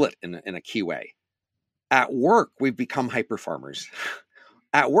us split in a key way. At work, we've become hyper-farmers.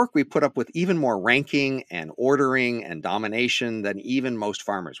 At work, we put up with even more ranking and ordering and domination than even most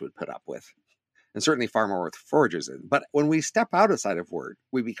farmers would put up with, and certainly far more with foragers. But when we step outside of work,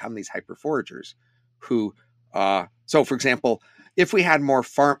 we become these hyper foragers who, so for example, if we had more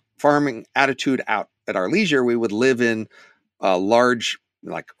farming attitude out at our leisure, we would live in large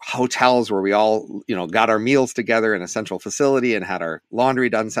like hotels where we all, got our meals together in a central facility and had our laundry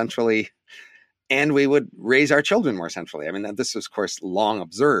done centrally. And we would raise our children more centrally. I mean, this was, of course, long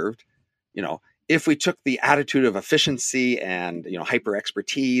observed. If we took the attitude of efficiency and, hyper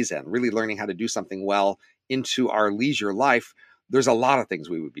expertise and really learning how to do something well into our leisure life, there's a lot of things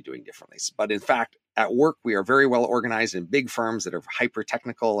we would be doing differently. But in fact, at work, we are very well organized in big firms that are hyper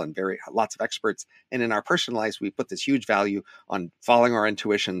technical and lots of experts. And in our personal lives, we put this huge value on following our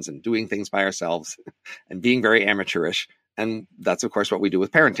intuitions and doing things by ourselves and being very amateurish. And that's, of course, what we do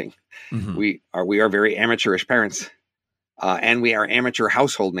with parenting. We are very amateurish parents, and we are amateur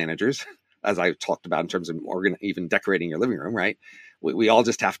household managers, as I talked about in terms of even decorating your living room, right? We all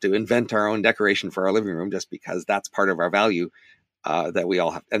just have to invent our own decoration for our living room just because that's part of our value that we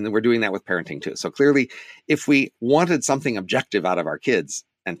all have. And we're doing that with parenting too. So clearly, if we wanted something objective out of our kids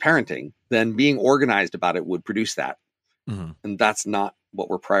and parenting, then being organized about it would produce that. And that's not what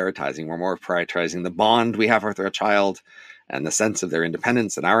we're prioritizing. We're more prioritizing the bond we have with our child and the sense of their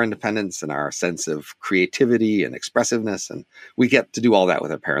independence and our sense of creativity and expressiveness. And we get to do all that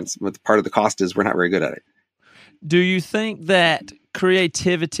with our parents. But part of the cost is we're not very good at it. Do you think that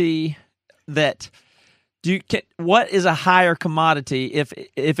creativity what is a higher commodity if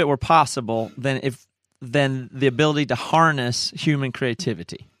it were possible than the ability to harness human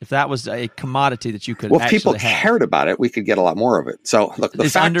creativity? If that was a commodity that you could if people cared about it, we could get a lot more of it. So look, the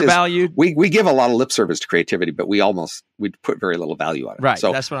fact undervalued. Is we give a lot of lip service to creativity, but we put very little value on it. Right.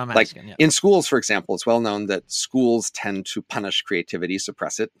 So that's what I'm asking. Like in schools, for example, it's well known that schools tend to punish creativity,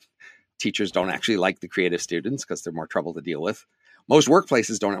 suppress it. Teachers don't actually like the creative students because they're more trouble to deal with. Most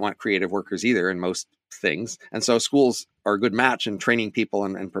workplaces don't want creative workers either in most things. And so schools are a good match in training people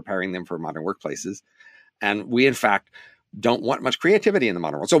and preparing them for modern workplaces. And we, in fact, don't want much creativity in the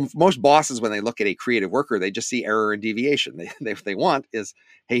modern world. So most bosses, when they look at a creative worker, they just see error and deviation. What they want is,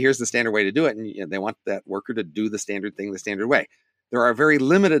 hey, here's the standard way to do it. And they want that worker to do the standard thing the standard way. There are a very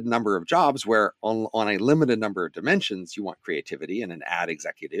limited number of jobs where on a limited number of dimensions, you want creativity in an ad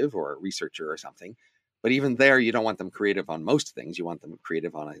executive or a researcher or something. But even there, you don't want them creative on most things. You want them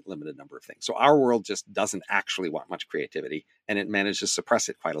creative on a limited number of things. So our world just doesn't actually want much creativity, and it manages to suppress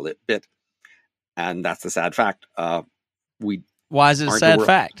it quite a bit. And that's the sad fact. Why is it a sad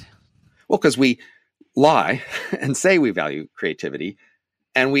fact? Well, because we lie and say we value creativity,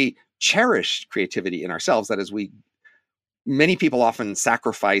 and we cherish creativity in ourselves. That is, many people often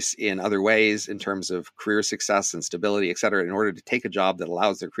sacrifice in other ways in terms of career success and stability, et cetera, in order to take a job that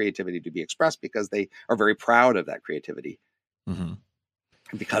allows their creativity to be expressed because they are very proud of that creativity. Mm-hmm.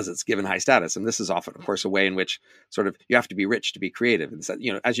 Because it's given high status. And this is often, of course, a way in which sort of you have to be rich to be creative. And so,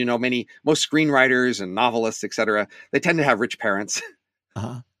 as you know, most screenwriters and novelists, et cetera, they tend to have rich parents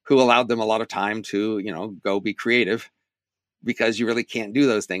who allowed them a lot of time to, go be creative, because you really can't do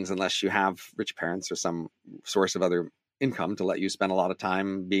those things unless you have rich parents or some source of other income to let you spend a lot of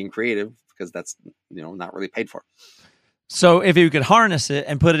time being creative, because that's, not really paid for. So if you could harness it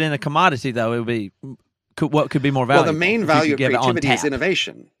and put it in a commodity, though, it would be... what could be more valuable? Well, the main value of creativity is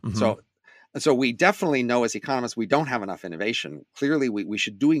innovation. Mm-hmm. So we definitely know as economists, we don't have enough innovation. Clearly, we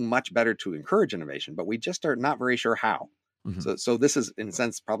should doing much better to encourage innovation, but we just are not very sure how. Mm-hmm. So this is, in a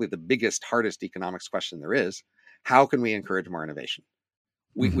sense, probably the biggest, hardest economics question there is. How can we encourage more innovation?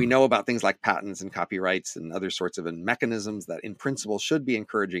 We know about things like patents and copyrights and other sorts of mechanisms that in principle should be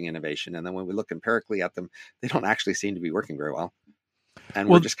encouraging innovation. And then when we look empirically at them, they don't actually seem to be working very well. And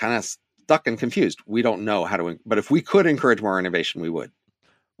we're just kind of stuck and confused. We don't know how to, but if we could encourage more innovation, we would.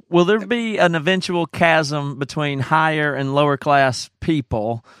 Will there be an eventual chasm between higher and lower class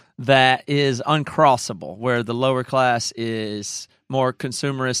people that is uncrossable, where the lower class is more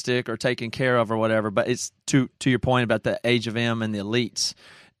consumeristic or taken care of or whatever, but it's to your point about the age of M and the elites,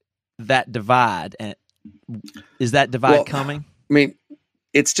 that divide, and is that divide coming? I mean,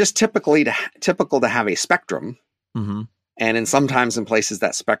 it's just typical to have a spectrum. Mm-hmm. And sometimes in places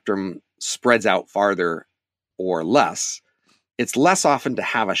that spectrum spreads out farther or less. It's less often to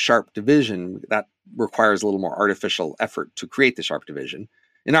have a sharp division. That requires a little more artificial effort to create the sharp division.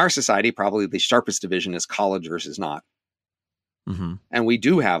 In our society, probably the sharpest division is college versus not. Mm-hmm. And we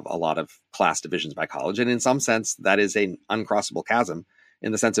do have a lot of class divisions by college. And in some sense, that is an uncrossable chasm,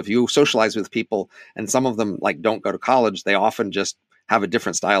 in the sense if you socialize with people and some of them don't go to college, they often just have a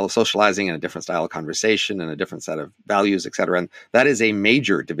different style of socializing and a different style of conversation and a different set of values, et cetera. And that is a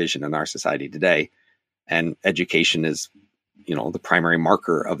major division in our society today. And education is, the primary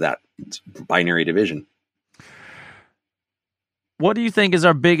marker of that binary division. What do you think is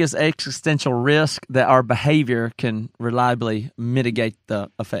our biggest existential risk that our behavior can reliably mitigate the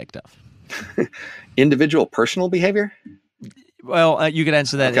effect of? Individual personal behavior? Well, you could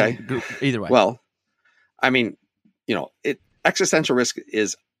answer that either way. Well, I mean, existential risk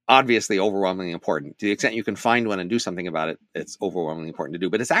is obviously overwhelmingly important. To the extent you can find one and do something about it, it's overwhelmingly important to do.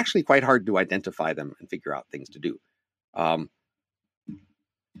 But it's actually quite hard to identify them and figure out things to do.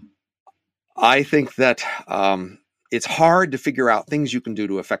 I think that it's hard to figure out things you can do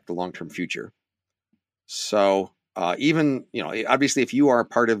to affect the long-term future. So even, obviously, if you are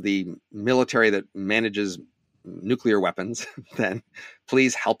part of the military that manages nuclear weapons, then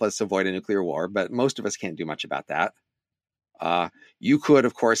please help us avoid a nuclear war. But most of us can't do much about that. You could,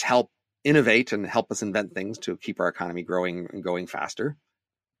 of course, help innovate and help us invent things to keep our economy growing and going faster.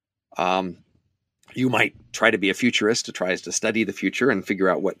 You might try to be a futurist who tries to study the future and figure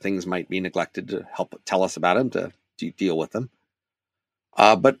out what things might be neglected to help tell us about them, to deal with them.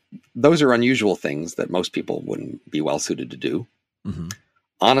 But those are unusual things that most people wouldn't be well suited to do. Mm-hmm.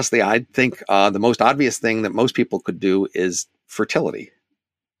 Honestly, I think the most obvious thing that most people could do is fertility.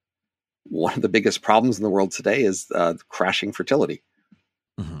 One of the biggest problems in the world today is crashing fertility.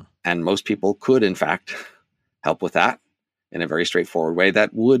 Mm-hmm. And most people could, in fact, help with that in a very straightforward way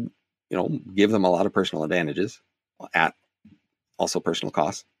that would, give them a lot of personal advantages. at also personal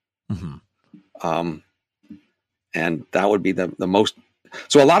costs. Mm-hmm. And that would be the most.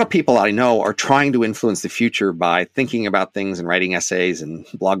 So a lot of people I know are trying to influence the future by thinking about things and writing essays and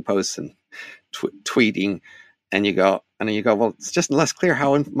blog posts and tweeting. And you go, well, it's just less clear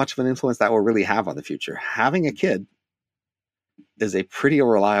how much of an influence that will really have on the future. Having a kid is a pretty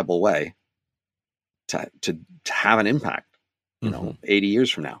reliable way to have an impact, you know, 80 years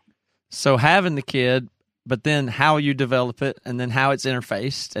from now. So having the kid, but then how you develop it, and then how it's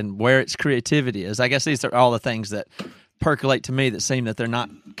interfaced, and where its creativity is. I guess these are all the things that percolate to me that seem that they're not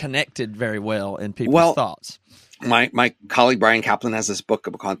connected very well in people's thoughts. My colleague Brian Kaplan has this book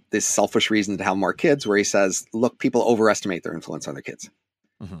about this selfish reason to have more kids, where he says, look, people overestimate their influence on their kids.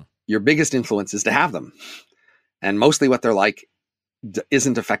 Mm-hmm. Your biggest influence is to have them. And mostly what they're like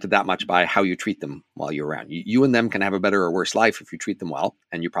isn't affected that much by how you treat them while you're around. You and them can have a better or worse life if you treat them well,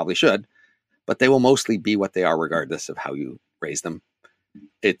 and you probably should, but they will mostly be what they are regardless of how you raise them.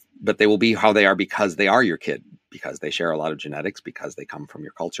 But they will be how they are because they are your kid, because they share a lot of genetics, because they come from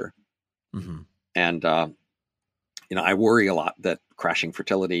your culture. Mm-hmm. And, you know, I worry a lot that crashing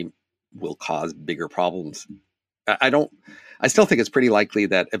fertility will cause bigger problems. I still think it's pretty likely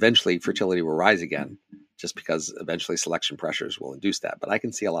that eventually fertility will rise again, just because eventually selection pressures will induce that. But I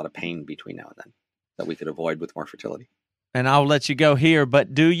can see a lot of pain between now and then that we could avoid with more fertility. And I'll let you go here,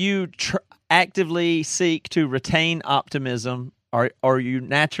 but do you actively seek to retain optimism, or are you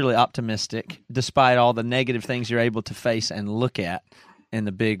naturally optimistic despite all the negative things you're able to face and look at in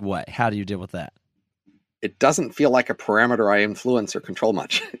the big way? How do you deal with that? It doesn't feel like a parameter I influence or control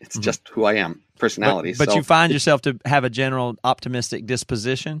much. It's just who I am, personality. But you find yourself to have a general optimistic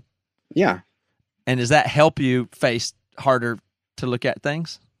disposition? Yeah. And does that help you face harder to look at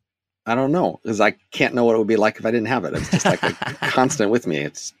things? I don't know, because I can't know what it would be like if I didn't have it. It's just like a constant with me.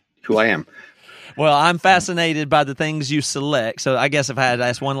 It's who I am. Well, I'm fascinated by the things you select. So I guess if I had to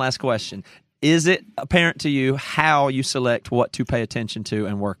ask one last question, is it apparent to you how you select what to pay attention to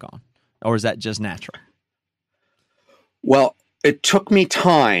and work on? Or is that just natural? Well, it took me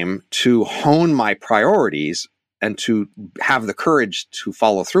time to hone my priorities and to have the courage to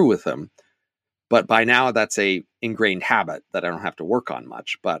follow through with them. But by now, that's a ingrained habit that I don't have to work on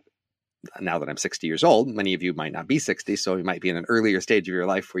much. But now that I'm 60 years old, many of you might not be 60, so you might be in an earlier stage of your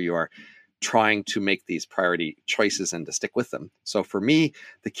life where you are trying to make these priority choices and to stick with them. So for me,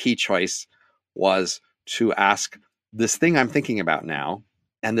 the key choice was to ask this thing I'm thinking about now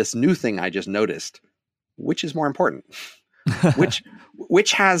and this new thing I just noticed, which is more important?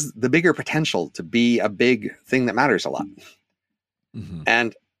 which has the bigger potential to be a big thing that matters a lot? Mm-hmm.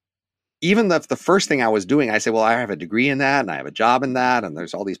 And even the first thing I was doing, I say, well, I have a degree in that and I have a job in that. And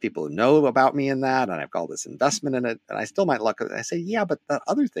there's all these people who know about me in that. And I've got all this investment in it. And I still might look at it. I say, yeah, but that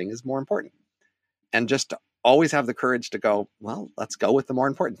other thing is more important. And just to always have the courage to go, well, let's go with the more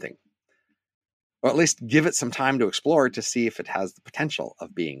important thing. Or at least give it some time to explore to see if it has the potential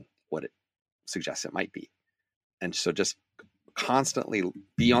of being what it suggests it might be. And so just constantly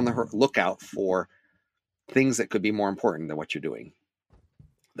be on the lookout for things that could be more important than what you're doing.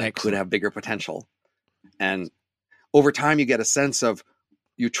 That could have bigger potential. And over time, you get a sense of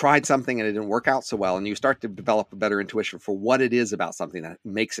you tried something and it didn't work out so well. And you start to develop a better intuition for what it is about something that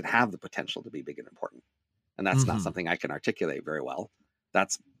makes it have the potential to be big and important. And that's not something I can articulate very well.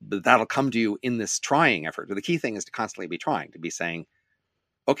 That'll come to you in this trying effort. But the key thing is to constantly be trying, to be saying,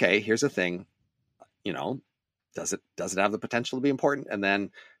 okay, here's a thing, you know, does it have the potential to be important? And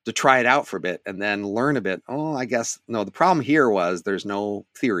then to try it out for a bit and then learn a bit. Oh, I guess, no, the problem here was there's no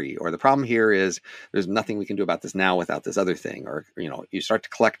theory, or the problem here is there's nothing we can do about this now without this other thing. Or, you know, you start to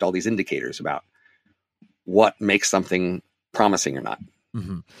collect all these indicators about what makes something promising or not.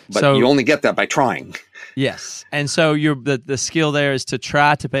 Mm-hmm. But you only get that by trying. Yes. And so the skill there is to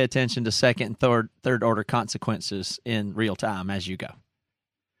try to pay attention to second and third order consequences in real time as you go.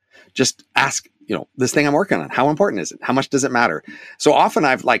 Just ask, you know, this thing I'm working on, how important is it? How much does it matter? So often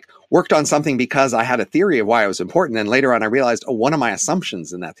I've worked on something because I had a theory of why it was important. And later on I realized, one of my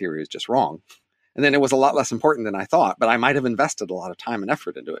assumptions in that theory is just wrong. And then it was a lot less important than I thought, but I might have invested a lot of time and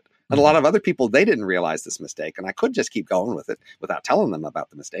effort into it. And a lot of other people, they didn't realize this mistake. And I could just keep going with it without telling them about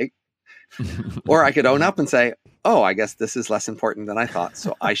the mistake. Or I could own up and say, oh, I guess this is less important than I thought.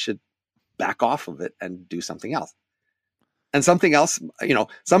 So I should back off of it and do something else. And something else, you know,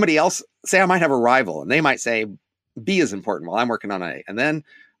 somebody else, say I might have a rival and they might say B is important while I'm working on A. And then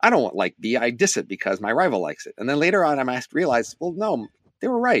I don't like B, I diss it because my rival likes it. And then later on I might realize, well, no, they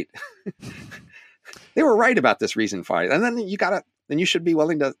were right. They were right about this reason for it. And then you should be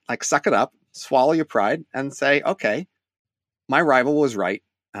willing to suck it up, swallow your pride and say, okay, my rival was right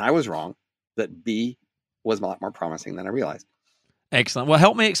and I was wrong, that B was a lot more promising than I realized. Excellent. Well,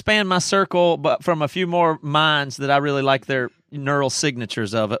 help me expand my circle, but from a few more minds that I really like their neural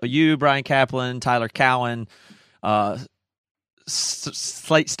signatures of. You, Brian Kaplan, Tyler Cowan,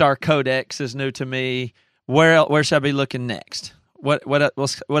 Slate Star Codex is new to me. Where should I be looking next? What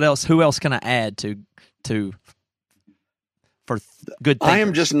else? Who else can I add to for good thinkers? I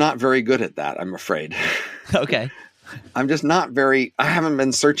am just not very good at that, I'm afraid. Okay. I'm just not I haven't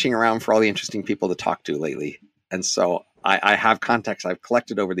been searching around for all the interesting people to talk to lately. And so I have contacts I've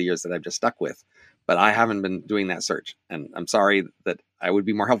collected over the years that I've just stuck with, but I haven't been doing that search. And I'm sorry that I would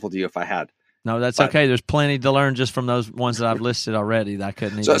be more helpful to you if I had. No, that's okay. There's plenty to learn just from those ones that I've listed already that I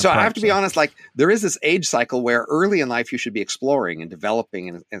couldn't even So I have to be honest, like there is this age cycle where early in life you should be exploring and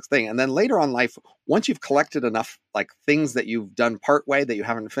developing and thing. And then later on in life, once you've collected enough like things that you've done part way that you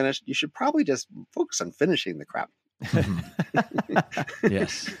haven't finished, you should probably just focus on finishing the crap.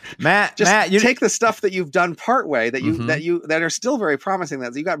 Yes. Matt, you take the stuff that you've done part way that are still very promising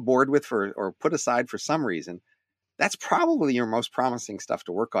that you got bored with or put aside for some reason. That's probably your most promising stuff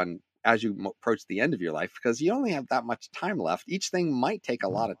to work on as you approach the end of your life, because you only have that much time left. Each thing might take a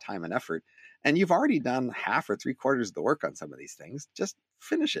lot of time and effort, and you've already done half or 3/4 of the work on some of these things. Just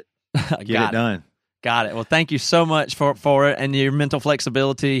finish it. Get it done. Got it. Well, thank you so much for it, and your mental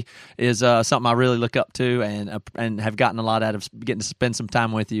flexibility is something I really look up to, and have gotten a lot out of getting to spend some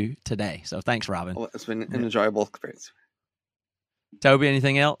time with you today. So thanks, Robin. Well, it's been an enjoyable experience. Toby,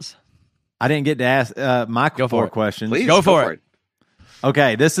 anything else? I didn't get to ask Michael 4 questions. Please, go for it.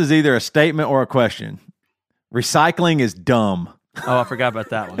 Okay, this is either a statement or a question. Recycling is dumb. Oh, I forgot about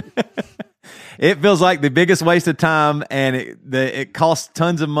that one. It feels like the biggest waste of time, and it costs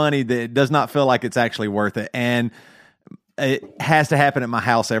tons of money that it does not feel like it's actually worth it. And it has to happen at my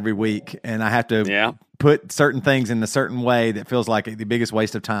house every week, and I have to put certain things in a certain way that feels like the biggest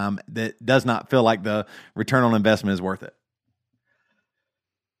waste of time that does not feel like the return on investment is worth it.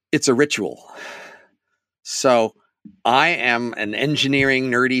 It's a ritual. So I am an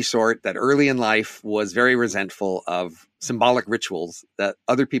engineering nerdy sort that early in life was very resentful of symbolic rituals that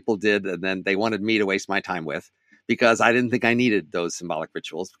other people did, and then they wanted me to waste my time with because I didn't think I needed those symbolic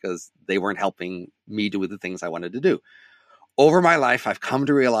rituals because they weren't helping me do the things I wanted to do. Over my life, I've come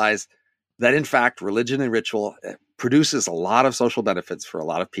to realize that, in fact, religion and ritual produces a lot of social benefits for a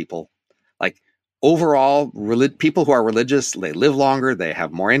lot of people. Like, overall, people who are religious, they live longer, they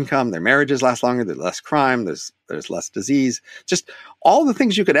have more income, their marriages last longer, there's less crime, there's less disease. Just all the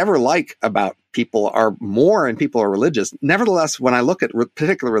things you could ever like about people are more, and people are religious. Nevertheless, when I look at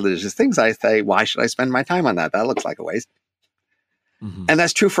particular religious things, I say, why should I spend my time on that? That looks like a waste. Mm-hmm. And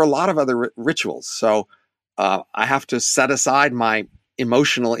that's true for a lot of other rituals. So I have to set aside my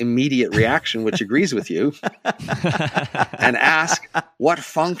emotional immediate reaction, which agrees with you, and ask, what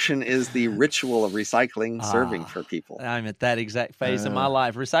function is the ritual of recycling serving for people? I'm at that exact phase in my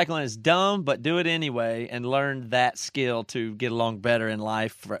life. Recycling is dumb, but do it anyway and learn that skill to get along better in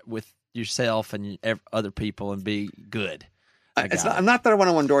life with yourself and other people and be good. It's not that I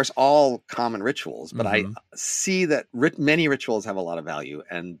want to endorse all common rituals, but I see that many rituals have a lot of value,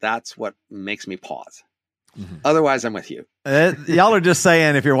 and that's what makes me pause. Mm-hmm. Otherwise, I'm with you. Y'all are just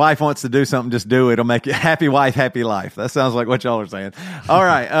saying if your wife wants to do something, just do it. It'll make you happy wife, happy life. That sounds like what y'all are saying. All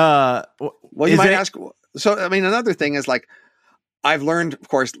right. Well, you might ask. So, I mean, another thing is like, I've learned, of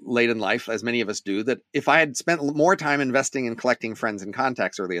course, late in life, as many of us do, that if I had spent more time investing in collecting friends and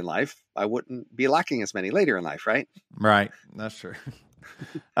contacts early in life, I wouldn't be lacking as many later in life, right? Right. That's true.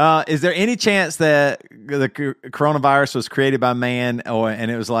 Is there any chance that the coronavirus was created by man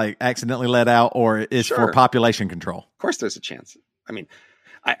and it was like accidentally let out, or is for population control? Of course there's a chance. I mean,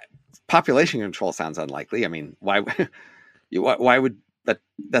 population control sounds unlikely. I mean, why would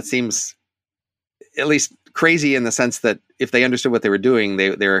that seems at least crazy in the sense that if they understood what they were doing,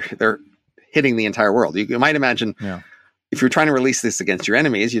 they're hitting the entire world. You might imagine if you're trying to release this against your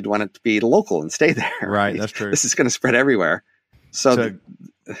enemies, you'd want it to be local and stay there. Right. That's true. This is going to spread everywhere. So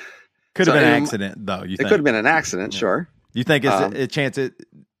could have been an accident, though. It could have been an accident, sure. You think it's a chance it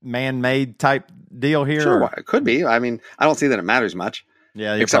man-made type deal here? Sure, it could be. I mean, I don't see that it matters much.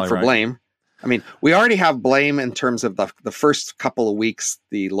 Yeah, except for blame. I mean, we already have blame in terms of the first couple of weeks,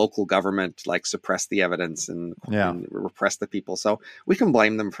 the local government suppressed the evidence and repressed the people. So we can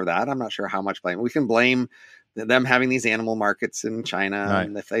blame them for that. I'm not sure how much blame. We can blame them having these animal markets in China,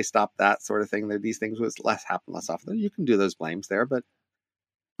 and if they stop that sort of thing, these things would happen less often. You can do those blames there, but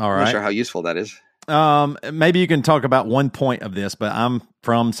I'm not sure how useful that is. Maybe you can talk about one point of this, but I'm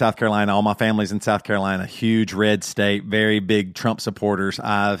from South Carolina. All my family's in South Carolina, huge red state, very big Trump supporters.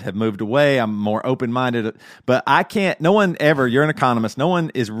 I have moved away. I'm more open-minded, but I can't, you're an economist. No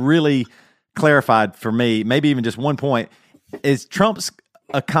one is really clarified for me, maybe even just one point. Is Trump's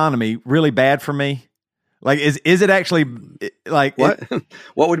economy really bad for me? Like, is it actually like what?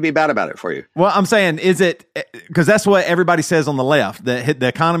 What would be bad about it for you? Well, I'm saying, is it because that's what everybody says on the left, that the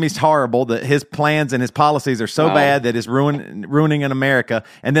economy's horrible, that his plans and his policies are so bad that it's ruining in America.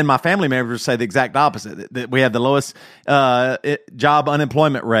 And then my family members say the exact opposite, that we have the lowest job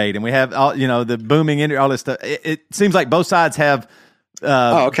unemployment rate, and we have the booming industry, all this stuff. It seems like both sides have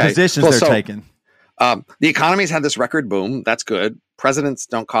positions they're taking. The economy's had this record boom. That's good. Presidents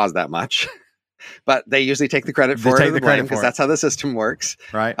don't cause that much. But they usually take the credit for it because that's how the system works.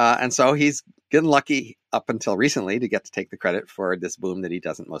 Right. And so he's getting lucky up until recently to get to take the credit for this boom that he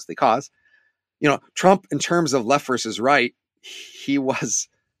doesn't mostly cause. Trump, in terms of left versus right, he was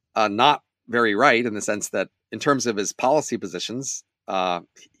not very right in the sense that in terms of his policy positions,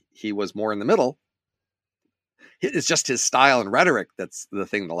 he was more in the middle. It's just his style and rhetoric that's the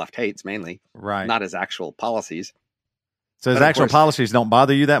thing the left hates mainly, right? Not his actual policies. So his actual policies don't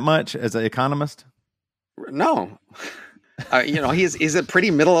bother you that much as an economist? No. He's a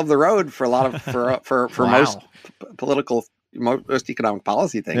pretty middle of the road for a lot of for most political, most economic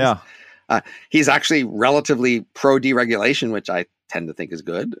policy things. Yeah. He's actually relatively pro deregulation, which I tend to think is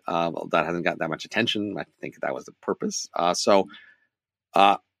good. That hasn't got that much attention. I think that was the purpose. I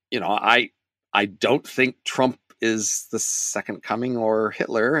don't think Trump is the second coming or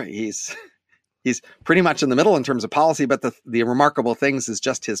Hitler. He's pretty much in the middle in terms of policy, but the remarkable things is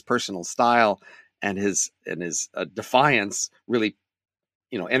just his personal style and his defiance really,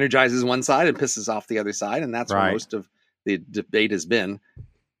 energizes one side and pisses off the other side. And that's where most of the debate has been.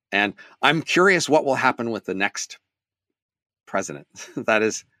 And I'm curious what will happen with the next president. That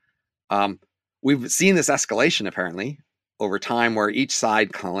is, we've seen this escalation apparently over time where each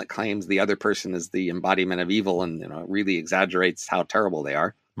side claims the other person is the embodiment of evil and, really exaggerates how terrible they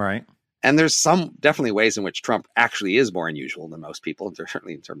are. Right. And there's some definitely ways in which Trump actually is more unusual than most people,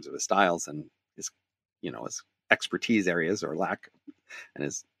 certainly in terms of his styles and his expertise areas or lack and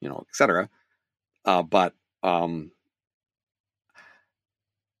his, et cetera. But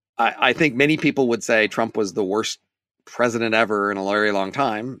I think many people would say Trump was the worst president ever in a very long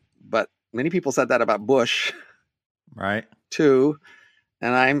time. But many people said that about Bush. Right. Too.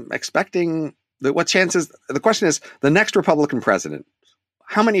 And I'm expecting the question is the next Republican president,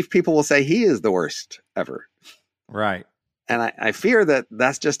 how many people will say he is the worst ever? Right. And I fear that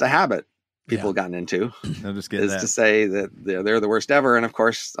that's just a habit people have gotten into. They'll just get to say that they're the worst ever. And of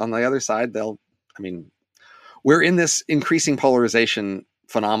course, on the other side, we're in this increasing polarization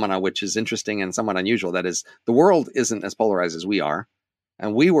phenomena, which is interesting and somewhat unusual. That is, the world isn't as polarized as we are.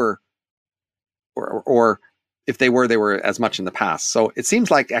 And we were, or if they were as much in the past. So it seems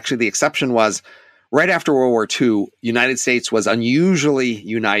like actually the exception was right after World War II, United States was unusually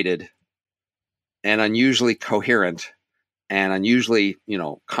united and unusually coherent and unusually,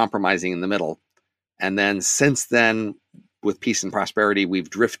 compromising in the middle. And then since then, with peace and prosperity, we've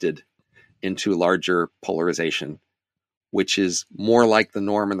drifted into larger polarization, which is more like the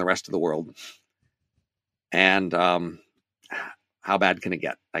norm in the rest of the world. And how bad can it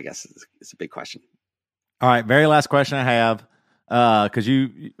get, I guess, is a big question. All right, very last question I have. Because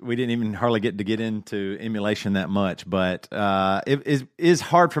we didn't even hardly get into emulation that much, but it is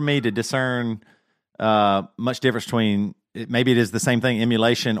hard for me to discern much difference between maybe it is the same thing,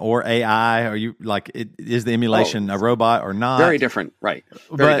 emulation or AI. Are you is the emulation a robot or not? Very different, right?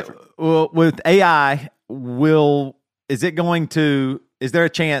 Different. Well, with AI, is there a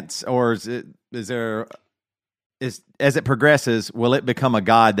chance, or as it progresses, will it become a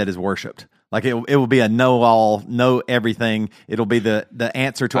god that is worshipped? Like it will be a know-all, know everything. It'll be the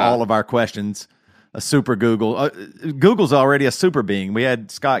answer to all of our questions. A super Google. Google's already a super being. We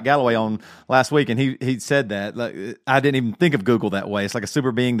had Scott Galloway on last week, and he said that. I didn't even think of Google that way. It's like a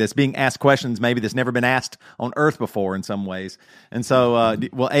super being that's being asked questions maybe that's never been asked on Earth before in some ways. And so,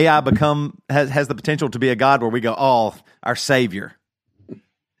 will AI has the potential to be a god where we go, oh, our savior?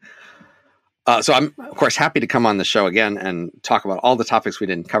 So I'm, of course, happy to come on the show again and talk about all the topics we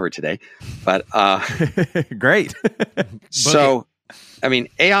didn't cover today. But great. So,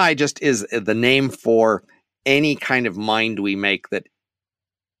 AI just is the name for any kind of mind we make that,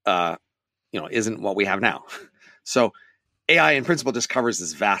 isn't what we have now. So AI in principle just covers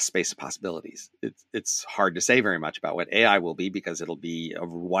this vast space of possibilities. It's hard to say very much about what AI will be because it'll be a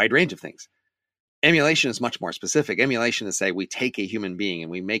wide range of things. Emulation is much more specific. Emulation is, say, we take a human being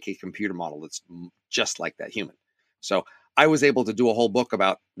and we make a computer model that's just like that human. So I was able to do a whole book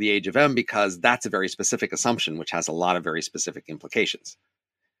about the age of M because that's a very specific assumption, which has a lot of very specific implications.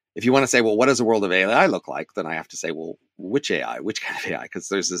 if you want to say, well, what does a world of AI look like? Then I have to say, well, which AI, which kind of AI? Because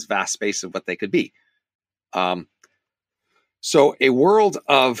there's this vast space of what they could be. So a world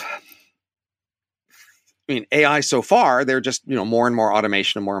of, AI so far, they're just, more and more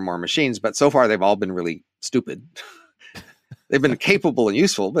automation and more machines, but so far they've all been really stupid. They've been capable and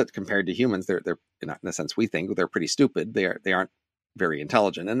useful, but compared to humans, they're in a sense, we think they're pretty stupid. They aren't very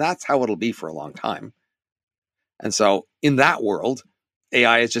intelligent, and that's how it'll be for a long time. And so in that world,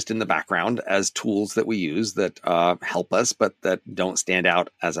 AI is just in the background as tools that we use that help us, but that don't stand out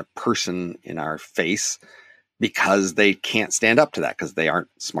as a person in our face because they can't stand up to that because they aren't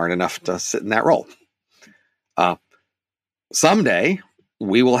smart enough to sit in that role. Someday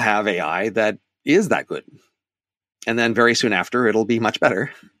we will have AI that is that good. And then very soon after, it'll be much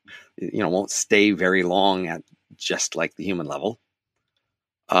better. Won't stay very long at just like the human level.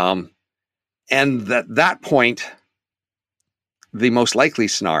 And at that point, the most likely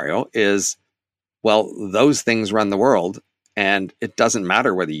scenario is, well, those things run the world, and it doesn't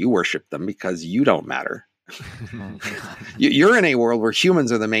matter whether you worship them because you don't matter. You're in a world where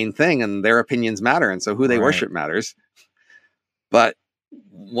humans are the main thing and their opinions matter, and so who they worship matters. But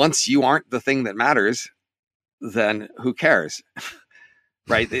once you aren't the thing that matters, then who cares?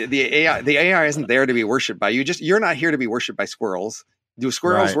 Right? The AI isn't there to be worshipped by you. You're not here to be worshipped by squirrels. Do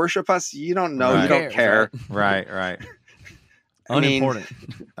squirrels worship us? You don't know. You don't care. Right. Unimportant.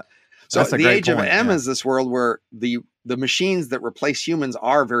 So the age of M is this world where the machines that replace humans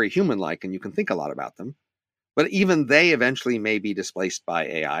are very human-like, and you can think a lot about them. But even they eventually may be displaced by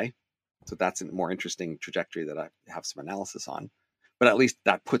AI. So that's a more interesting trajectory that I have some analysis on. But at least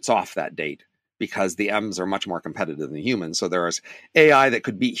that puts off that date, because the M's are much more competitive than humans. So there's AI that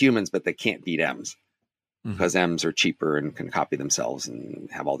could beat humans, but they can't beat M's because M's are cheaper and can copy themselves and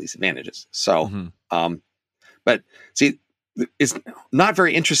have all these advantages. So, but see, it's not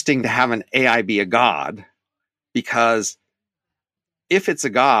very interesting to have an AI be a god, because if it's a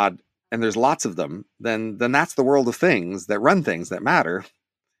god and there's lots of them, then that's the world of things that run things that matter.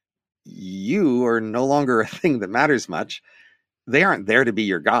 You are no longer a thing that matters much. They aren't there to be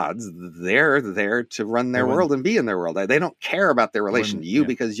your gods. They're there to run their world and be in their world. They don't care about their relation to you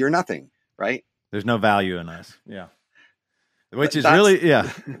because you're nothing, right? There's no value in us. Yeah. Which is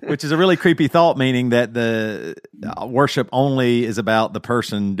a really creepy thought, meaning that the worship only is about the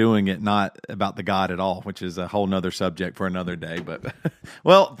person doing it, not about the God at all, which is a whole nother subject for another day. But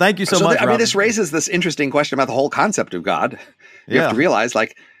well, thank you so much. This raises this interesting question about the whole concept of God. You have to realize,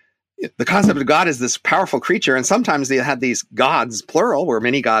 the concept of God is this powerful creature, and sometimes they had these gods, plural, where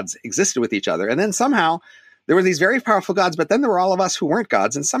many gods existed with each other. And then somehow there were these very powerful gods, but then there were all of us who weren't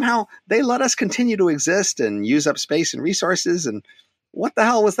gods, and somehow they let us continue to exist and use up space and resources. And what the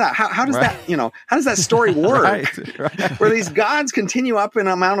hell was that? How does that, how does that story work? Where these gods continue up in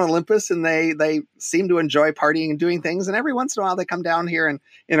Mount Olympus and they seem to enjoy partying and doing things. And every once in a while they come down here and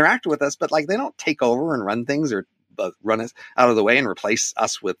interact with us, but they don't take over and run things or run us out of the way and replace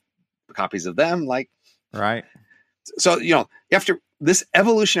us with copies of them. Right. So, after this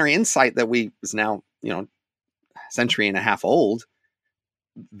evolutionary insight that is now, century and a half old,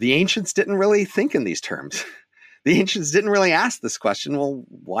 the ancients didn't really think in these terms. The ancients didn't really ask this question. Well,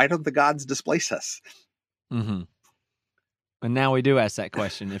 why don't the gods displace us? And now we do ask that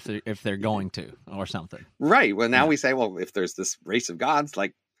question if they're going to or something. Right. Well, now we say, well, if there's this race of gods,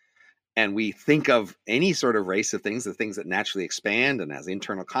 and we think of any sort of race of things, the things that naturally expand and has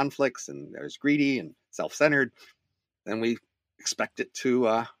internal conflicts and there's greedy and self-centered, then we expect it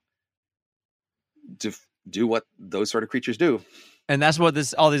to do what those sort of creatures do. And that's what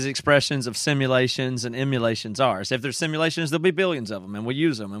all these expressions of simulations and emulations are. So if there's simulations, there'll be billions of them, and we'll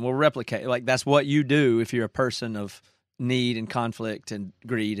use them and we'll replicate. That's what you do if you're a person of need and conflict and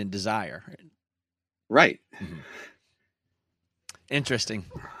greed and desire. Right. Interesting.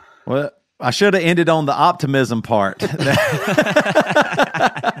 Well, I should have ended on the optimism part.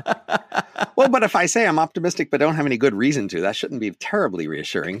 Well, but if I say I'm optimistic but don't have any good reason to, that shouldn't be terribly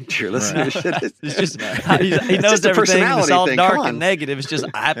reassuring to your listeners. It's just he knows everything. It's all dark and negative. It's just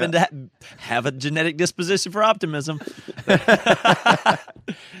I happen to have a genetic disposition for optimism.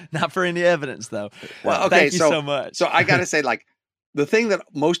 Not for any evidence, though. Well, okay, thank you so much. So I got to say, the thing that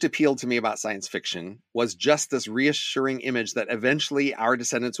most appealed to me about science fiction was just this reassuring image that eventually our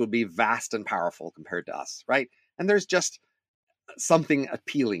descendants would be vast and powerful compared to us, right? And there's just something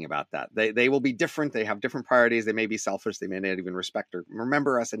appealing about that. They will be different. They have different priorities. They may be selfish. They may not even respect or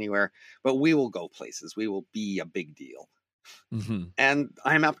remember us anywhere, but we will go places. We will be a big deal. And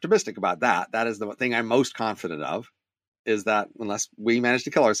I'm optimistic about that. That is the thing I'm most confident of, is that unless we manage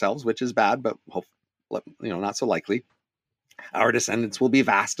to kill ourselves, which is bad, but hopefully, not so likely, Our descendants will be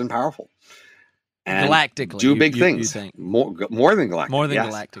vast and powerful. And galactically. Do big things. You think. More than galactically. More than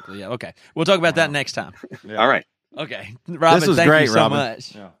galactically, yeah. Okay. We'll talk about that next time. Yeah. All right. Okay. Robin, this was thank great, you so Robin.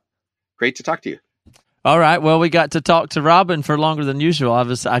 much. Yeah. Great to talk to you. All right. Well, we got to talk to Robin for longer than usual.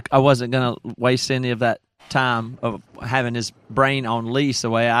 I wasn't going to waste any of that time of having his brain on lease the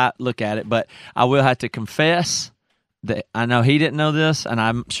way I look at it, but I will have to confess that I know he didn't know this, and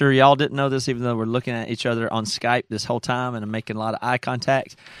I'm sure y'all didn't know this, even though we're looking at each other on Skype this whole time and I'm making a lot of eye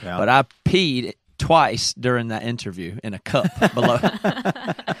contact. Yeah. But I peed twice during that interview in a cup below.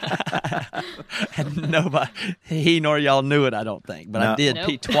 And nobody, he nor y'all knew it, I don't think. But I did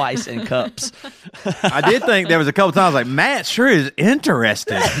pee twice in cups. I did think there was a couple times like, Matt sure is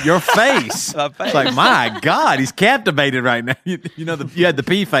interested. Your face. It's like, my God, he's captivated right now. You had the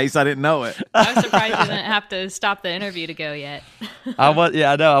pee face. I didn't know it. I was surprised you didn't have to stop the interview to go yet.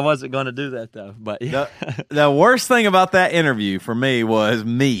 I know. I wasn't going to do that, though. But yeah. The worst thing about that interview for me was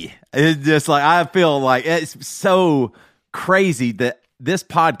me. It's just like, I feel like it's so crazy that this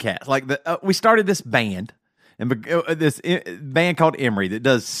podcast, like we started this band, and this band called Emory that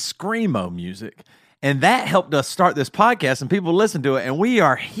does screamo music, and that helped us start this podcast, and people listen to it, and we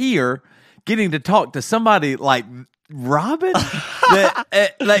are here getting to talk to somebody like Robin.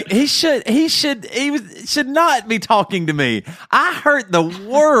 That like he should not be talking to me. I hurt the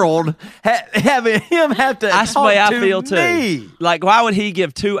world having him have to. That's talk the way I to feel me. Too. Like, why would he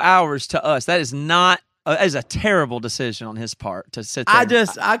give 2 hours to us? That is not. That is a terrible decision on his part to sit there.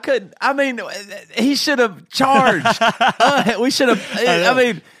 I couldn't. I mean, he should have charged. We should have. I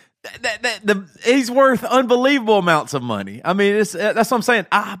mean, he's worth unbelievable amounts of money. I mean, that's what I'm saying.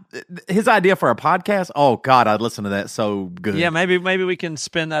 His idea for a podcast. Oh God, I'd listen to that so good. Yeah, maybe we can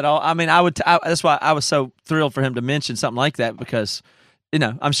spin that all. I mean, that's why I was so thrilled for him to mention something like that, because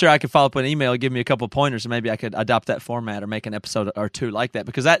I'm sure I could follow up with an email, give me a couple of pointers, and maybe I could adopt that format or make an episode or two like that,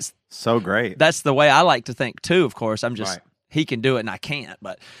 because that's so great. That's the way I like to think too. Of course, I'm just he can do it and I can't,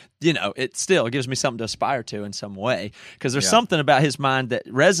 but it still gives me something to aspire to in some way, because there's something about his mind that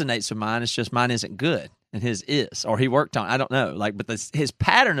resonates with mine. It's just mine isn't good and his is, or he worked on. I don't know, but his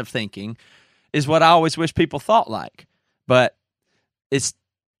pattern of thinking is what I always wish people thought like. But it's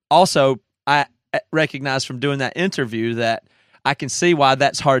also, I recognize from doing that interview that I can see why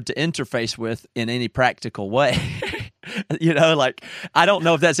that's hard to interface with in any practical way. I don't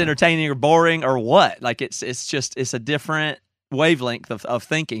know if that's entertaining or boring or what. Like, it's a different wavelength of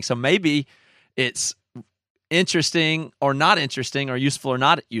thinking. So maybe it's interesting or not interesting, or useful or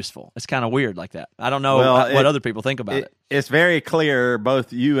not useful. It's kind of weird like that. I don't know what other people think about it. It's very clear,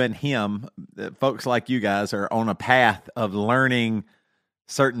 both you and him, that folks like you guys are on a path of learning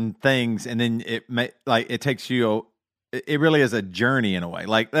certain things, and then it takes you. It really is a journey in a way.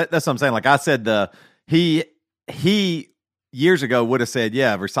 Like that's what I'm saying. Like I said, he years ago would have said,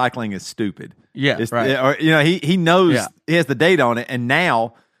 "Yeah, recycling is stupid." Yeah, right. Or he knows he has the data on it, and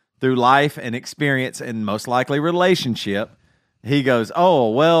now through life and experience and most likely relationship, he goes,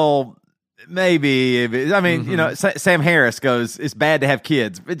 "Oh well, maybe." I mean, Sam Harris goes, "It's bad to have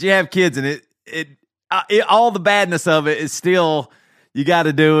kids, but you have kids, and it all the badness of it is still." You got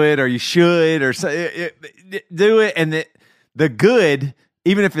to do it, or you should, or do it, and the good,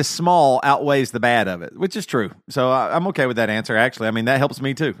 even if it's small, outweighs the bad of it, which is true. So I'm okay with that answer, actually. I mean, that helps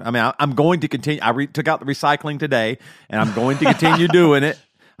me, too. I mean, I'm going to continue. I took out the recycling today, and I'm going to continue doing it.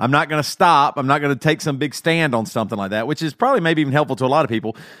 I'm not going to stop. I'm not going to take some big stand on something like that, which is probably maybe even helpful to a lot of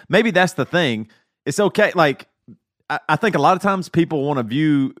people. Maybe that's the thing. It's okay. Like, I think a lot of times people want to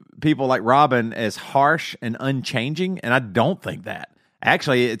view people like Robin as harsh and unchanging, and I don't think that.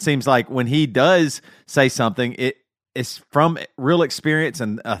 Actually, it seems like when he does say something, it's from real experience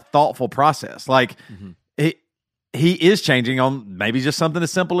and a thoughtful process. Like he is changing on maybe just something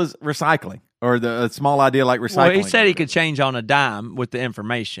as simple as recycling, or a small idea like recycling. Well, he said he could change on a dime with the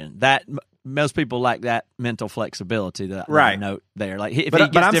information. That most people lack that mental flexibility. That note there. Like if he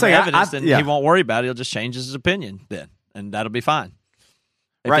gets different evidence, then he won't worry about it. He'll just change his opinion then, and that'll be fine.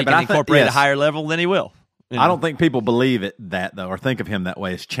 If he can incorporate a higher level, then he will. I don't think people believe that, though, or think of him that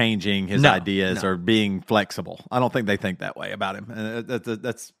way, as changing his ideas or being flexible. I don't think they think that way about him. And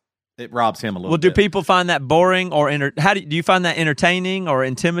it robs him a little bit. Well, do people find that boring, or do you find that entertaining or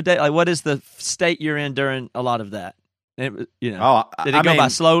intimidating? Like, what is the state you're in during a lot of that? Did it go by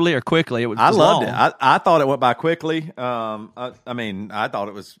slowly or quickly? I loved it. I thought it went by quickly. I thought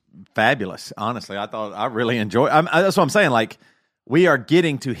it was fabulous, honestly. I really enjoyed it. That's what I'm saying. Like, we are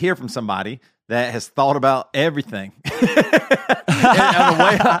getting to hear from somebody that has thought about everything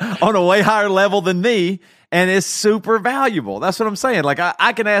on a way higher level than me, and it's super valuable. That's what I'm saying. Like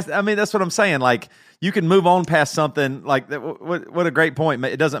I can ask. I mean, that's what I'm saying. Like you can move on past something like that. What a great point.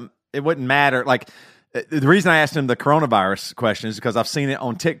 It wouldn't matter. Like, the reason I asked him the coronavirus question is because I've seen it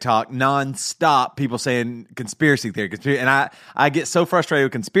on TikTok nonstop. People saying conspiracy theory, and I get so frustrated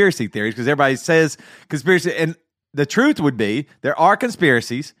with conspiracy theories because everybody says conspiracy, and the truth would be there are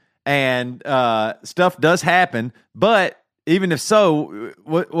conspiracies and stuff does happen. But even if so,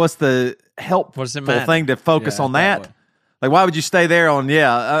 what's the helpful thing to focus on that? Like, why would you stay there on?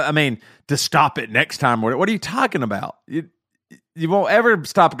 I mean, to stop it next time. What are you talking about? You won't ever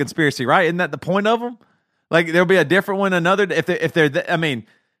stop a conspiracy, right? Isn't that the point of them? Like, there'll be a different one another. If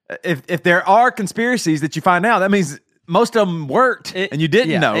there are conspiracies that you find out, that means most of them worked and you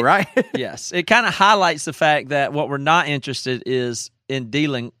didn't know, right? Yes. It kind of highlights the fact that what we're not interested is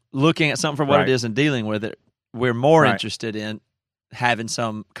in looking at something for what it is and dealing with it. We're more interested in having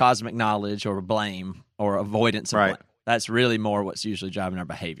some cosmic knowledge or blame or avoidance of blame. That's really more what's usually driving our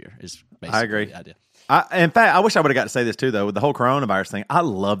behavior is basically I agree. the idea. In fact, I wish I would have got to say this too, though, with the whole coronavirus thing. I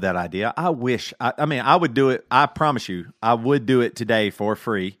love that idea. I wish, I would do it. I promise you, I would do it today for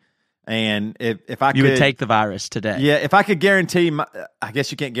free. And if I could. You would take the virus today. Yeah, if I could guarantee, I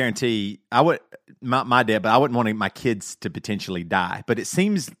guess you can't guarantee, my death, but I wouldn't want my kids to potentially die. But it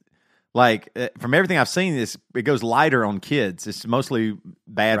seems like, from everything I've seen, it goes lighter on kids. It's mostly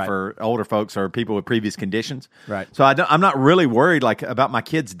bad for older folks or people with previous conditions. Right. So I'm not really worried about my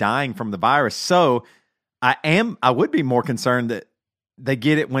kids dying from the virus. So I would be more concerned that they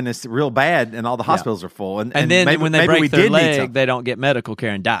get it when it's real bad and all the hospitals are full. And then maybe, when they maybe break their leg, need they don't get medical care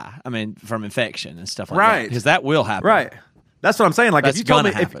and die. I mean, from infection and stuff like that. Because that will happen. Right. That's what I'm saying. Like, That's if you told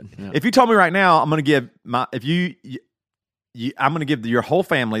me, if you told me right now, I'm going to give I'm going to give your whole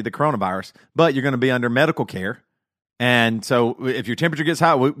family the coronavirus, but you're going to be under medical care. And so if your temperature gets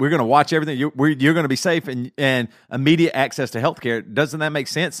high, we're going to watch everything. You're going to be safe and immediate access to healthcare. Doesn't that make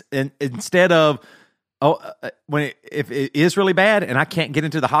sense? And instead of, if it is really bad and I can't get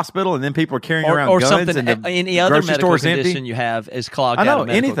into the hospital and then people are carrying around guns something, and any other medical condition you have is clogged out of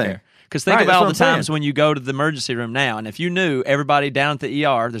medical care. Because think about all the times when you go to the emergency room now, and if you knew everybody down at the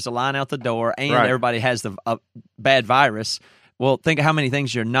ER, there's a line out the door, and everybody has the bad virus, well, think of how many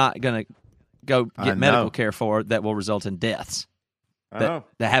things you're not going to go get medical care for that will result in deaths. That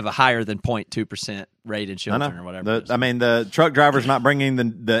have a higher than 0.2% rate in children or whatever. The truck driver's not bringing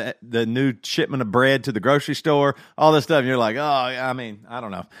the new shipment of bread to the grocery store, all this stuff. And you're like, I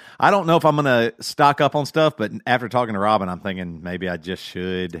don't know. I don't know if I'm going to stock up on stuff, but after talking to Robin, I'm thinking maybe I just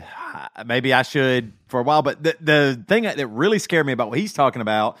should. Maybe I should for a while. But the thing that really scared me about what he's talking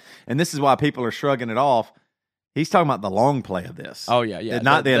about, and this is why people are shrugging it off, he's talking about the long play of this. Oh, yeah.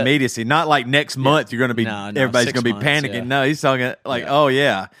 Not the immediacy. Not like next month you're going to be, everybody's going to be panicking. Yeah. No, he's talking like,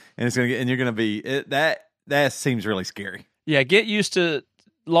 and it's going to get, and you're going to be, that seems really scary. Yeah, get used to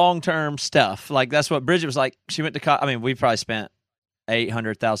long-term stuff. Like, that's what Bridget was like. She went to, we probably spent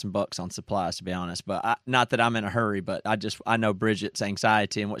 $800,000 on supplies, to be honest. But not that I'm in a hurry, but I know Bridget's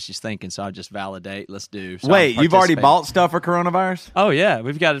anxiety and what she's thinking, so I just validate. Let's do. So wait, you've already bought stuff for coronavirus? Oh yeah,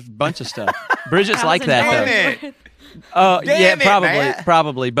 we've got a bunch of stuff. Bridget's like that though. Damn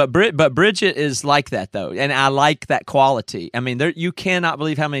probably. But Bridget is like that though, and I like that quality. I mean, you cannot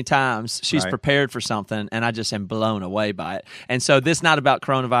believe how many times she's prepared for something, and I just am blown away by it. And so this is not about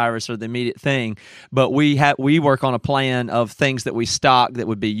coronavirus or the immediate thing, but we work on a plan of things that we stock that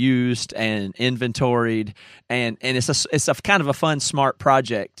would be used and inventoried, and it's a kind of a fun, smart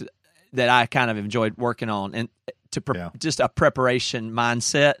project that I kind of enjoyed working on, and just a preparation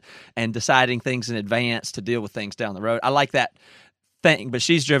mindset and deciding things in advance to deal with things down the road. I like that thing, but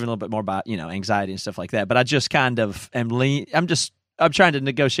she's driven a little bit more by anxiety and stuff like that. But I just kind of I'm trying to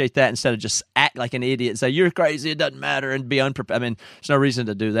negotiate that instead of just act like an idiot and say you're crazy, it doesn't matter, and be unprepared. I mean, there's no reason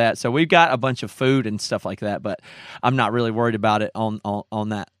to do that. So we've got a bunch of food and stuff like that, but I'm not really worried about it on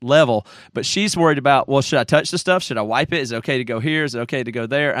that level. But she's worried about, well, should I touch the stuff? Should I wipe it? Is it okay to go here? Is it okay to go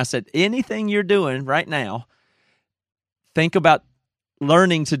there? I said, anything you're doing right now, think about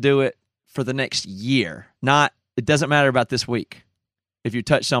learning to do it for the next year. It doesn't matter about this week. If you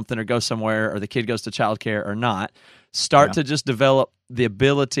touch something or go somewhere or the kid goes to childcare or not, start to just develop the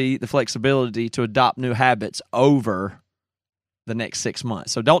ability, the flexibility to adopt new habits over the next 6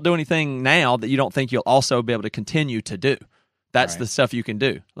 months. So don't do anything now that you don't think you'll also be able to continue to do. That's the stuff you can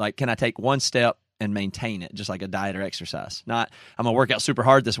do. Like, can I take one step and maintain it, just like a diet or exercise? Not, I'm going to work out super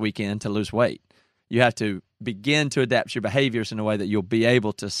hard this weekend to lose weight. You have to begin to adapt your behaviors in a way that you'll be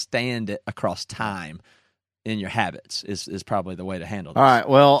able to stand it across time in your habits is probably the way to handle this. All right.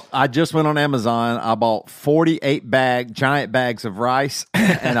 Well, I just went on Amazon. I bought 48 giant bags of rice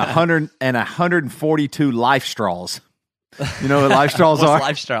and 142 Life straws. You know what life straws are?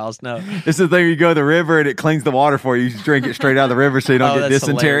 Life straws, no. It's the thing you go to the river and it cleans the water for you. You drink it straight out of the river so you don't get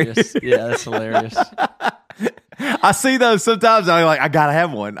dysentery. Hilarious. Yeah, that's hilarious. I see those sometimes. I'm like, I gotta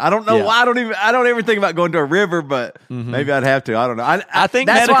have one. I don't know why. I don't ever think about going to a river, but maybe I'd have to. I don't know. I think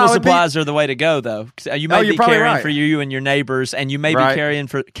medical supplies are the way to go, though. You may be caring for you and your neighbors, and you may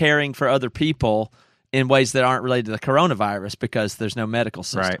be caring for other people in ways that aren't related to the coronavirus because there's no medical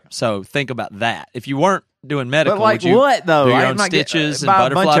system. Right. So think about that. If you weren't doing medical, but like would you what though? do your own stitches and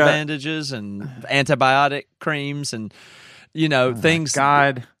butterfly bandages and antibiotic creams and things.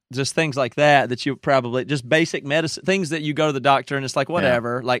 God. Just things like that you probably just basic medicine, things that you go to the doctor and it's like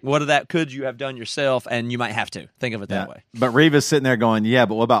whatever. Yeah. Like what of that could you have done yourself, and you might have to think of it that way. But Reva's sitting there going, "Yeah,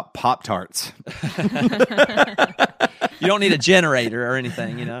 but what about Pop-Tarts?" You don't need a generator or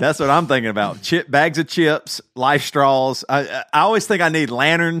anything, That's what I'm thinking about. Bags of chips, life straws. I always think I need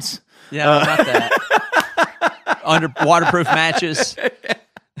lanterns. Yeah, not that. Waterproof matches.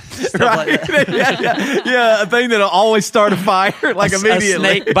 Right? Like that. Yeah, a thing that'll always start a fire like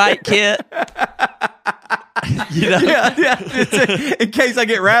immediately. A snake bite kit. Yeah. In case I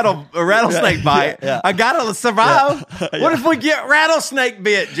get a rattlesnake bite, I gotta survive. Yeah. What if we get rattlesnake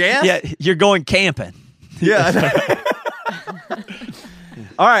bit, Jess? Yeah, you're going camping. Yeah.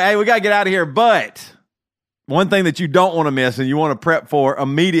 All right, hey, we gotta get out of here. But one thing that you don't want to miss and you want to prep for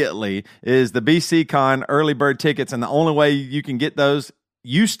immediately is the BC Con early bird tickets, and the only way you can get those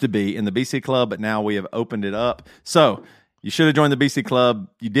used to be in the BC Club, but now we have opened it up. So you should have joined the BC Club.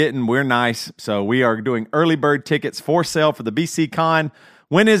 You didn't. We're nice. So we are doing early bird tickets for sale for the BC Con.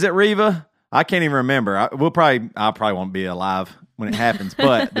 When is it, Reva? I can't even remember. I probably won't be alive when it happens.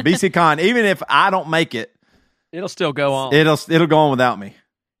 But the BC Con, even if I don't make it, it'll still go on. It'll go on without me.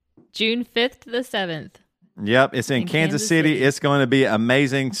 June 5th to the 7th. Yep, it's in Kansas City. It's going to be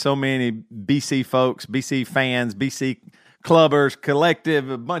amazing. So many BC folks, BC fans, BC clubbers, collective,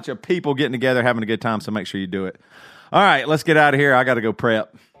 a bunch of people getting together, having a good time, so make sure you do it. All right, let's get out of here. I got to go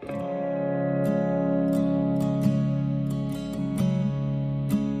prep.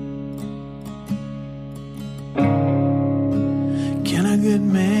 Can a good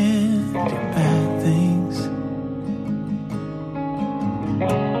man do bad things?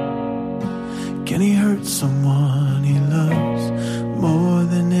 Can he hurt someone he loves more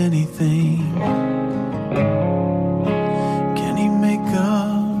than anything? Make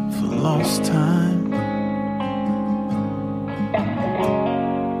up for lost time?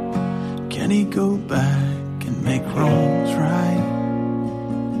 Can he go back and make wrongs right?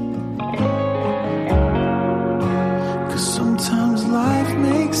 'Cause sometimes life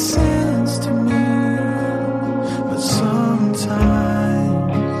makes sense to me, but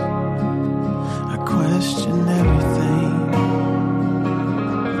sometimes I question everything.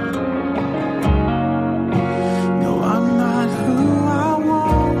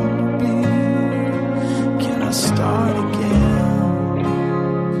 Start again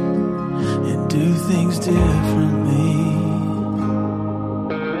and do things differently.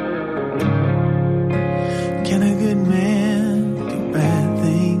 Can a good man do bad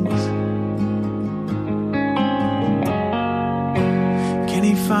things? Can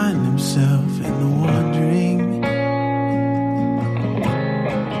he find himself